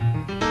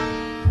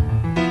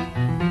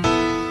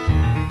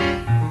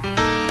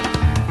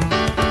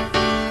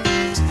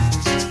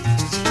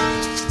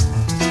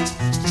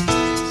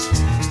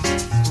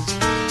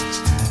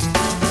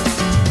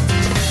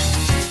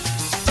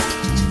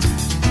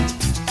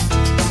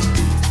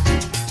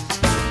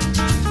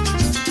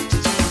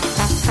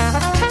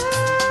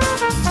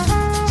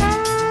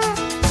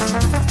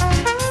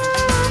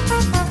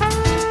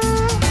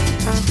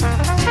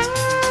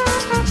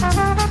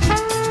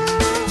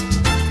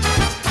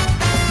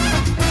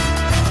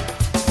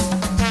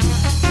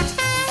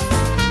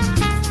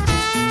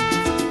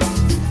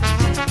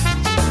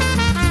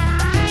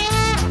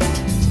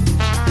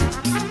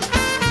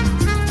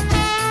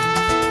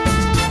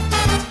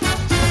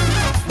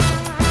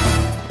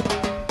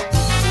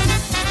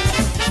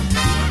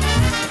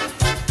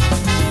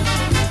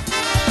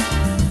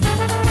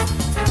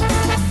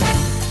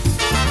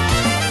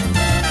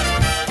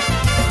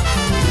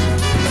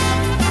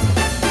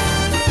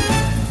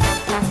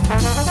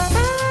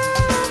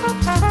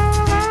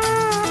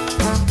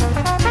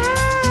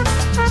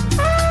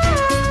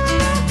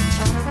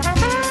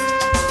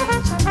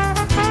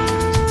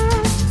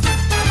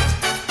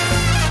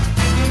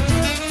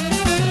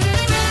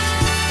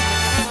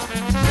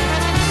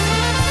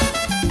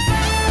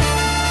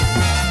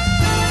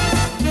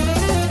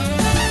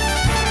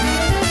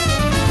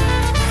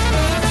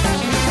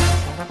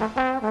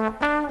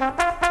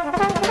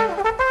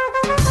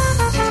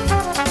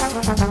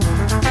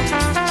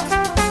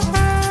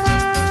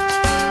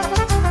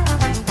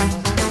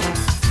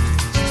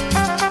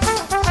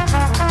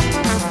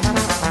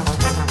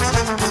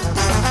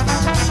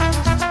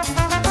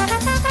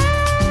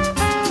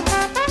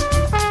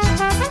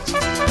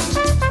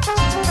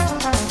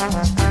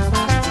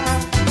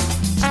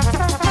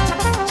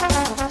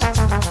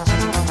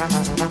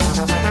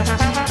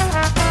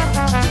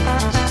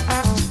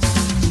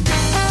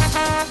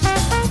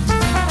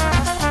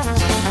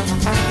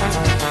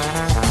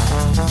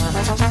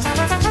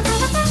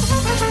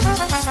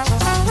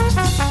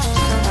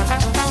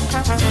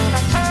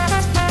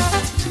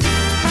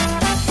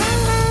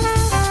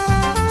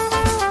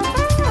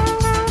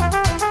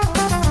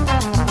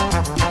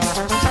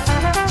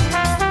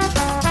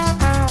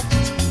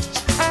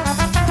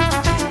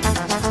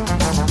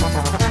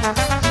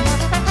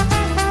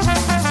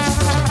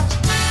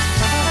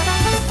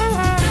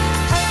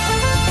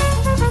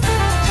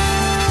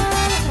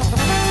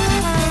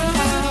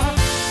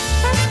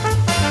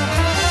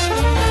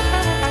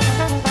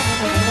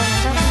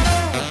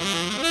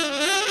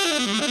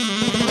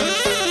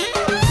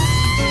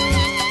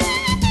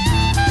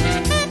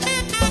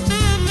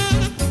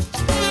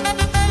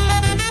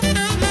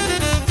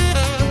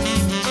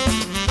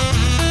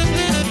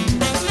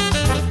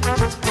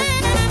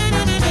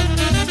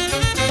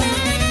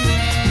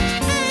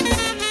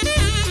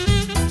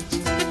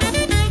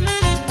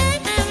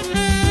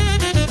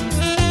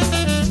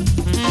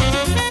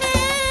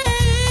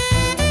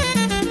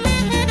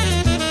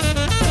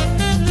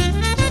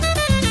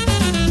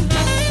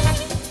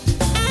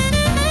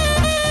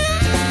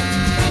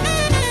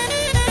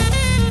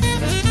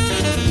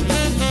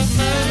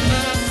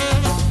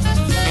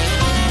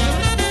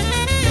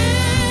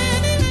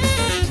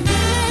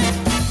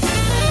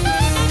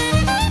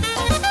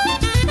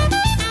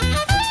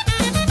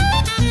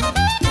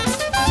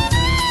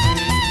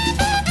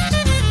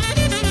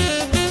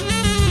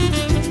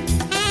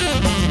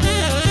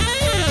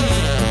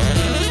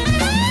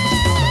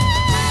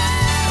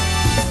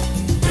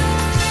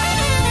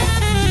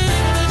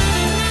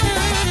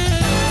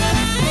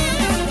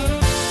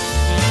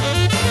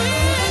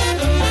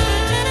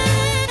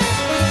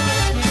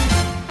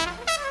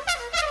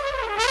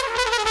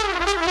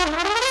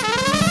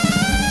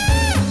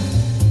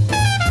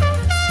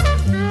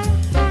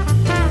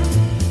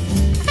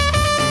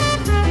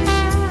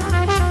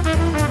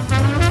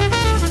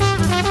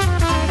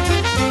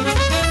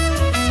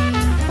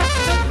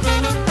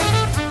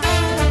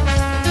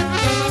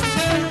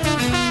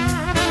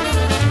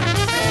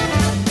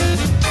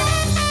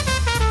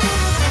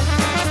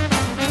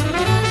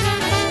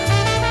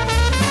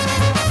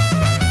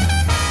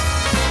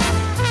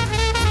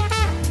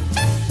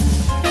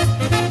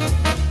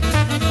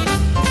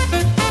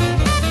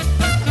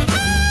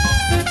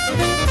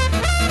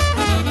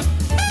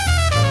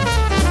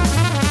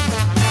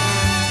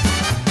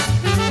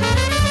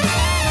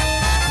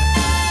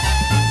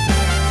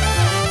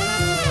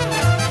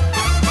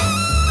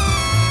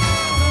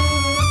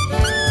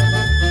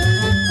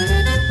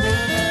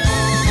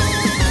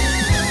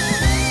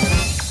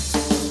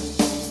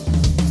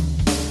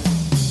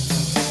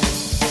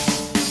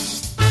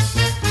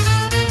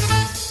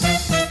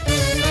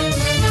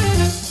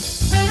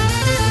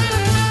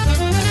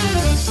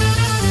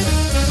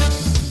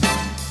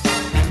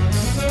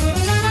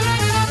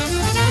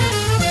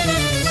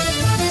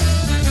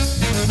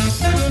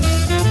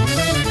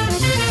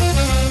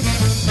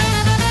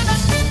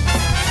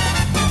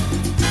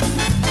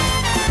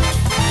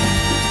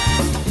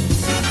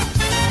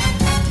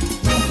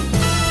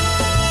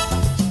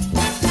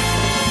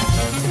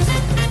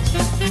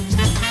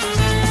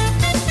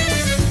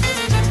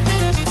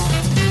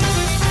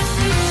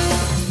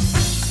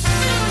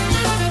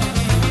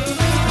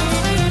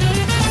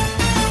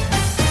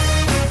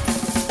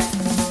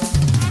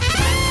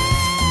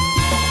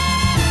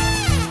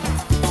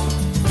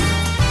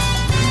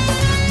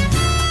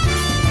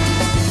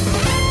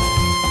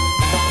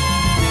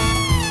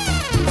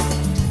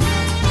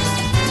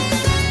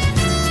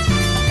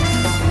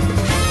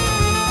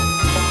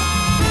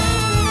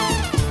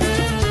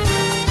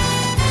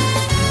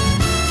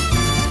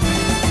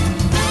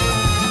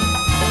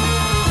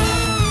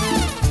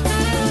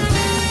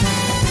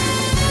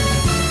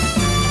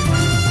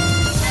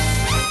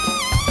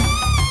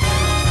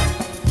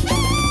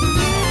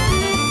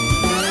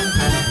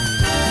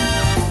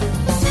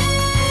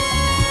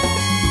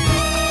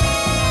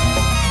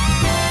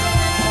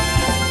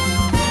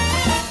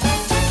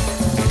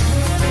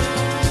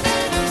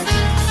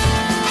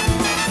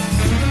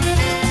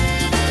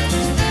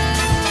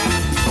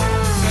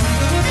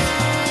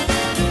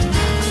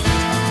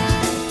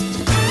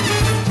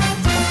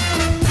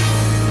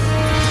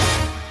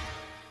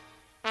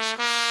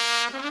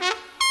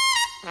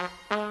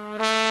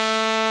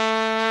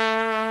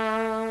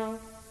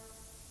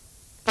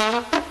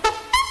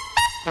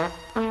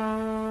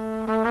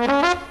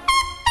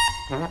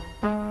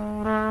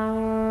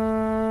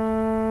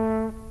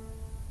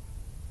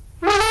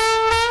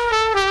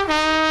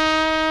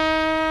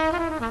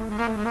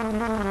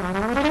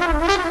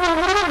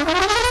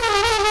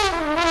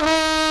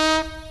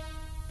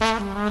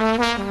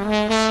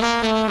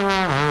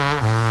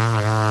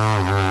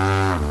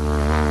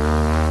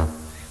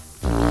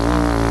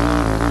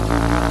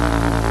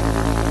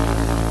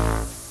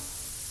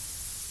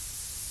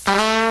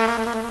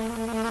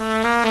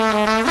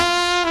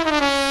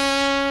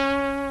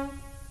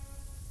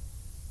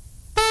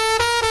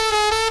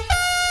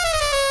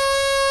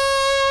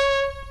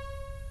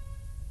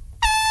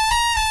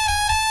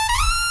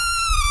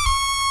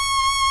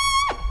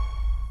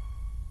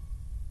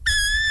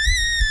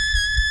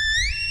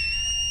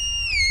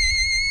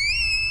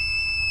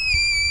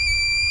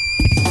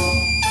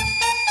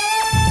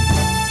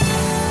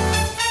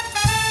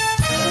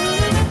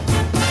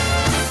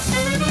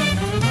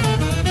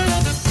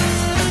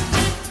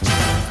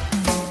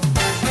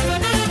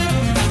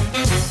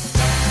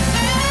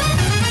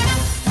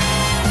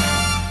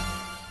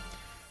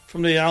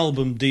 from the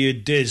album Dear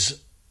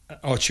Diz,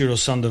 Arturo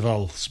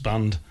Sandoval's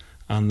band,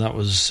 and that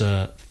was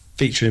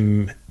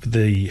featuring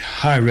the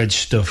high reg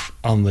stuff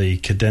on the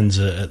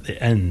cadenza at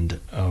the end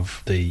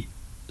of the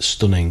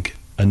stunning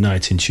A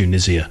Night in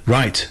Tunisia.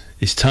 Right,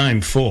 it's time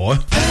for...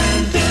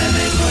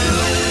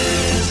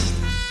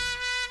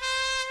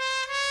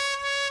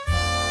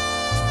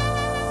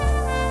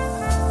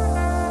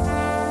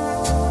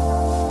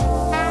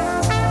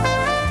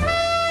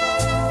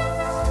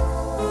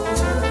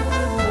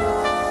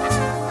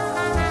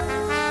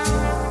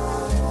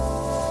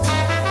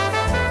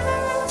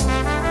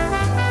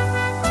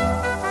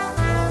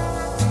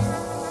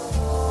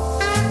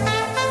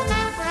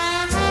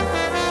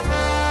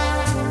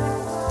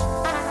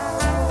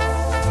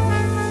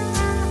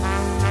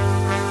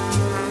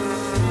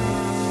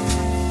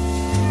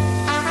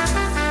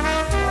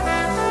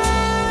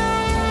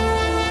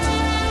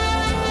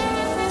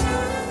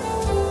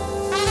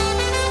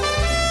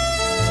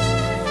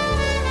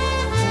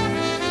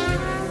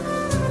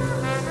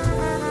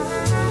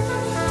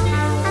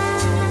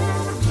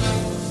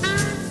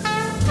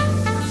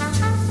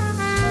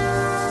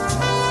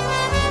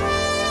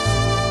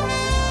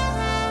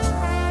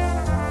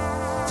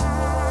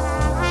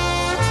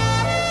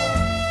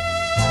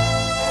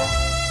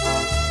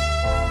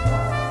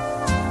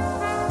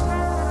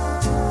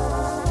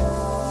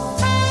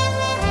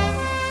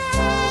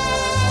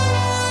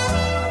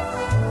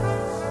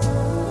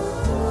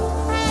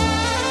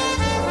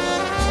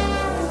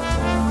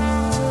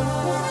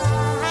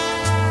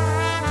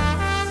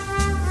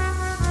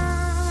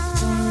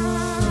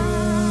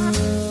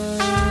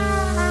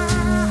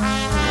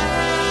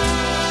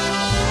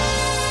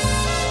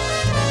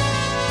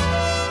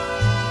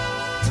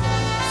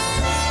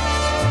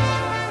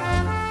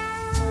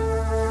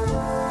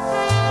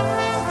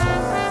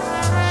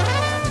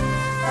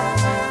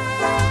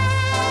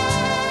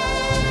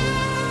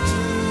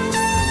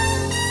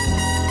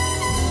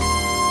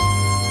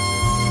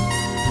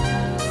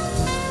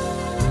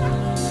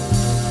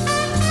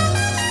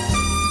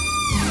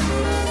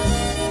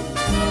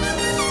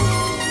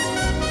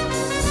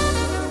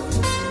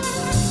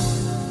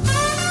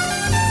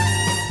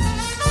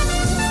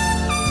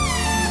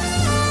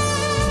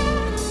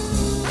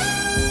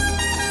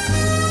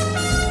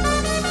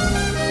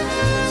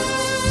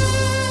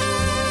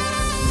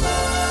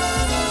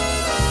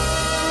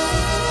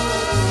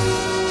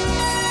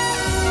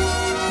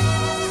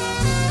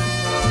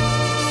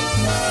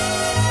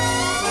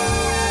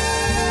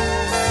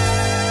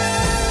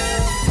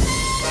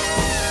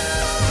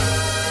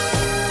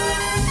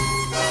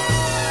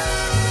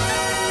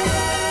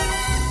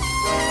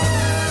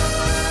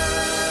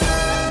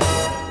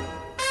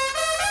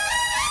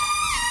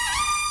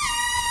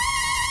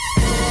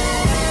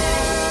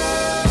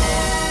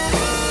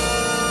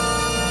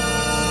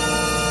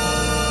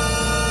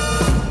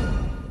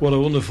 What a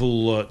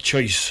wonderful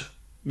choice,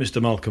 Mr.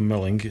 Malcolm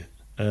Melling,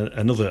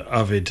 another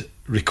avid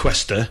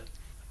requester.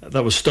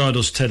 That was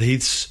Stardust Ted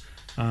Heaths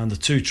and the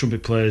two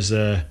trumpet players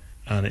there,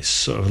 and it's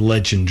sort of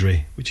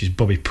legendary, which is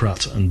Bobby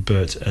Pratt and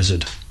Bert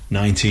Ezzard,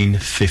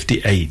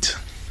 1958.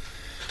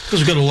 Because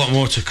we've got a lot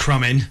more to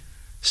cram in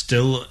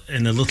still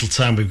in the little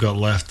time we've got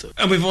left,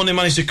 and we've only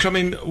managed to cram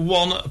in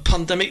one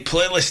pandemic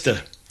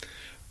playlister.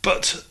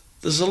 But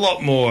there's a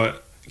lot more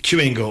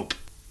queuing up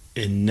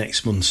in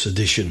next month's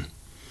edition.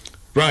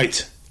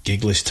 Right,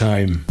 gig list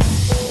time.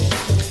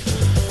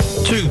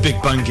 2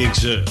 big band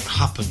gigs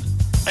happen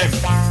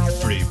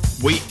every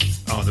week.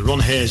 The Ron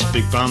Hayes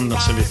Big Band,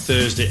 that's every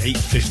Thursday,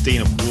 8:15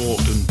 at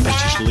Walkden,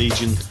 British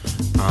Legion,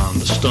 and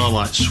the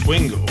Starlight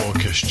Swing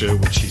Orchestra,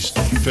 which is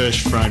the first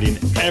Friday in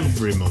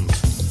every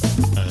month.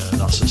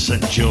 That's at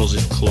St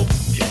Joseph Club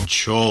in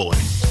Chorley.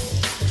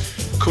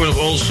 Coming up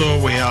also,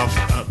 we have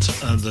at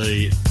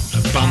the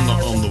Band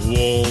on the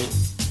Wall,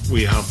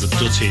 we have the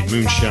Dutty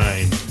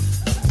Moonshine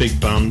Big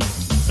Band.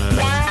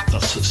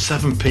 That's at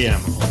 7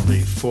 p.m. on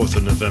the 4th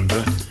of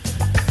November.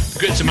 The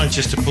Greater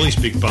Manchester Police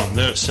Big Band,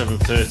 there at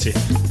 7:30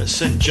 at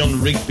St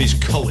John Rigby's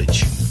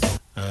College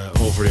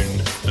over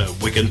in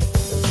Wigan. Do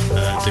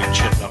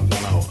check that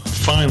one out.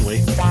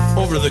 Finally,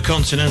 over at the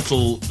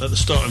Continental at the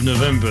start of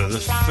November, the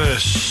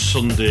first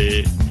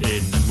Sunday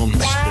in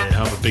months, they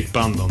have a big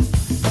band on.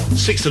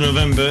 6th of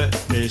November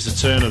is the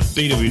turn of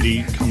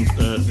BWD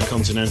the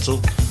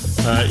Continental.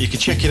 You can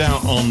check it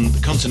out on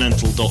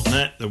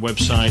continental.net, the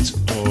website,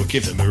 or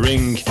give them a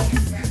ring,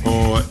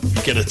 or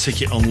get a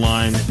ticket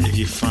online if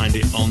you find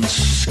it on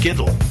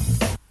Skiddle.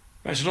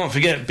 Right, so don't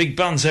forget, big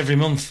bands every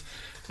month,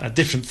 a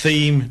different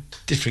theme,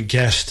 different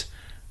guest,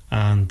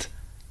 and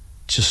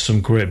just some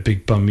great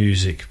big band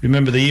music.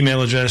 Remember, the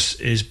email address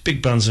is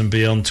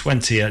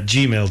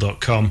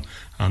bigbandsandbeyond20@gmail.com,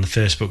 and the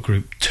Facebook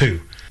group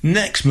too.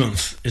 Next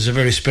month is a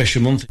very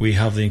special month. We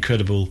have the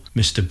incredible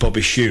Mr.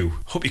 Bobby Shue.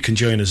 Hope you can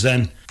join us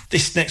then.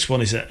 This next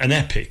one is an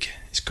epic.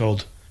 It's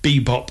called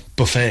Bebop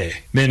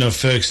Buffet. Maynard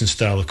Ferguson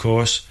style, of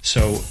course.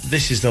 So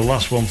this is the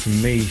last one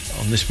from me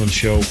on this month's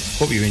show.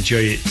 Hope you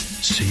enjoy it.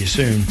 See you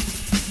soon.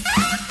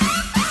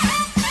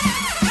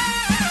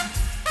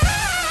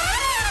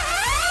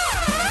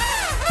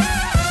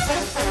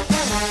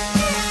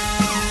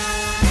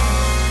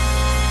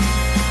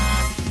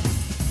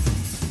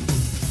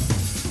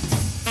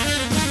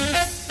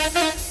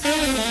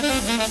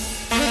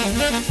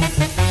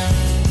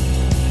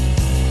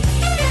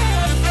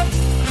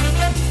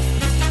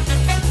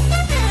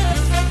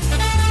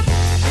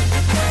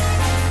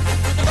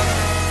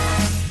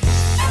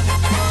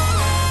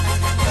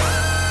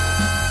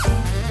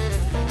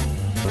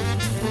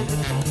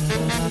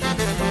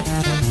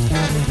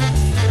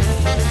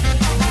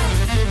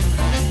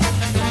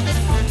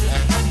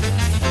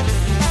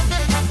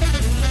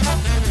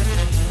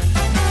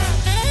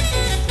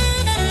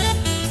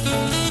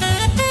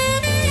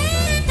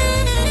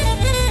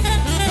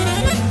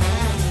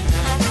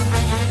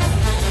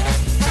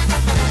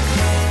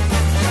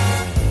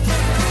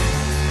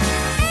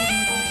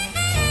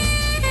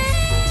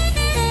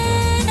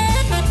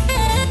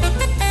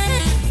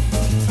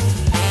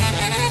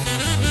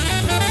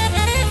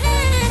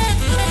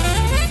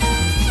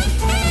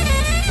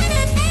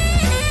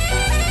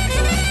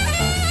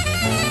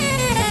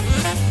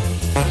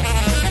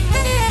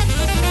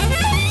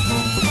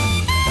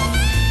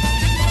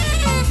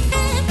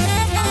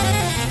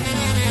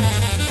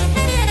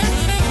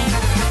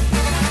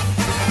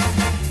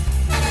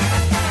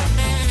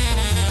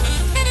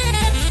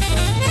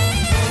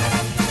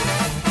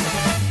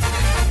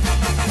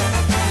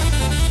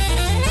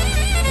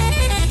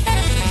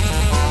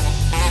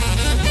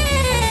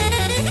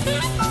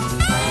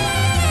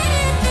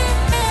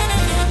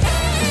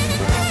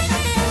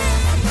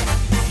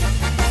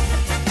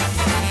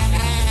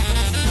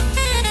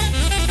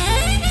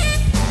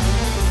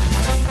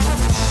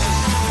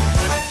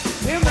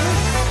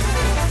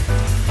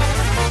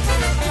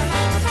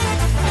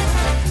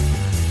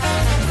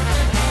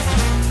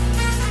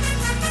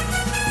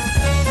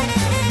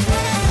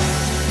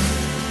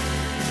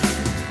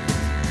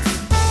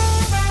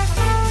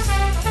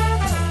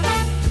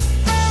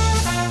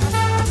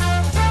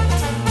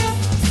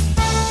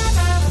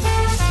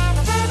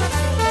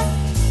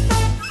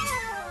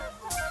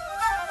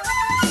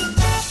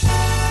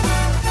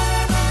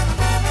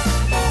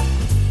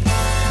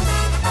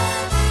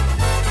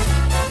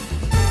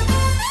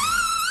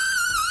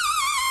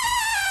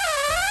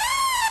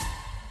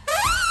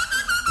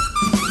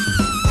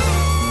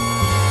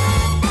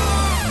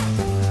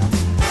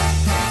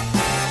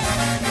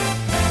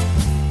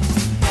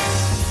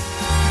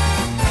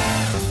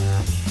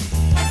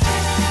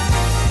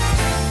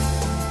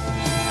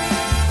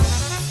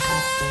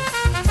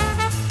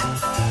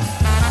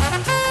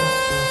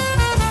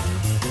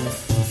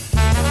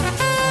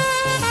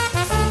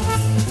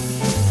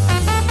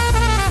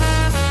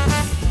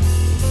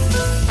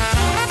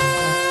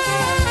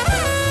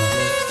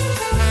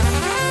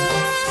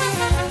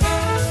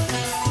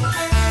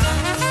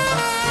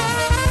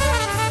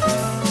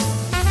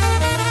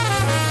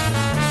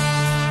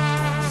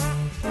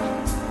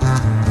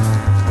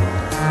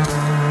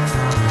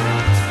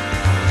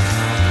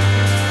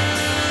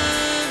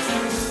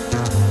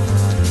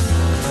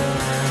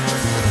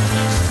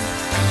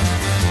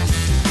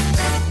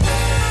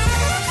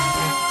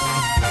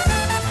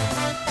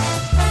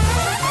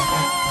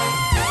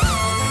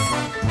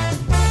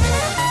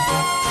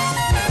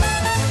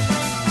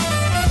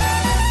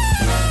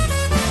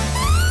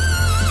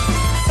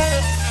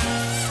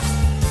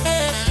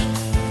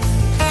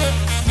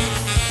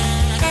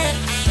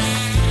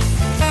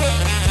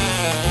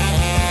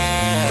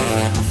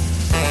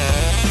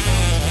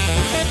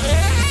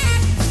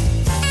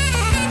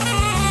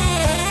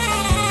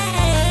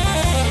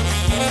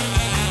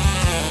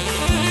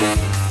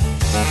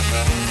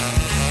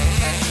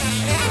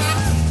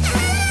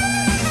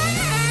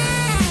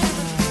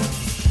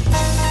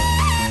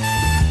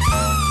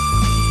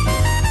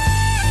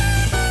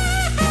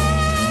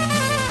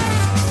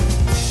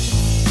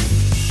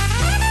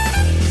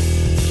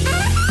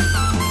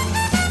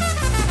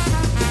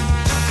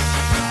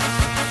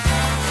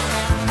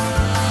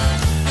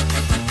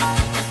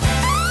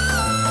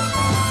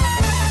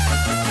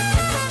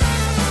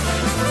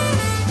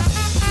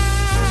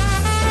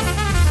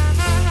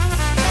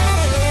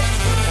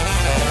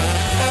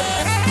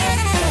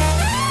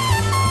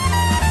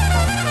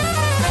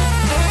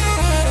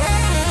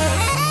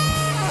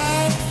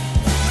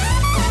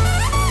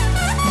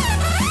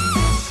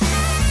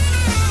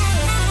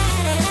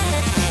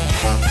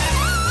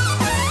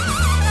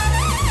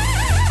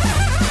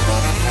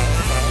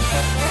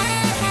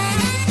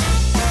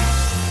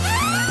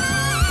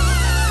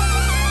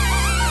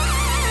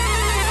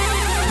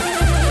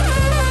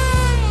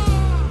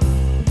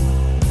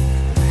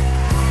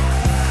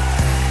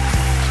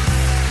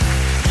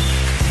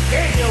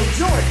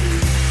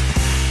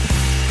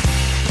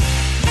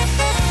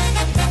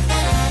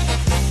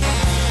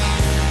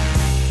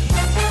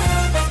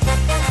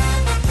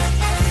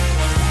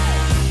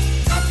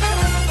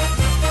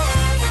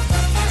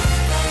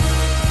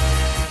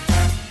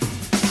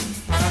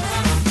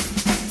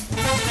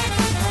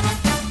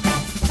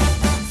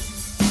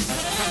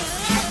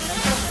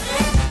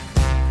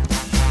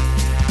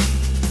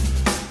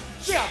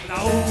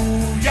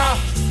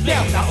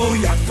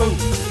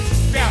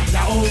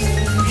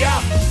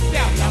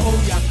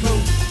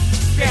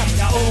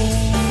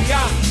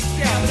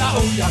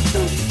 oh yeah,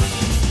 do.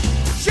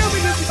 Show me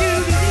what you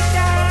do,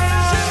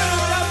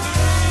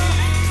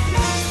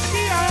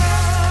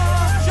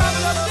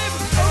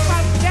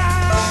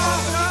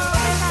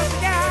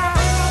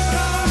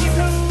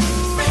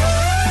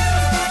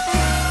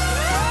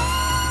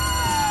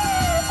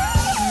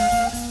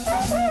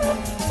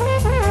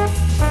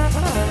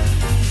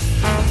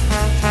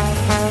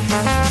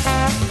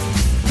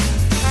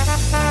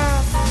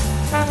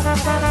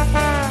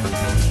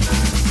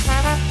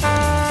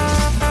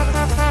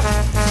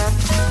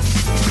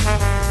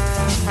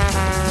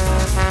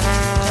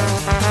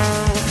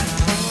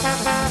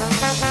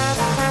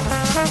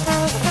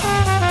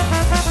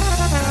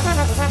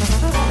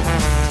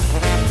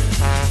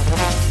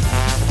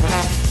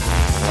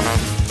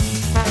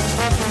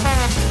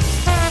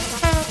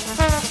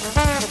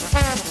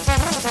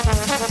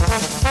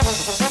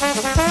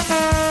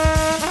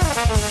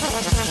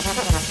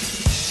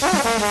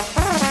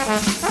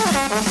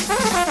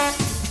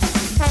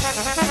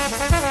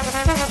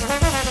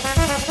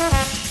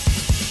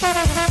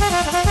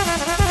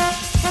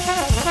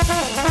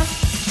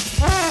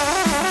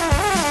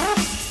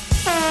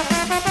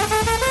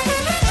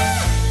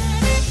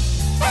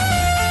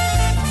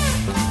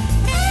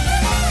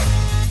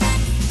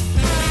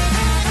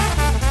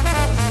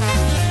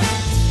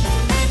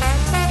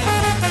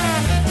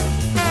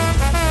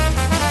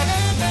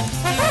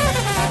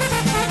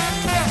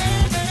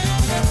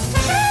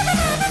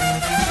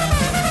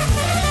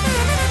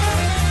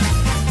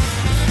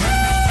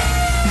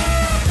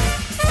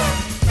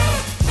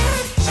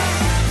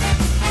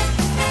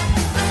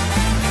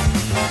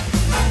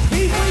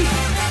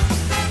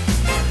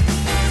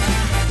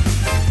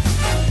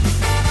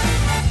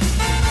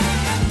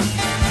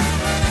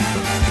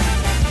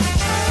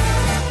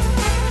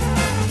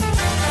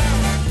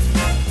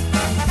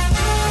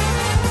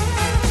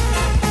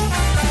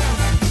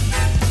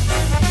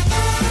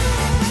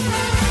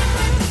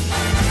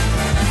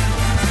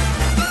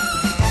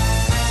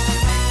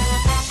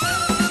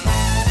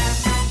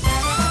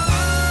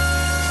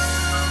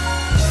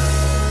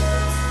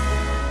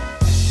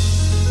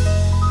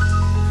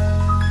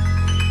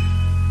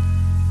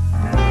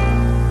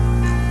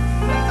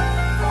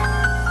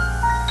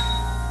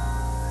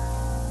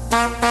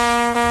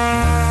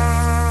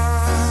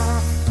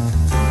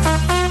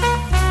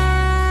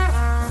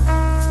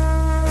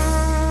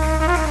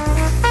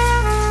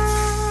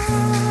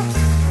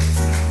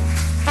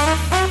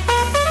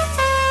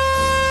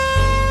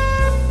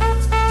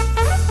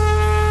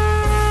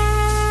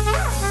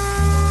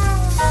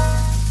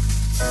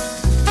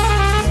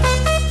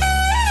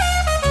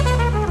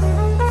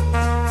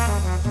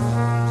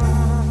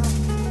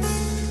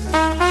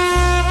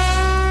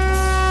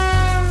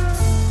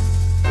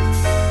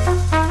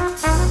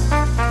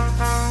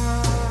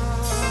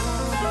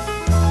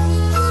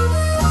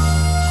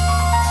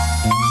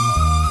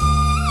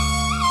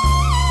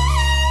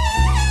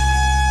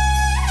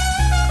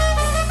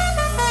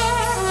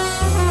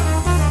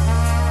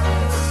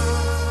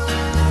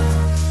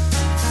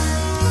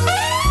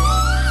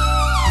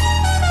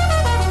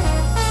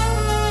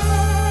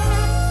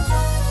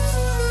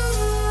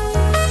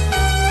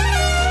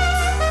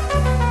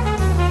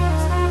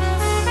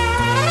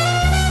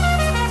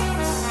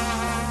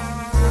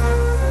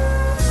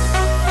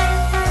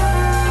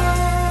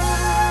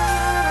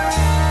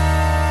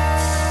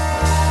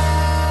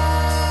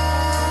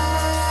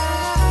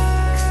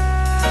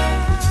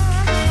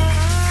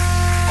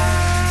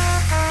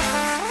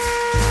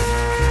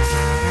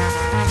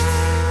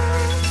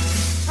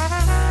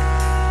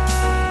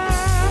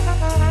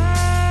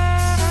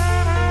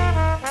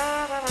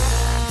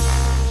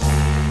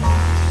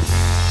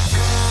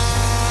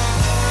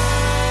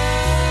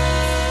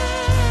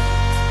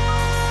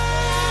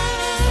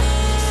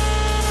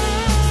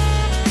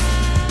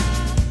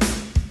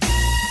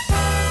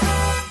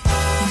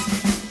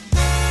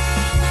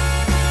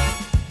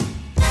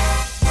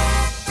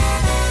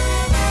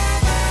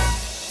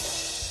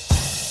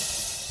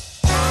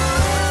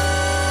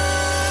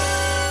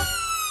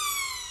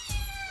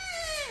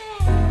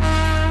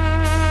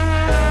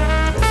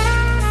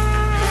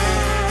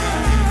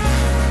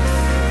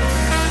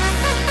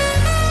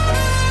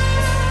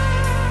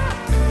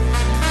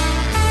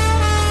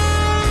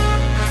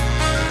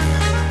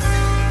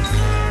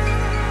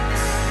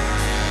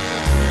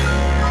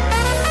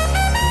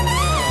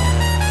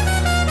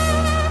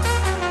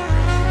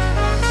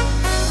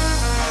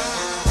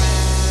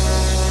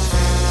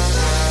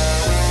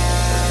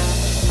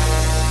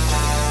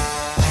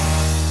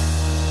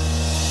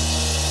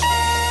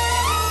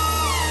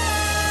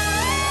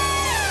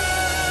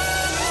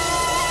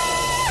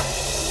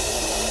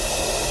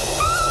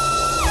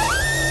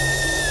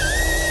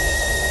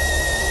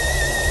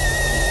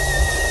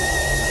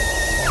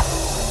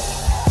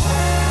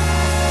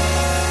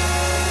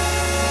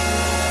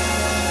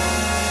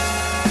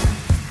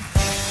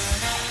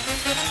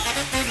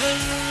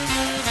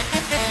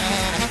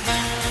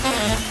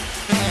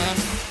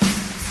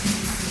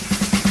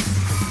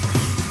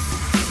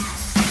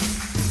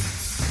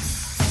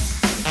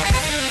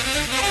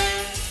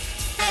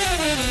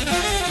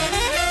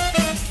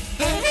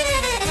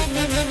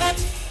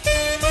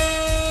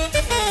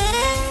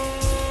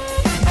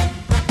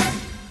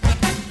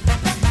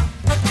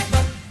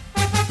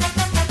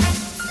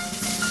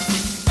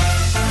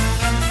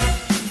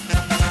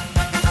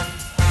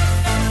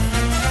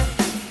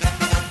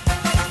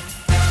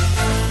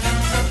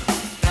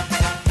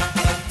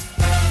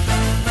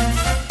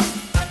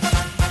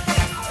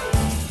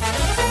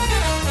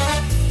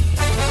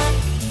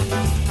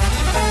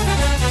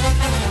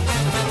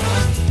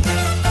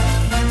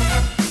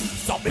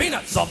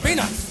 peanuts, salt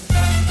peanuts.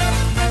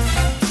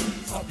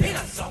 Salt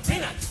peanuts, salt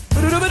peanuts.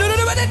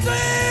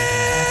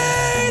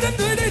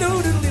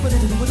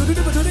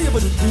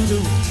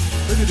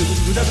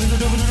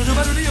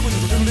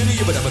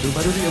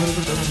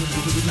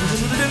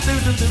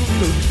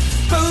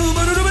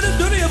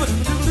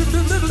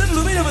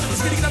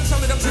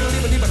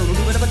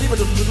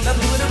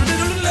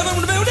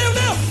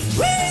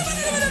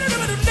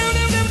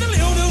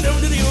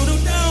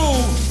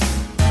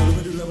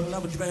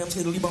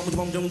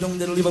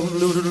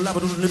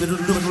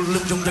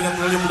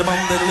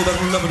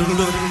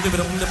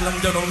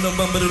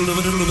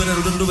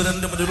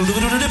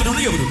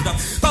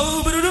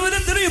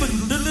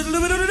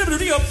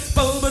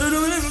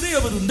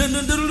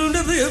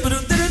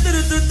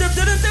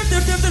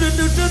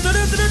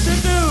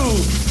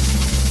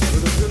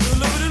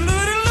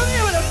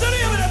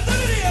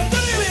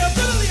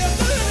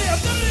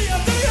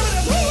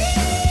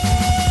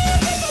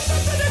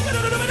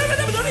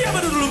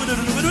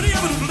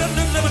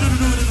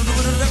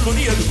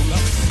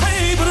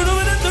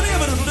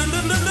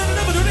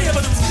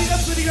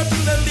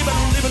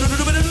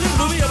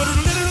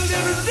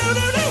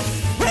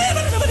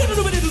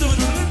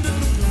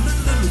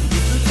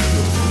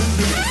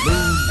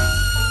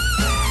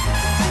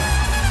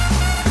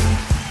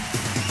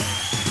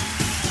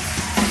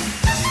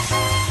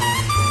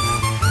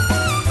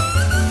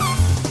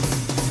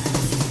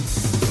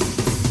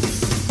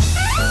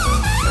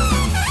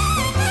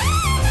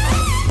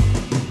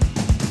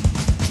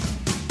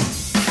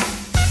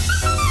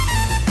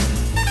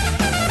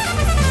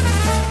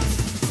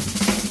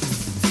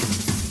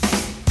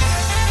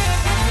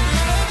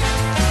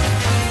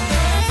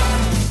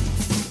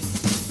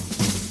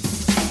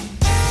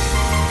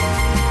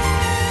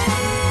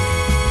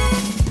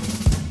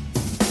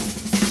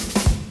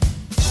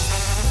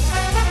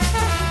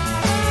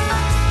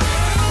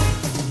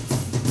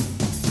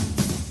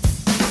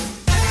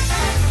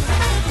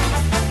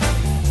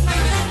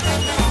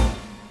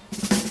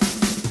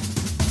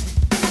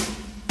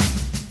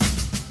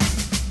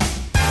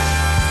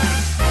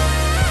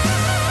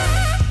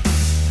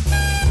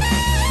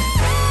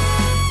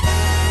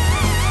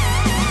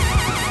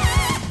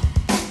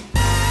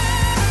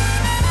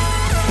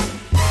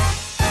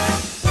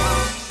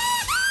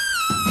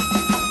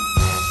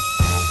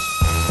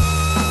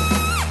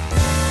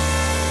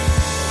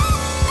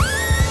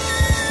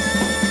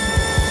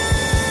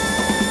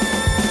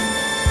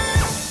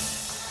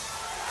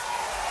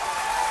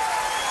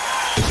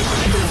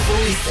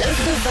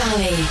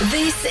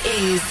 This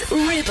is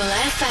Ribble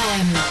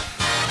FM.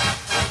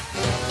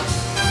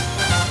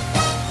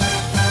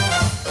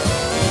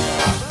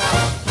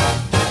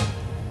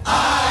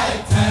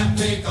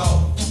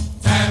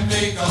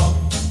 Tampico,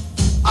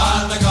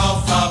 on the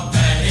Gulf of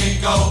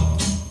Mexico.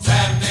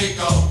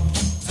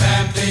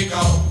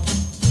 Tampico,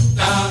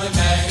 down in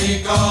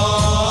Mexico.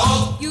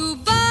 You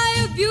buy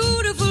a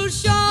beautiful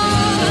shawl,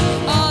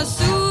 a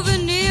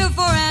souvenir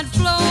for Aunt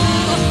Flo,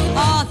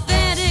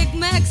 authentic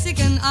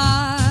Mexican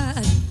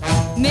art,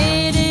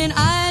 made in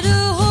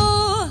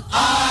Idaho.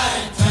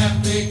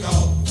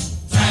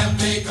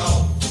 Tampico,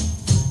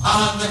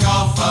 on the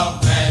Gulf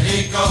of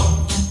Mexico.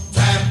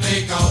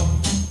 Tampico,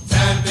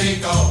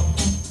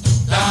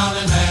 down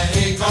in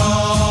Mexico.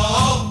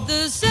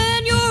 The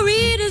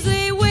senoritas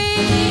they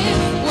wait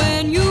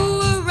when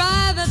you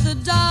arrive at the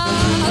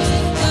docks.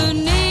 The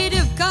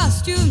native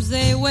costumes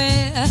they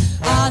wear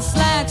are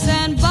slacks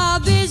and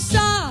bobby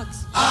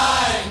socks.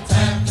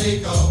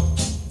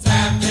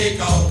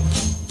 Tampico,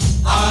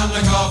 on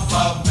the Gulf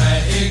of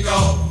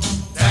Mexico.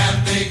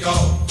 Tampico,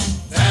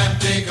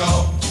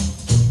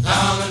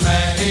 down in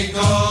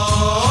Mexico.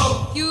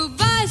 You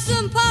buy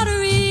some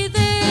pottery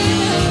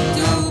there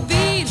to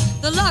beat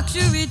the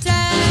luxury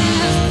tax.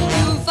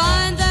 You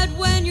find that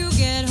when you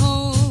get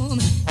home,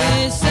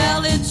 they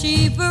sell it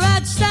cheaper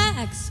at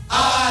Saks.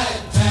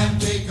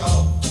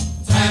 Tampico,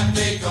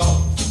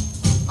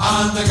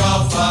 on the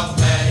Gulf of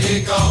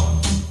Mexico.